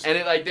dancers. And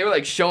they were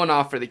like showing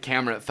off for the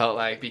camera. It felt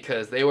like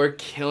because they were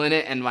killing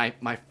it, and my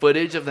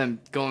footage of them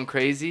going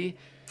crazy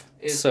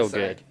is So just,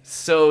 good. Like,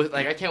 so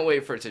like I can't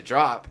wait for it to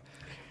drop.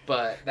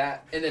 But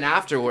that and then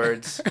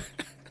afterwards,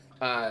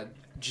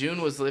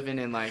 June was living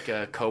in like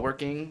a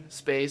co-working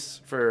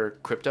space for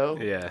crypto.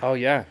 Yeah. Oh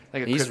yeah,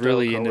 Like a he's crypto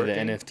really into the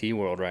co-working? NFT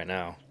world right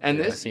now. And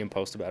I this- see him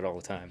post about it all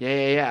the time.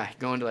 Yeah.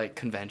 Going to like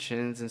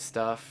conventions and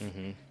stuff.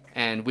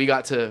 And we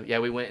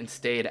went and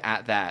stayed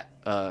at that.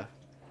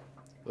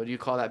 What do you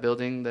call that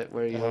building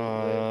where you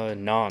live?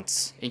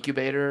 Nonce.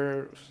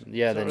 Incubator?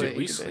 Yeah, Sorry. the, Did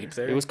we sleep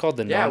there? it was called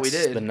the Yeah, we Nonce.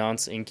 did. The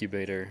Nonce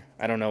Incubator.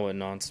 I don't know what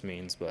Nonce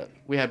means, but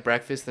We had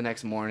breakfast the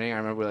next morning. I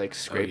remember like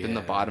scraping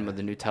the yeah. bottom of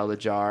the Nutella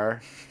jar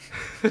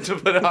to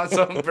put it on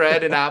some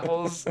bread and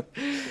apples.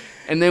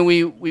 And then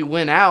we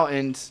went out,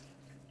 and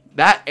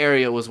that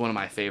area was one of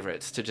my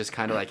favorites to just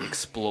kind of like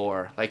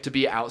explore, like to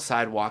be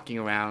outside walking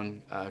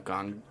around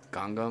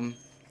Gangnam.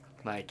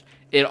 Like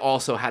it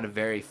also had a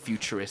very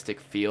futuristic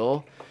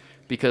feel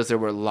because there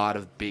were a lot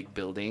of big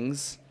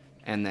buildings,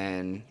 and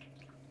then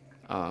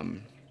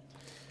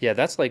yeah,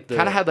 that's like the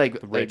kind of had like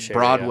rich area.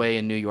 Broadway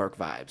and New York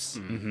vibes.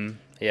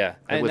 Yeah,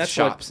 and with that's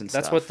shops what and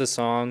that's stuff. what the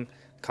song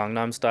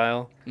Gangnam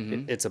Style.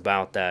 It's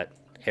about that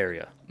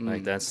area.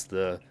 Like that's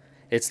the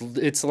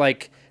it's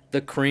like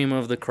the cream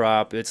of the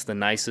crop. It's the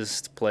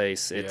nicest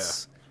place.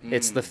 It's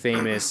the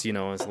famous. You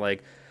know, it's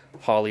like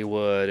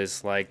Hollywood.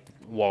 It's like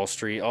Wall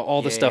Street,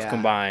 all the Yeah, stuff yeah.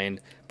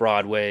 combined,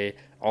 Broadway,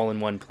 all in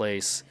one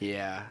place.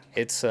 Yeah.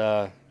 It's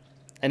and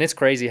it's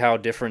crazy how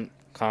different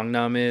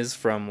Gangnam is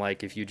from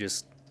like if you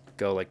just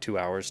go like 2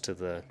 hours to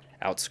the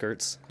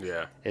outskirts.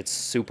 Yeah. It's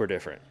super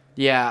different.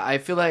 Yeah, I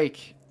feel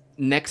like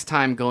next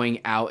time going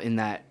out in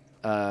that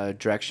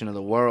direction of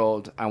the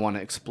world, I want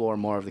to explore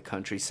more of the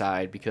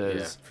countryside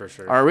because Yeah, for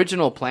sure. our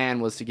original plan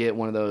was to get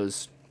one of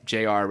those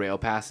JR rail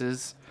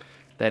passes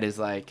that is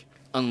like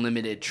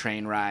unlimited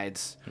train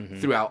rides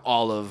throughout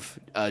all of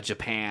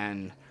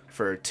Japan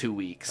for 2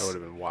 weeks. That would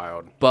have been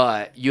wild.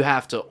 But you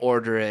have to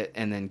order it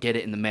and then get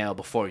it in the mail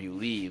before you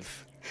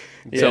leave.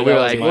 Yeah, So we that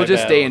were was like, my we'll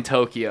just bad. stay in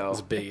Tokyo. It's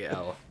a big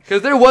L.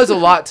 Because there was a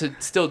lot to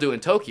still do in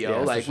Tokyo. Yeah,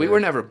 for like, we sure. were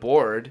never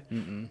bored,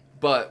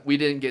 but we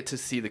didn't get to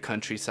see the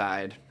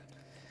countryside.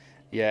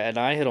 Yeah, and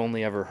I had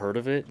only ever heard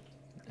of it,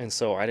 and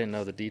so I didn't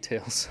know the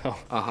details. So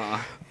Uh-huh.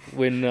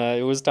 when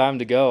it was time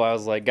to go, I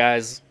was like,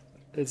 guys,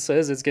 it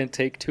says it's going to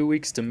take 2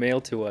 weeks to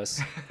mail to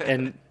us,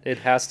 and it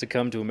has to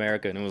come to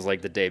America. And it was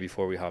like the day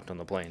before we hopped on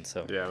the plane.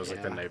 So Yeah, it was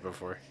like the Yeah. night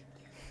before.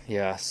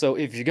 yeah, so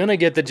if you're going to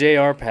get the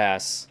JR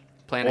pass,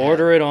 Plan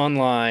order ahead. it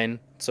online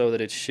so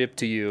that it's shipped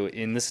to you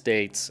in the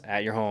States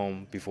at your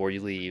home before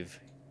you leave,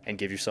 and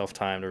give yourself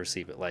time to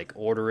receive it. Like,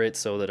 order it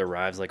so that it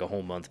arrives like a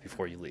whole month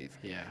before you leave.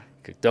 Yeah.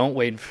 Don't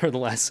wait for the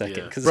last second,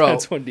 Yeah. because Bro.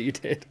 that's what you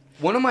did.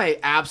 One of my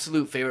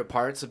absolute favorite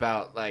parts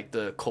about, like,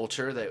 the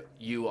culture that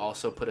you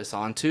also put us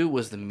onto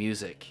was the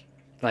music.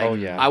 Like, Oh,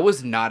 yeah. I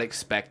was not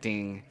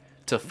expecting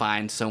to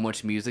find so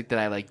much music that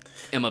I, like,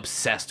 am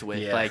obsessed with.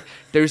 Yeah. Like,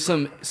 there's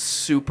some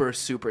super,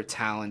 super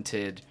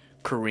talented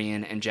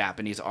Korean and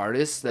Japanese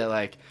artists that,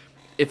 like,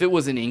 if it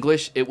was in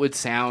English, it would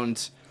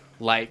sound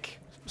like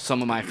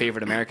some of my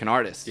favorite American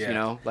artists, Yeah. you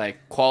know? Like,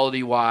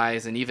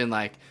 quality-wise and even,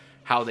 like,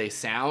 how they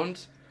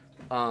sound.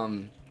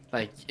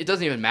 Like, it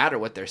doesn't even matter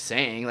what they're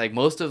saying. Like,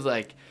 most of,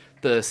 like,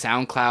 the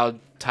SoundCloud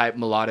type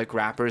melodic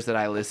rappers that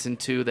I listen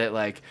to that,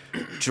 like,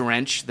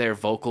 drench their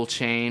vocal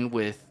chain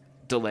with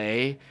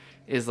delay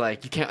is,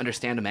 like, you can't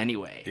understand them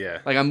anyway. Yeah.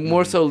 Like, I'm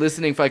more so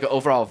listening for, like, an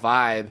overall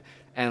vibe,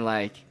 and,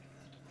 like,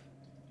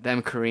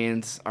 them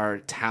Koreans are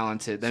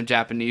talented. Them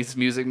Japanese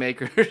music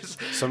makers.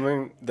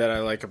 Something that I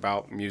like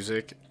about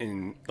music,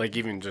 in like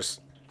even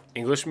just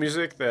English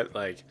music, that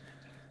like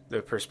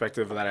the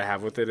perspective that I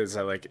have with it is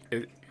that like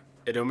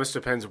it almost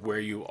depends where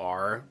you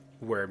are,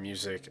 where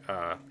music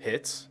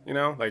hits. You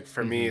know, like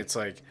for me, it's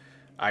like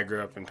I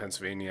grew up in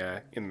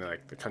Pennsylvania in the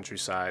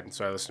countryside, and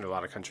so I listen to a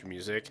lot of country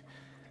music.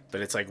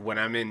 But it's like when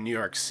I'm in New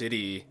York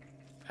City,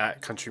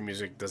 that country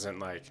music doesn't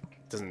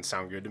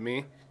sound good to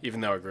me,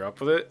 even though I grew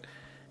up with it.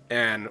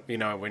 And, you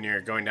know, when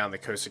you're going down the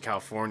coast of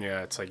California,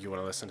 it's like you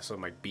want to listen to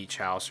something like Beach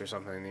House or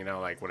something, you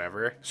know, like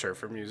whatever,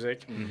 surfer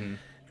music. Mm-hmm.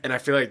 And I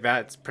feel like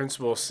that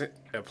principle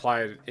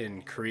applied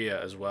in Korea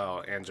as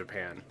well and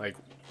Japan. Like,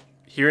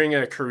 hearing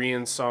a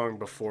Korean song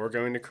before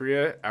going to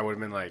Korea, I would have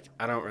been like,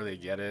 I don't really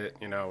get it,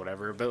 you know,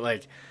 whatever. But,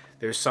 like,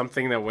 there's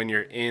something that when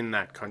you're in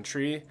that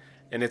country,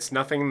 and it's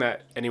nothing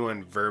that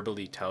anyone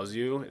verbally tells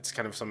you, it's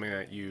kind of something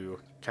that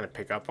you kind of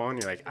pick up on.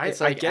 You're like, It's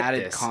I like get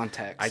added this.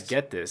 context. I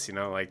get this, you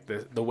know, like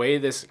the way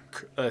this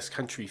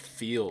country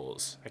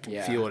feels. I can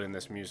Yeah. feel it in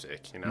this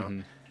music, you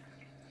know.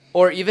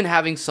 Or even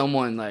having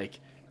someone, like,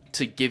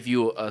 to give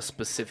you a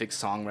specific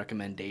song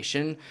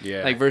recommendation.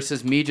 Yeah. Like,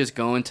 versus me just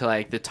going to,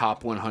 like, the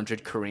top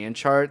 100 Korean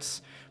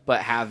charts,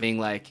 but having,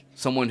 like,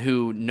 someone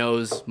who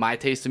knows my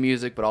taste of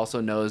music, but also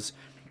knows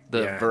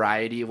the Yeah.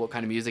 variety of what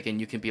kind of music,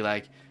 and you can be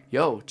like,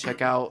 yo,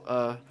 check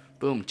out,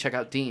 check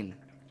out Dean.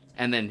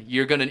 And then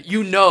you're gonna,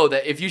 you know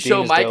that if you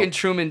show is Mike dope. and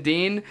Truman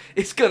Dean,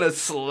 it's gonna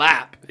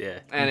slap. Yeah.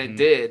 And it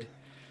did.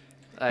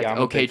 Like, Yeah, I'm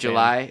a OK big fan.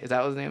 July, is that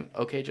what his name?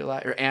 OK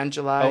July? Or And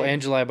July? Oh,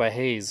 Angeli by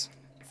Hayes.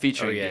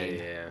 Featuring Oh yeah, Dean.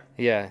 yeah,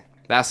 Yeah.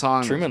 That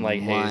song Truman was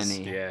like Hayes.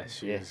 money. yeah.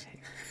 She Yeah. was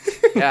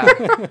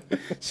Yeah.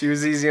 she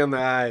was easy on the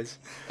eyes.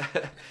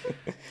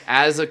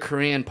 As a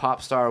Korean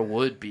pop star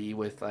would be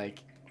with, like,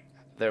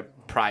 their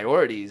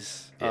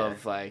priorities Yeah.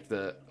 of, like,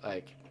 the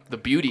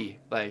beauty.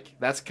 Like,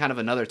 that's kind of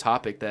another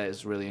topic that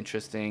is really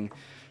interesting,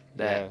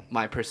 that Yeah.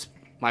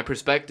 my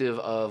perspective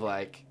of,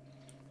 like,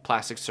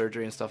 plastic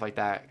surgery and stuff like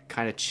that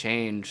kind of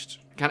changed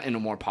kind of in a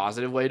more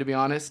positive way, to be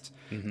honest,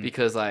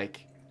 because,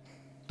 like,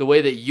 the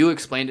way that you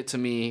explained it to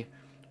me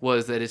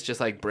was that it's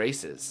just like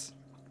braces.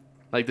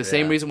 Like, the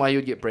same Yeah. reason why you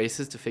would get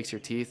braces to fix your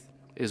teeth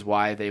is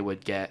why they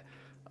would get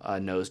a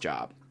nose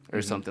job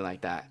or something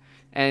like that.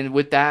 And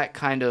with that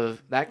kind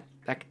of that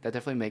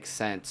definitely makes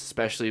sense,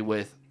 especially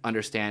with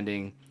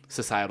understanding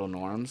societal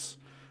norms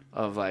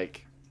of,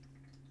 like,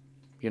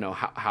 you know,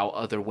 how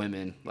other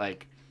women,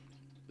 like,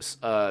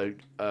 a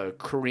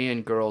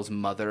Korean girl's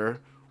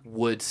mother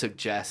would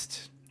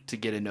suggest to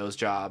get a nose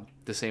job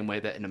the same way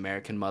that an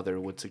American mother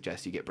would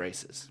suggest you get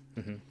braces.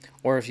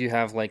 Or if you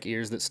have like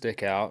ears that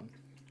stick out,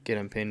 get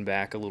them pinned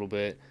back a little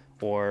bit,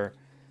 or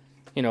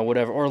you know,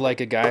 whatever. Or like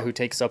a guy who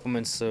takes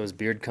supplements so his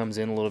beard comes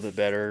in a little bit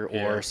better,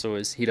 Yeah. or so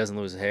he doesn't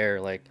lose hair.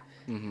 Like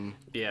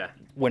Yeah.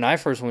 when I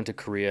first went to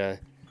Korea,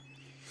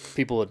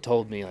 people had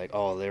told me like,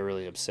 oh, they're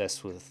really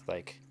obsessed with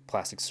like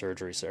plastic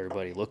surgery so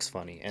everybody looks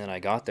funny. And then I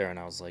got there and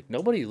I was like,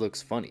 nobody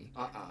looks funny.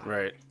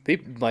 Right.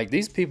 Like,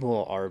 these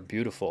people are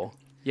beautiful.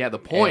 Yeah, the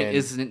point And-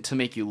 isn't to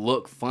make you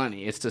look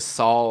funny. It's to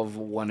solve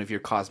one of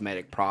your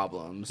cosmetic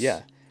problems.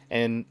 Yeah.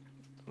 And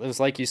it was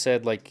like you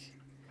said, like,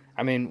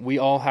 I mean, we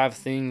all have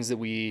things that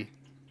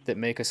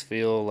make us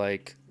feel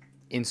like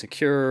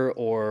insecure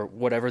or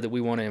whatever that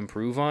we want to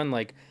improve on.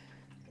 Like,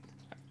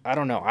 I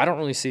don't know. I don't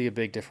really see a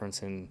big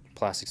difference in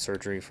plastic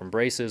surgery from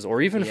braces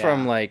or even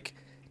from Yeah. like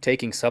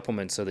taking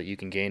supplements so that you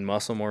can gain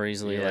muscle more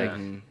easily. Yeah.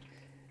 Like,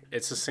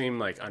 It's the same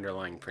like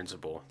underlying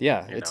principle.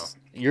 yeah, you it's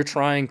you're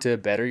trying to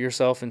better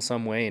yourself in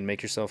some way and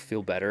make yourself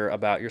feel better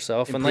about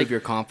yourself. Improve And like, your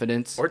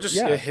confidence. Or just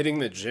Yeah. hitting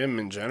the gym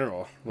in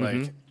general,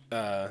 like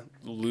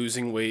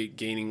losing weight,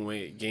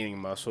 gaining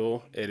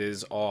muscle. It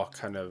is all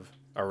kind of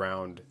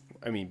around.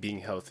 I mean, being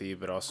healthy,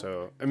 but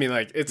also, I mean,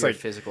 like it's Your like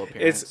physical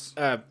appearance.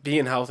 It's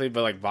being healthy,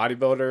 but like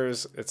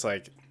bodybuilders, it's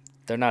like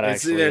they're not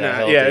it's, actually they're that not-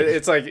 healthy. yeah,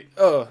 it's like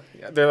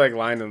they're like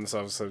lying to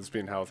themselves, so it's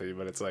being healthy,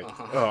 but it's like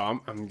Uh-huh.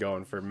 I'm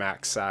going for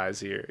max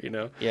size here, you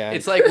know? yeah.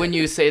 It's like when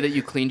you say that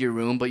you cleaned your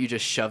room, but you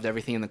just shoved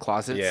everything in the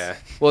closets. Yeah.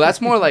 Well, that's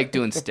more like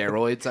doing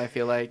steroids, I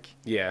feel like.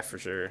 Yeah, for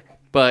sure.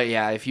 But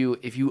yeah, if you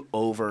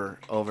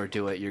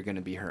overdo it, you're gonna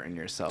be hurting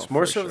yourself. It's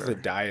more for so sure. the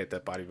diet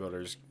that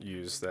bodybuilders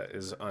use that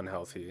is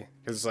unhealthy.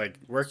 Because like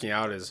working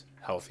out is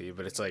healthy,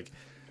 but it's like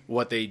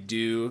what they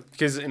do.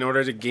 Because in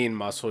order to gain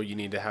muscle, you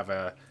need to have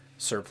a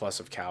surplus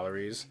of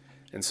calories.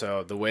 And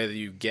so the way that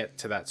you get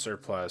to that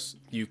surplus,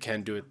 you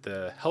can do it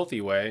the healthy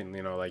way, and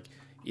like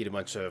eat a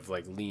bunch of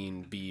like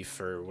lean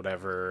beef or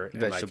whatever,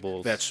 and, like,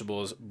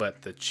 vegetables.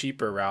 But the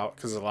cheaper route,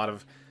 because a lot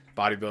of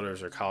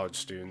bodybuilders are college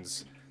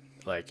students,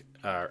 like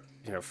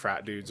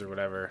frat dudes or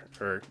whatever,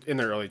 or in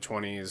their early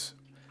 20s,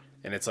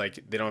 and it's like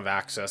they don't have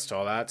access to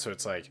all that, so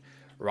it's like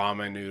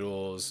ramen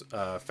noodles,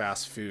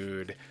 fast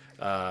food,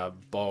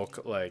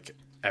 bulk, like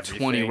everything.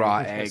 20 raw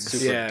eggs.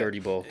 Super dirty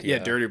bulk. Yeah,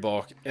 dirty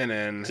bulk, and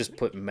then Just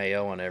put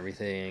mayo on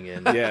everything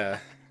and yeah,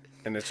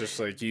 and it's just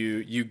like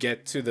you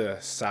get to the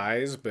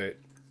size, but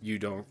you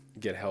don't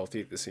get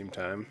healthy at the same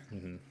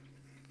time.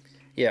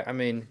 yeah, I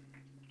mean,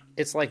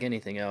 it's like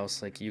anything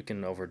else. Like, you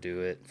can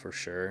overdo it for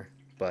sure,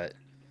 but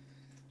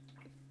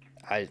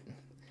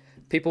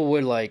people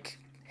would like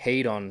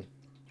hate on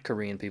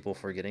Korean people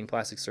for getting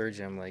plastic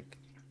surgery. I'm like,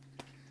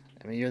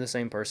 I mean, you're the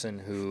same person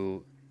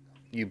who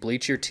you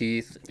bleach your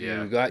teeth,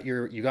 Yeah.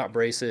 you got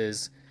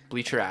braces,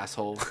 Bleach your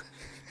asshole.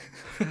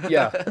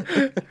 yeah.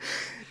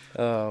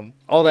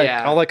 All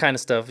Yeah. that kind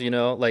of stuff,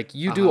 like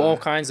you do Uh-huh. all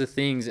kinds of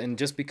things, and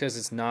just because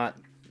it's not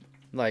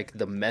like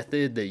the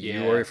method that you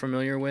Yeah. are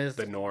familiar with,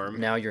 The norm.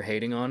 now you're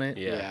hating on it.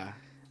 Yeah.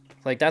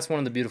 Like, that's one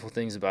of the beautiful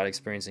things about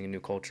experiencing a new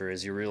culture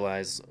is you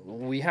realize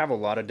we have a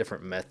lot of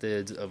different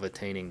methods of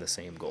attaining the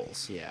same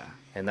goals. Yeah.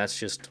 And that's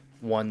just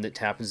one that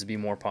happens to be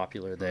more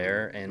popular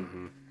there.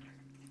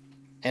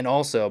 And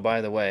also,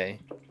 by the way,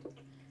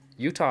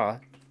 Utah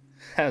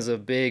has a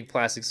big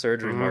plastic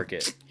surgery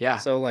market. Yeah.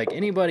 So like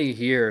anybody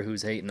here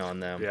who's hating on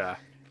them, Yeah.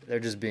 they're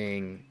just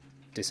being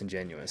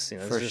disingenuous.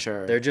 It's For just-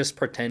 sure. They're just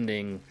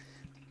pretending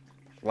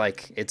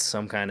like it's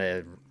some kind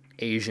of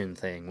Asian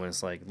thing when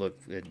it's like, look,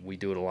 we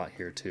do it a lot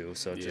here too.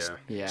 So just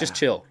Yeah. just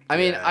chill. I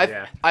mean,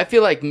 Yeah, I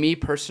feel like me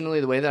personally,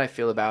 the way that I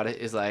feel about it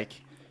is like,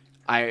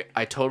 I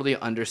totally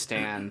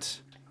understand,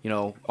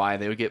 why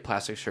they would get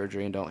plastic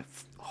surgery and don't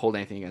hold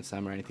anything against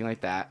them or anything like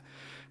that.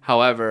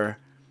 However,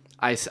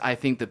 I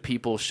think that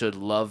people should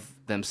love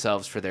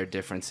themselves for their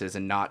differences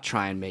and not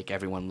try and make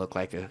everyone look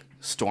like a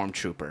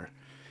stormtrooper.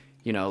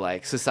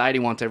 Like society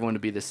wants everyone to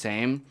be the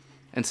same,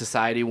 and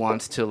society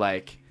wants to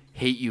like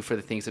hate you for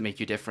the things that make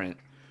you different.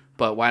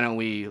 But why don't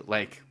we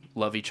like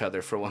love each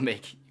other for what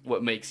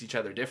makes each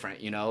other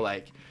different,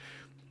 like,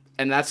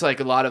 and that's like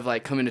a lot of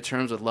like coming to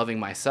terms with loving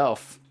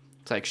myself.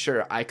 It's like,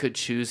 sure, I could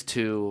choose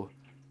to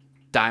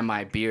dye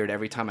my beard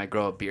every time I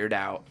grow a beard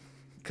out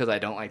because I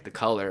don't like the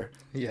color.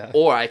 Yeah.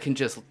 Or I can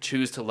just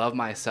choose to love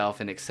myself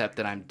and accept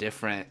that I'm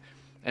different.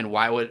 And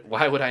why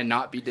would I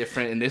not be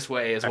different in this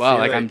way as well? feel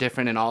Like like- I'm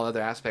different in all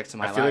other aspects of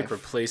my I feel life. like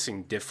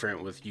replacing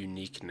different with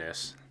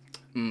uniqueness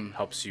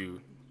helps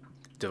you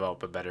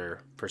develop a better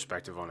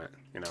perspective on it,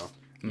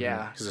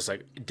 Yeah. Because it's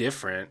like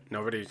different.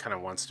 Nobody kind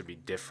of wants to be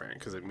different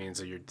because it means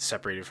that you're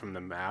separated from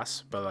the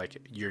mass. But like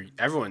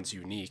everyone's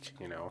unique,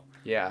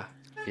 Yeah.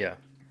 Yeah.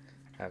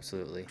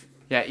 Absolutely.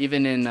 Yeah,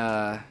 even in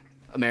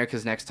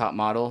America's Next Top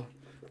Model,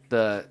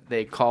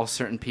 they call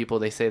certain people,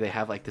 they say they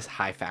have like this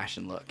high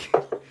fashion look,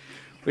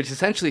 which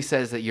essentially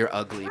says that you're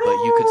ugly, but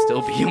you could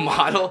still be a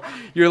model.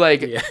 You're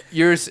like,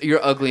 you're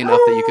ugly enough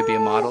that you could be a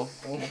model.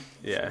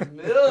 Yeah.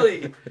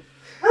 Millie.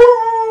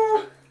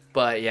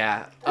 But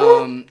yeah,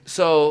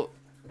 so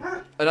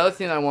another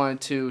thing I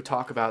wanted to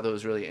talk about that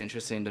was really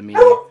interesting to me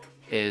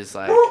is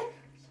like,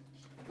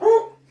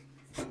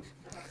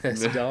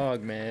 This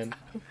dog, man.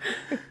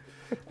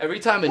 every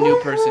time a new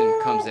person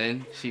comes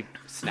in, she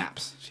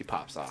snaps. She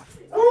pops off.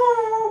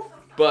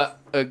 But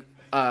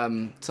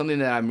something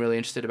that I'm really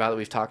interested about that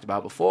we've talked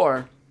about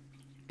before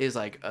is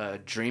like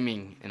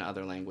dreaming in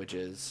other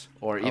languages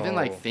or even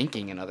like Oh.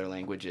 thinking in other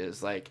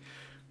languages. Like,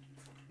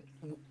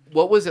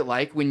 what was it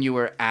like when you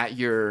were at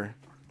your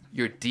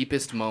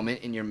deepest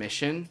moment in your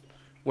mission,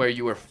 where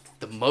you were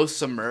the most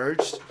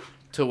submerged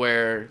to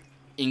where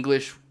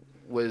English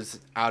was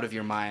out of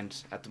your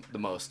mind at the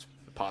most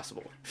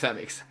possible, if that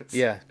makes sense?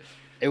 Yeah,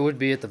 it would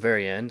be at the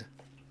very end.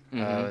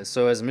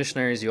 So as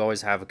missionaries, you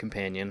always have a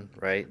companion,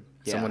 right?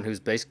 Yeah. Someone who's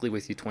basically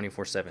with you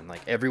 24/7,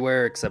 like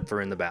everywhere except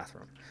for in the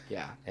bathroom.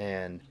 Yeah.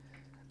 And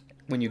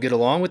when you get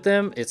along with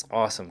them, it's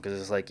awesome because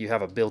it's like you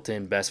have a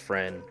built-in best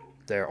friend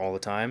there all the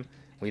time.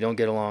 When you don't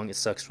get along, it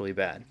sucks really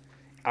bad.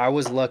 I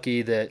was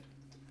lucky that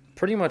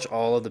pretty much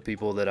all of the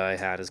people that I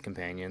had as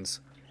companions,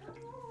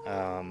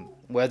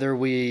 whether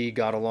we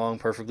got along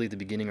perfectly at the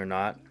beginning or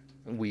not,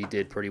 we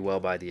did pretty well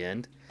by the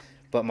end.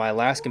 But my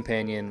last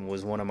companion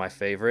was one of my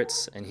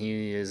favorites, and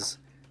he is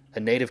a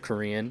native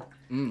Korean.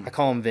 I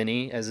call him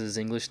Vinny as his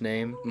English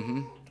name.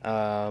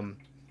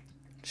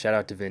 Shout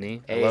out to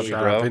Vinny. I love you,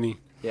 Shout bro. out Vinny.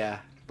 Yeah.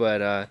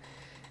 But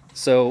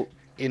so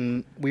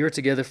we were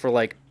together for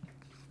like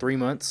 3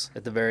 months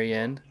at the very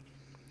end,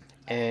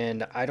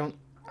 and I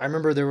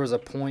remember there was a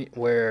point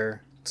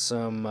where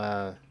some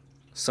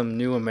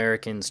new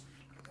Americans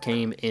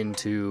came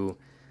into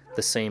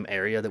the same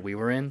area that we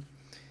were in,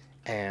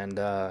 and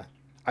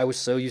I was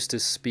so used to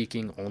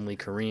speaking only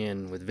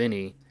Korean with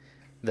Vinny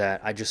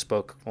that I just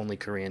spoke only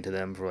Korean to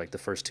them for like the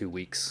first 2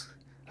 weeks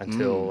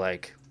until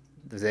like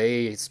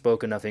they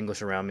spoke enough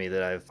English around me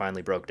that I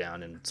finally broke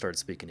down and started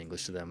speaking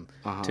English to them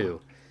too.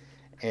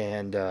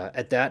 And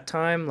at that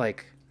time,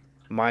 like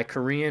my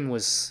Korean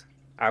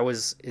I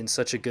was in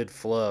such a good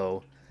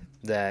flow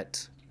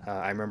that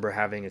I remember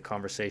having a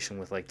conversation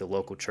with like the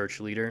local church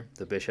leader,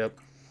 the bishop,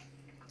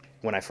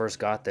 when I first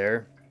got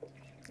there.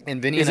 And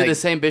Vinny Is and it the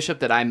same bishop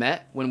that I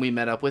met when we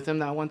met up with him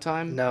that one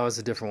time? No, it's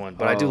a different one,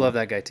 but I do love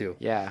that guy too.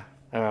 Yeah.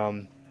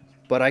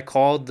 But I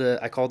called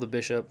the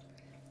bishop,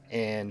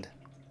 and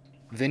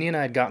Vinny and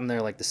I had gotten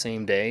there like the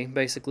same day,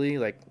 basically.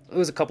 Like it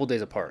was a couple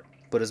days apart,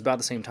 but it was about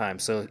the same time.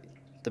 So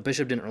the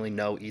bishop didn't really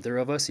know either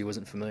of us. He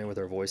wasn't familiar with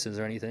our voices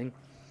or anything.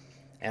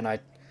 And I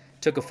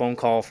took a phone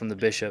call from the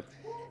bishop,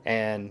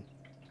 and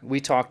we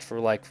talked for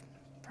like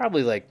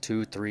probably like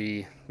 2,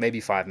 3, maybe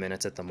 5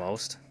 minutes at the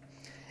most.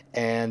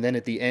 And then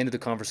at the end of the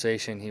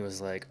conversation, he was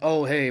like,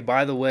 "Oh, hey,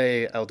 by the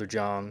way, Elder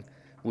Jong,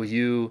 will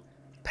you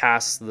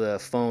pass the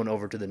phone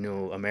over to the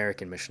new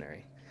American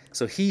missionary?"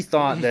 So he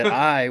thought that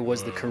I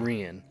was the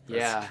Korean.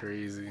 Yeah.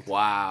 Crazy.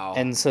 Wow.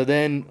 And so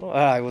then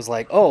I was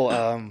like,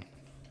 "Oh,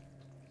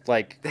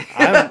 like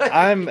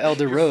I'm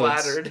Elder You're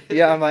Rhodes." flattered.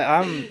 Yeah, I'm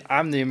like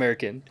I'm the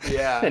American.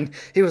 Yeah. And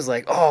he was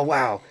like, "Oh,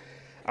 wow.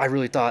 I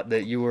really thought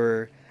that you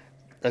were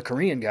a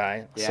Korean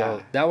guy." Yeah.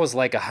 So that was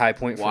like a high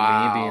point for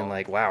Wow. me, being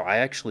like, "Wow, I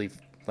actually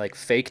like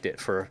faked it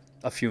for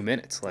a few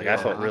minutes. Like I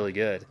felt Yeah. really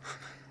good."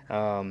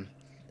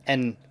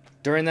 And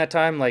during that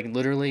time, like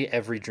literally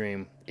every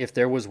dream, if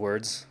there was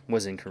words,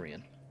 was in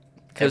Korean.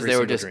 Because Every there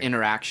were single just dream.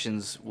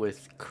 interactions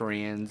with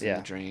Koreans Yeah. in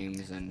the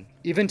dreams, and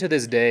Even to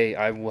this day,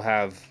 I will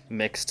have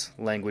mixed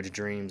language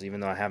dreams, even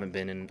though I haven't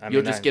been in.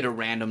 you'll just get a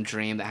random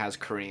dream that has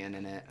Korean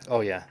in it. Oh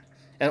yeah,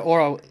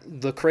 or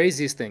the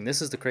craziest thing.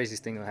 This is the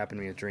craziest thing that happened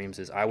to me with dreams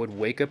is I would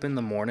wake up in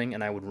the morning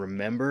and I would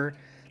remember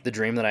the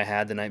dream that I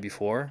had the night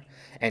before,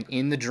 and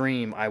in the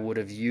dream I would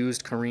have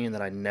used Korean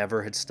that I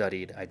never had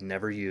studied, I'd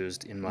never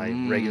used in my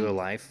regular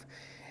life,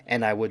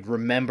 and I would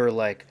remember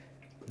like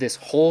this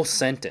whole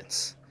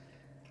sentence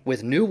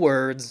with new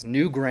words,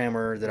 new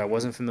grammar that I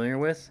wasn't familiar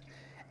with,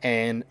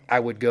 and I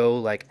would go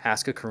like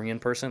ask a Korean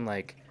person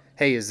like,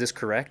 "Hey, is this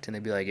correct?" And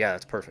they'd be like, "Yeah,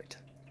 that's perfect."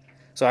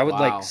 So I would Wow.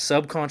 like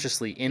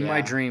subconsciously in my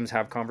Yeah. dreams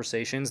have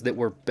conversations that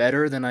were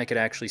better than I could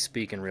actually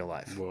speak in real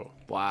life. Whoa.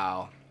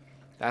 Wow.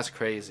 That's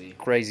crazy.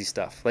 Crazy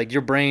stuff. Like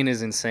your brain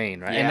is insane,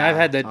 right? And Yeah, I've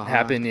had that uh-huh.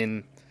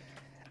 happen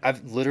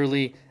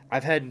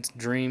I've had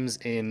dreams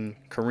in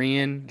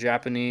Korean,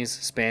 Japanese,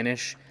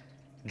 Spanish,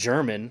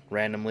 German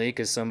randomly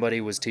because somebody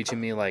was teaching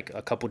me like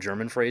a couple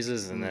German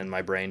phrases and then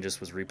my brain just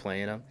was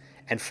replaying them,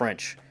 and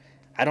French.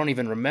 I don't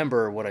even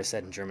remember what I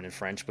said in German and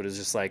French, but it was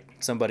just like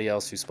somebody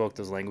else who spoke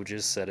those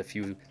languages said a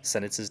few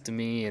sentences to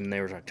me and they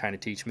were trying to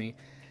teach me.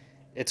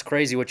 It's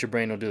crazy what your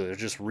brain will do. It'll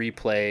just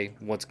replay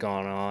what's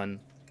gone on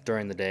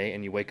during the day,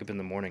 and you wake up in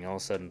the morning, all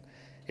of a sudden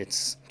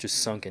it's just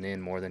sunken in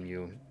more than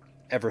you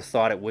ever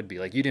thought it would be.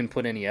 Like you didn't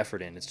put any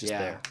effort in. It's just Yeah.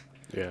 there.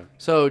 Yeah.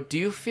 So, do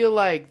you feel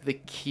like the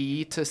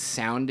key to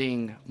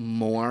sounding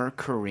more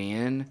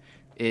Korean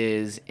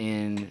is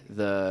in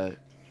the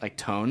like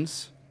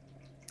tones?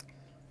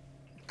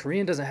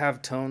 Korean doesn't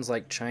have tones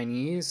like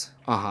Chinese,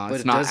 Uh-huh. but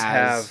It's it not does as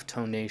have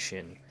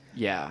tonation.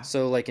 yeah.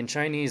 So like in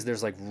Chinese,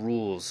 there's like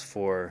rules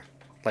for,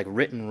 like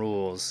written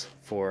rules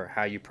for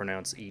how you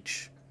pronounce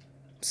each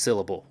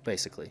syllable,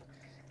 basically.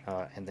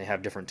 And they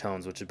have different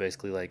tones, which is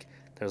basically like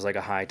there's like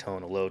a high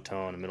tone, a low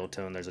tone, a middle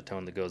tone. There's a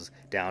tone that goes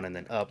down and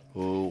then up.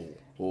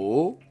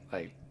 Oh.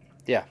 Like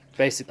Yeah,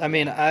 basically. I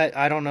mean,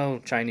 I don't know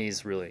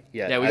Chinese really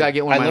yet. yeah, we I- gotta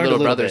get one I of my learned a little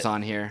little brothers bit.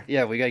 on here.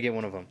 Yeah, we gotta get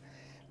one of them.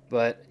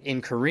 But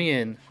in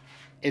Korean,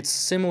 it's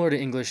similar to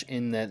English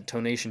in that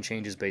tonation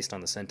changes based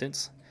on the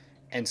sentence.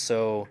 And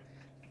so,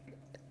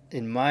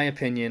 in my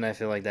opinion, I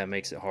feel like that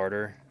makes it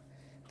harder.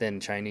 than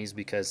Chinese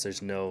because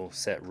there's no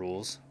set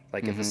rules.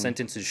 Like if a Mhm.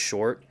 sentence is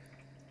short,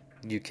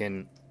 you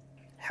can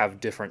have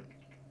different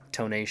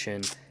tonation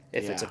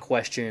if it's a Yeah.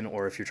 question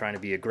or if you're trying to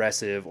be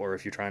aggressive or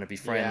if you're trying to be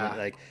friendly. Yeah.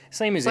 Like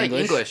same as It's like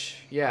English, English.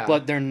 Yeah.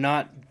 but they're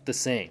not the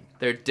same.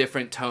 they're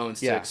different tones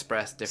to Yeah.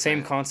 express different.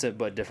 Same concept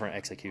but different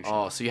execution.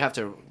 Oh, so you have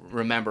to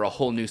remember a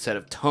whole new set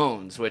of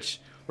tones, which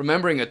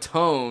remembering a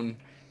tone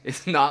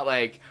is not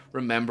like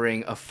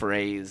remembering a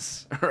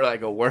phrase or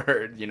like a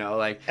word, you know,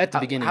 like At the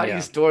how, beginning, how do yeah.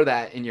 you store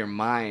that in your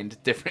mind,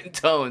 different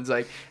tones?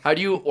 Like how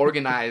do you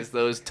organize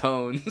those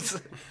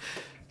tones?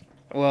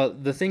 Well,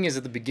 the thing is,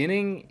 at the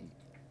beginning,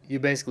 you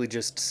basically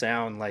just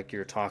sound like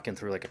you're talking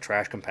through like a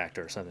trash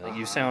compactor or something. Like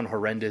you Uh-huh. sound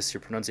horrendous, your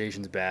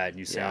pronunciation's bad,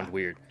 you sound Yeah.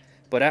 weird.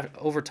 But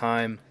over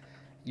time,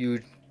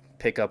 you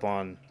pick up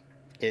on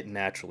it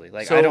naturally.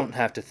 Like So- I don't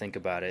have to think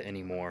about it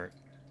anymore.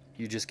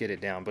 You just get it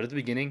down. But at the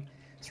beginning,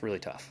 it's really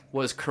tough.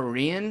 Was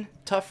Korean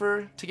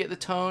tougher to get the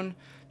tone,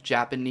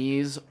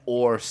 Japanese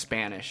or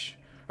Spanish?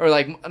 Or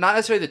like not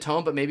necessarily the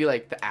tone, but maybe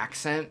like the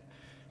accent,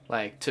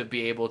 like to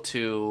be able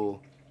to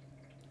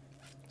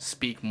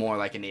speak more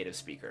like a native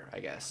speaker, I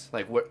guess.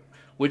 Like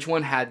which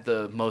one had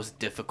the most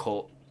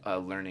difficult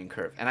learning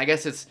curve? And I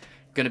guess it's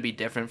going to be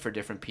different for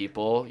different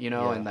people, you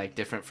know, Yeah. and like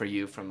different for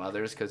you from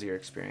others because of your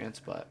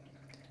experience, but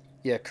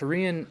Yeah,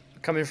 Korean,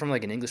 coming from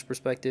like an English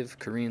perspective,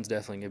 Korean's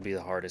definitely going to be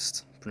the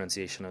hardest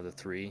pronunciation of the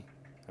three.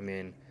 I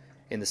mean,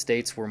 in the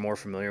States, we're more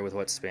familiar with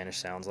what Spanish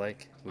sounds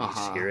like. We just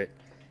Uh-huh. hear it.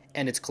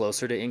 And it's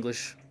closer to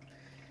English.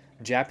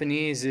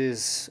 Japanese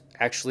is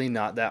actually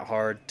not that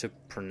hard to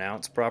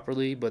pronounce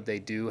properly, but they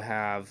do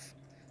have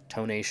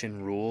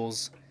tonation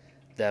rules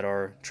that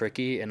are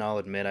tricky. And I'll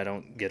admit, I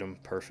don't get them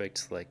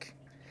perfect. Like,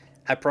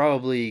 I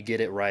probably get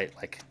it right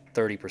like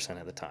 30%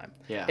 of the time.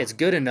 yeah. It's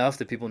good enough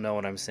that people know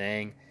what I'm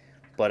saying,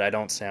 but I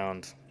don't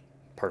sound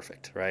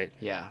perfect, right?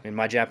 Yeah. I mean,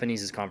 my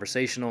Japanese is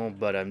conversational,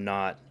 but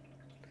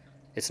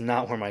it's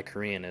not where my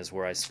Korean is,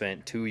 where I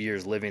spent 2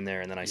 years living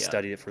there and then I Yeah.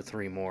 studied it for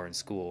 3 more in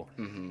school.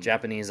 Mhm.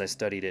 Japanese,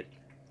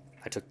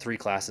 I took 3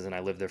 classes and I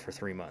lived there for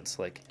 3 months.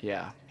 Like,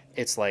 Yeah.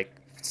 it's like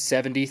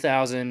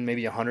 70,000,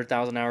 maybe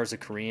 100,000 hours of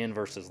Korean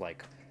versus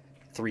like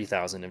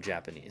 3,000 of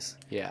Japanese.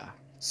 Yeah.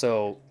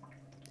 So,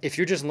 if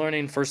you're just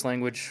learning first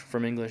language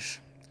from English,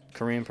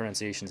 Korean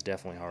pronunciation is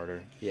definitely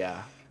harder.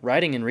 Yeah.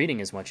 Writing and reading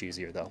is much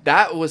easier, though.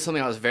 That was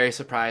something I was very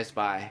surprised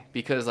by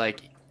because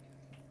like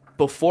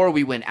before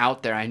we went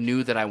out there, I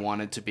knew that I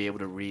wanted to be able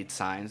to read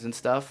signs and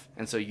stuff,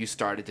 and so you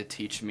started to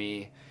teach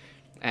me,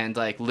 and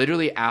like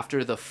literally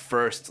after the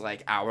first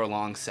like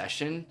hour-long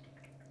session,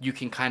 you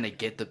can kind of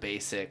get the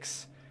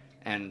basics,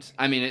 and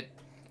I mean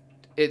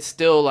it's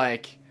still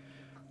like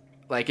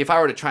if I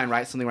were to try and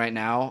write something right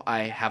now,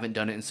 I haven't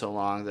done it in so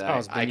long that Oh,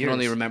 it's been I can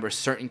only years. remember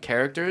certain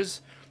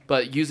characters,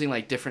 but using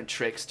like different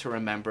tricks to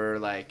remember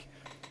like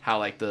how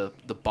like the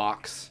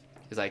box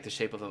is like the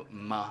shape of a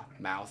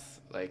mouth,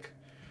 like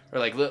or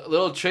like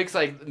little tricks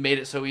like made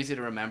it so easy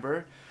to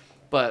remember.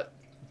 But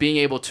being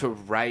able to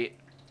write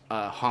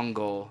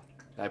Hangul,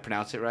 did I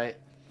pronounce it right?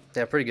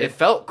 Yeah, pretty good. It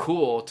felt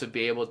cool to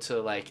be able to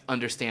like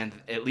understand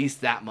at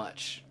least that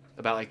much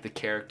about like the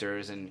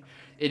characters, and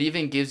it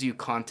even gives you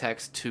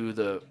context to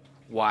the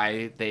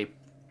why they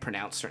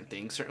pronounce certain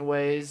things certain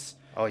ways.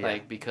 Oh, yeah.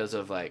 Like because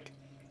of like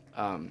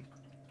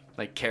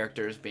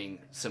characters being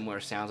similar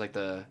sounds, like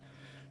the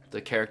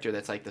character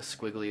that's like the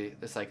squiggly,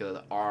 that's like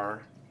the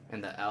R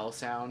and the L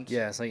sound.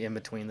 Yeah, it's like in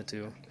between the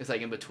two. It's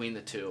like in between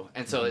the two,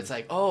 and so it's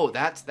like, oh,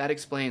 that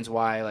explains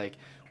why like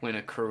when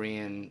a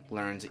Korean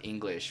learns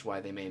English, why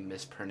they may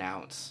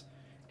mispronounce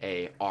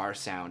a R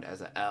sound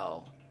as a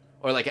L,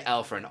 or like an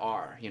L for an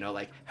R. You know,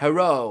 like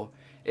hero.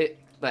 It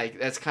like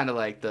that's kind of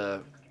like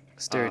the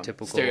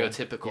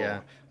Stereotypical.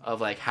 Yeah.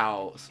 of like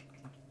how,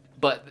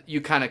 but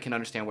you kind of can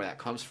understand where that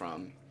comes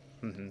from.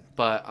 hmm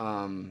But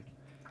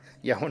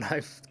Yeah, when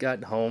I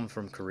got home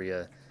from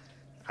Korea,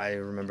 I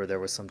remember there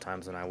was some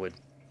times when I would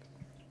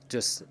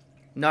just,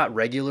 not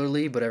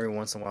regularly, but every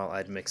once in a while,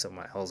 I'd mix up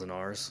my L's and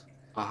R's.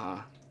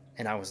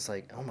 And I was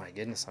like, oh my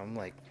goodness, I'm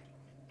like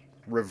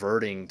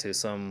reverting to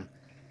some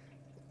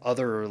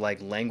other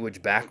like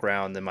language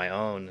background than my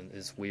own.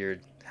 It's weird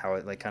how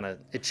it like kind of,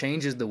 it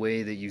changes the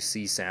way that you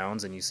see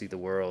sounds and you see the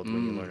world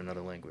when you learn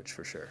another language,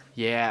 for sure.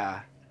 yeah,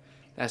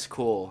 that's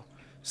cool.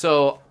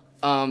 So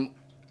kind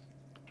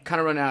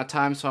of running out of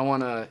time, so I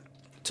want to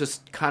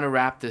just kind of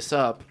wrap this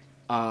up.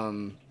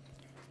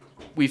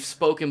 We've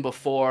spoken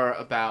before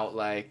about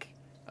like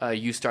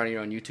you starting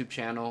your own YouTube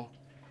channel,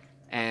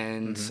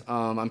 and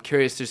I'm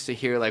curious just to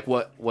hear like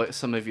what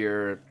some of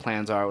your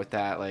plans are with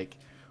that, like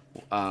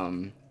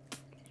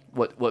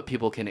what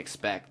people can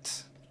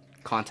expect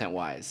content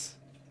wise.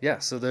 Yeah,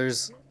 so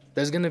there's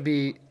going to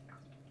be,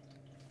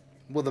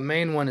 well, the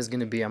main one is going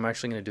to be, I'm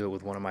actually going to do it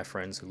with one of my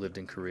friends who lived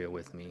in Korea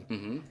with me.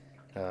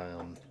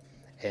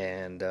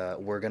 And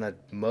we're going to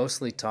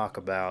mostly talk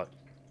about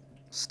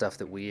stuff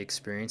that we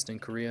experienced in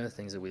Korea,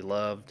 things that we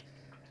loved,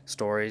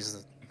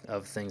 stories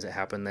of things that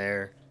happened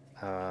there.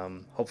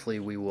 Hopefully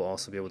we will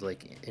also be able to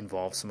like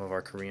involve some of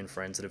our Korean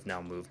friends that have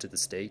now moved to the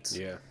States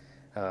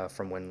Yeah.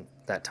 from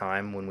that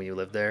time when we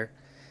lived there.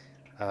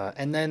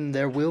 And then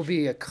there will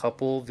be a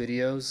couple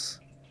videos,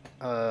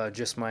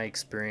 just my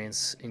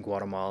experience in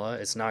Guatemala.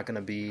 It's not going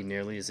to be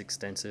nearly as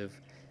extensive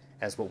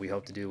as what we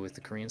hope to do with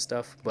the Korean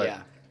stuff, but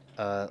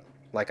Yeah.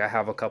 like I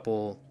have a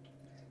couple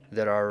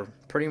that are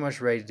pretty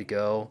much ready to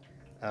go.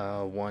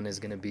 One is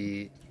going to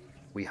be,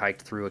 we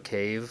hiked through a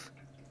cave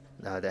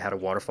that had a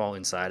waterfall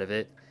inside of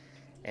it,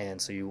 and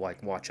so you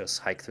like watch us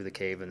hike through the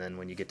cave, and then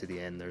when you get to the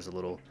end, there's a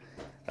little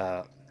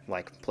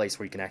like place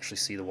where you can actually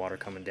see the water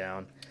coming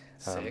down.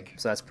 Sick.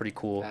 So that's pretty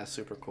cool. That's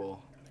super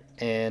cool.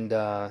 And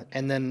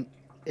then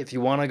if you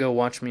want to go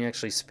watch me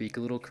actually speak a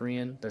little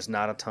Korean, there's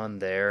not a ton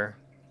there.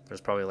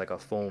 There's probably like a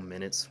full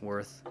minute's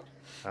worth,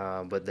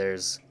 but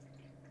there's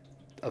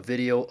a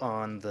video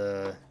on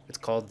it's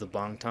called the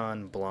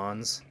Bangtan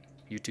Blondes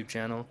YouTube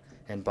channel,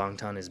 and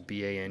Bangtan is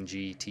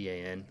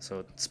Bangtan, so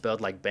it's spelled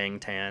like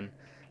Bangtan,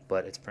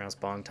 but it's pronounced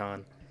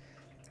Bangtan,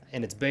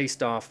 and it's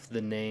based off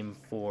the name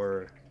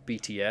for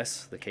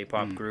BTS, the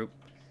K-pop group.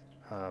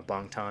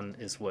 Bangtan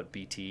is what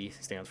BT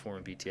stands for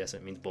in BTS.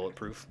 It means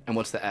bulletproof. And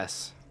what's the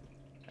S?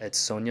 It's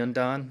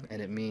Sonyeondan,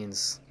 and it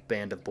means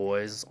band of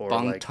boys, or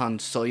like Bangtan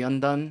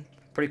Soyeondan?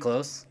 pretty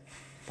close.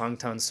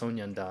 Bangtan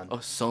Sonyeondan. Oh,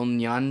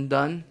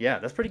 Sonyeondan? Yeah,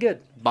 that's pretty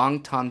good.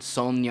 Bangtan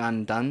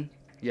Sonyeondan?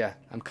 Yeah,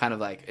 I'm kind of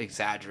like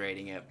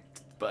exaggerating it,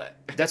 but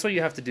that's what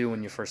you have to do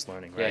when you're first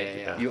learning, right?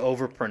 Yeah. You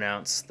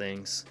overpronounce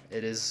things.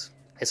 It's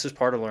just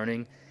part of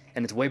learning,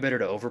 and it's way better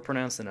to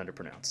overpronounce than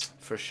underpronounce.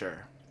 for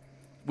sure.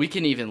 We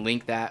can even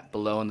link that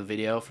below in the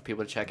video for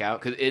people to check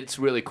out, because it's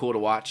really cool to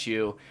watch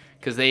you,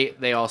 because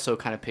they also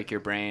kind of pick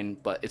your brain,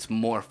 but it's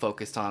more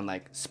focused on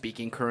like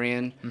speaking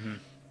Korean.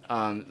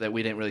 That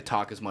we didn't really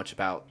talk as much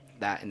about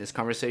that in this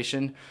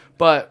conversation.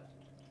 But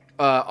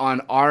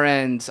on our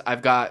end,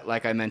 I've got,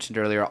 like I mentioned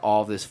earlier,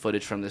 all this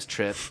footage from this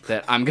trip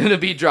that I'm going to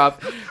be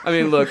I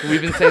mean, look,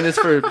 we've been saying this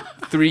for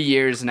 3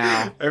 years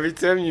now. Every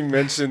time you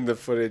mention the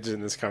footage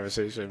in this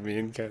conversation, me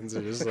and Ken's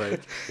are just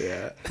like,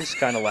 yeah. Just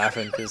kind of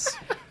laughing because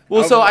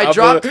Well, so I I'll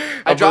dropped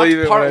I'll believe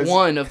it part when I-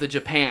 1 of the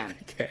Japan.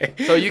 Okay.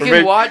 So you We're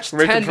can watch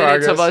we're 10 making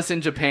minutes of progress. us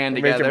in Japan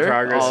We're making together,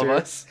 progress all here. of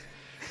us.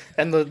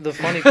 and the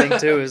funny thing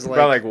too is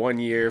About like 1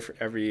 year for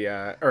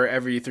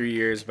every 3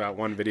 years, about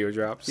one video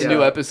drops. A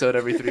new episode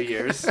every 3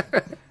 years.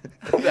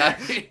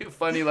 That'd be a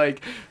funny,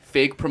 like,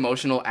 fake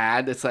promotional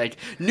ad that's like,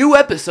 new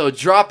episode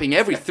dropping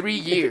every 3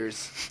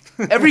 years.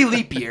 Every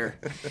leap year.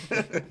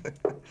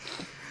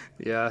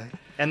 yeah,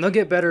 and they'll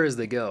get better as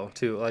they go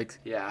too. Like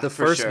Yeah, the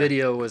for first sure.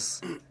 video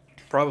was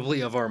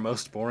probably of our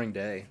most boring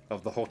day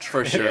of the whole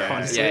For trip. sure.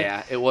 honestly.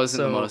 Yeah. It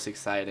wasn't the So- most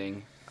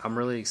exciting. I'm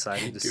really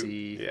excited to Dude,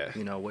 see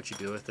yeah. what you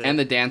do with it. And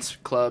the dance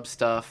club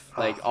stuff,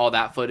 like, all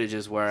that footage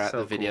is where So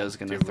the video's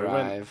going to Dude, we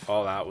went thrive.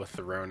 all out with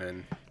the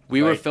Ronin.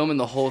 We were like- filming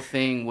the whole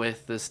thing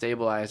with the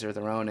stabilizer,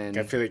 the Ronin.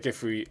 I feel like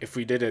if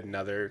we did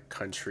another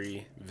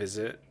country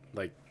visit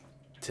like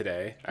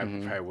today, I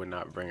probably would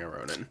not bring a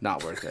Ronin.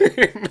 Not worth it.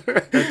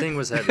 that thing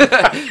was heavy.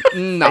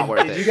 Not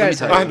worth Did it. you Let me guys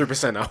tell have-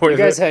 100% not worth You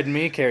guys it. had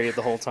me carry it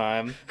the whole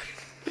time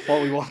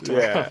while we walked around.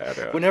 Yeah,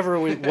 I know.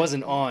 Whenever it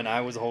wasn't on,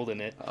 I was holding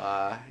it.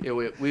 Yeah,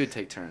 we would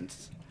take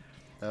turns.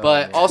 Oh,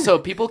 But man. also,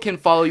 people can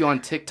follow you on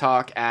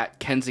TikTok at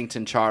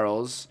Kensington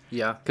Charles.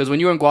 yeah, Because when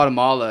you were in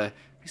Guatemala,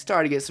 you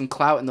started to get some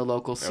clout in the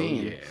local Oh,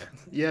 scene.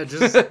 yeah. yeah,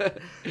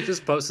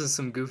 just posting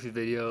some goofy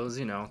videos.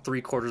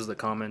 3/4 of the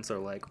comments are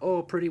like,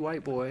 "Oh, pretty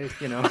white boy,"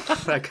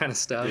 that kind of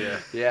stuff. Yeah.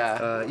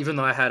 Yeah. Even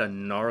though I had a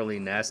gnarly,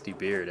 nasty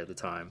beard at the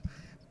time,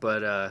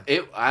 but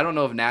I don't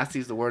know if nasty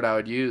is the word I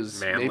would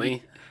use. Manly.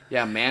 Maybe,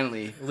 yeah,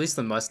 manly. at least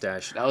the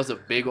mustache. That was a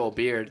big old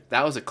beard.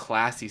 That was a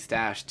classy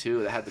stash,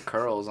 too, that had the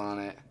curls on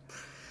it.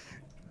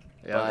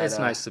 Yeah, But, it's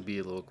nice to be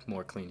a little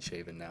more clean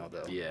shaven now,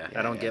 though. Yeah.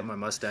 I don't Yeah. get my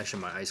mustache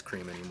and my ice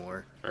cream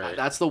anymore. Right.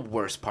 That's the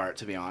worst part,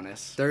 to be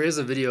honest. There is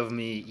a video of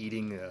me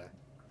eating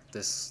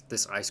this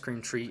ice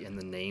cream treat, and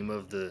the name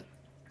of the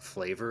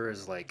flavor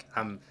is like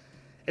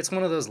it's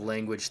one of those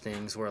language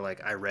things where like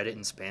I read it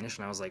in Spanish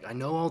and I was like, I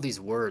know all these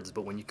words,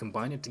 but when you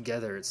combine it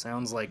together, it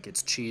sounds like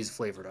it's cheese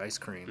flavored ice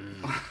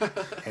cream,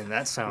 and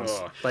that sounds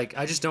Ugh. like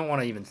I just don't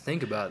want to even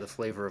think about the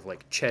flavor of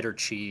like cheddar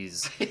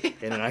cheese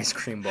in an ice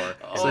cream bar.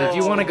 So if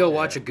you want to go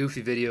watch a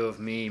goofy video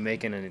of me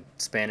making a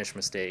Spanish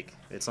mistake,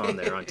 it's on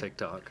there on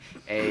TikTok.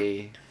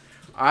 Hey.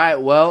 All right,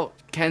 well,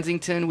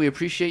 Kensington, we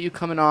appreciate you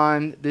coming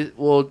on.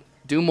 We'll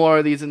do more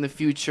of these in the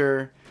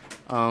future,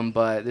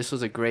 but this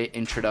was a great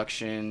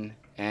introduction.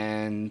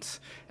 And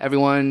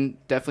everyone,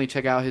 definitely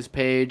check out his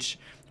page.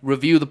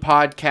 Review the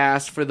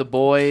podcast for the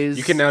boys.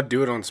 You can now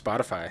do it on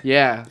Spotify.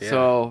 Yeah. Yeah.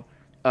 So,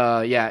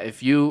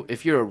 if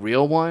you're a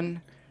real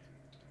one,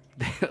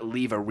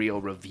 leave a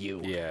real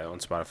review. Yeah, on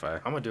Spotify.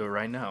 I'm gonna do it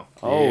right now.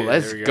 Oh, Yeah,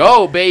 let's there we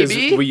go, 'Cause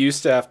baby. We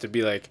used to have to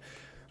be like,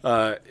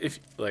 if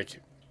like,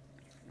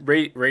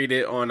 rate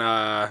it on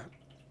Apple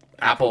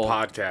Apple.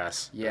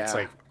 Podcasts. Yeah. It's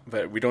like,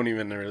 but we don't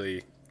even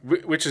really.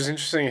 Which is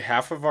interesting.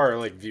 Half of our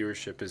like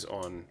viewership is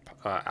on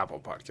Apple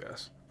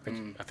Podcasts.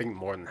 I think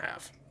more than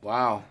half.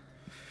 Wow.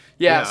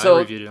 Yeah. I So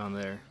reviewed it on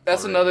there.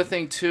 that's already. another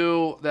thing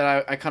too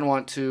that I kind of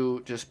want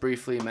to just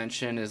briefly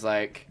mention is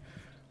like,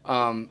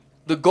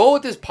 the goal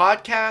with this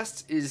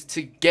podcast is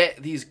to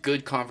get these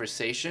good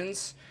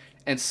conversations,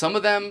 and some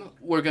of them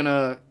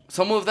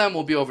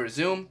will be over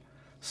Zoom,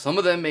 some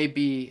of them may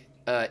be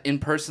in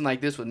person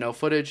like this with no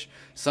footage,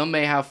 some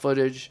may have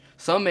footage,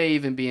 some may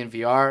even be in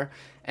VR.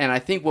 And I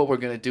think what we're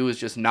going to do is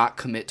just not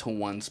commit to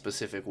one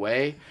specific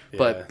way,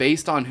 but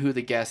based on who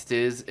the guest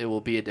is, it will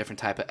be a different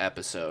type of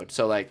episode.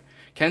 So like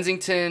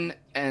Kensington,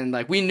 and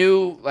like we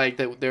knew like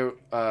that there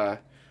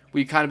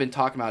we kind of been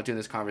talking about doing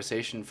this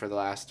conversation for the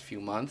last few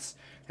months,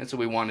 and so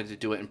we wanted to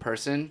do it in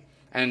person.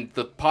 And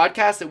the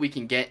podcast that we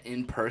can get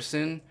in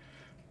person,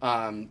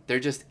 there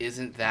just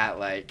isn't that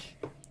like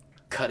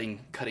cutting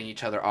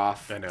each other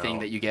off thing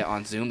that you get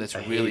on Zoom. That's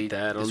really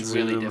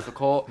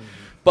difficult. Mm-hmm.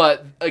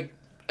 But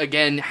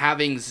again,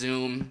 having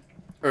Zoom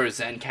or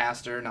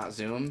Zencaster, not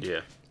Zoom,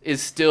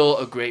 is still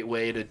a great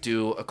way to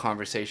do a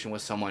conversation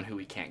with someone who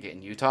we can't get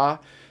in Utah.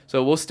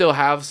 So we'll still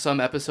have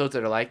some episodes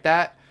that are like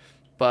that.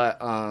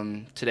 But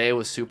today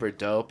was super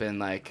dope, and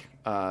like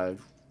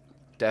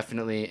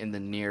definitely in the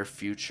near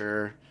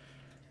future,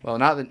 well,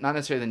 not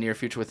necessarily the near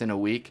future within a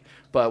week,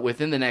 but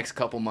within the next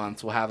couple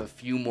months, we'll have a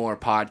few more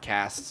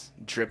podcasts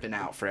dripping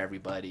out for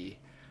everybody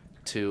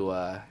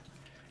to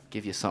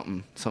give you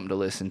something to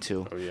listen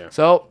to. Oh yeah.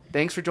 So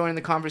thanks for joining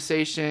the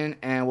conversation,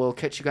 and we'll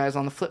catch you guys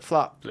on the flip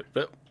flop. Flip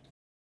flip.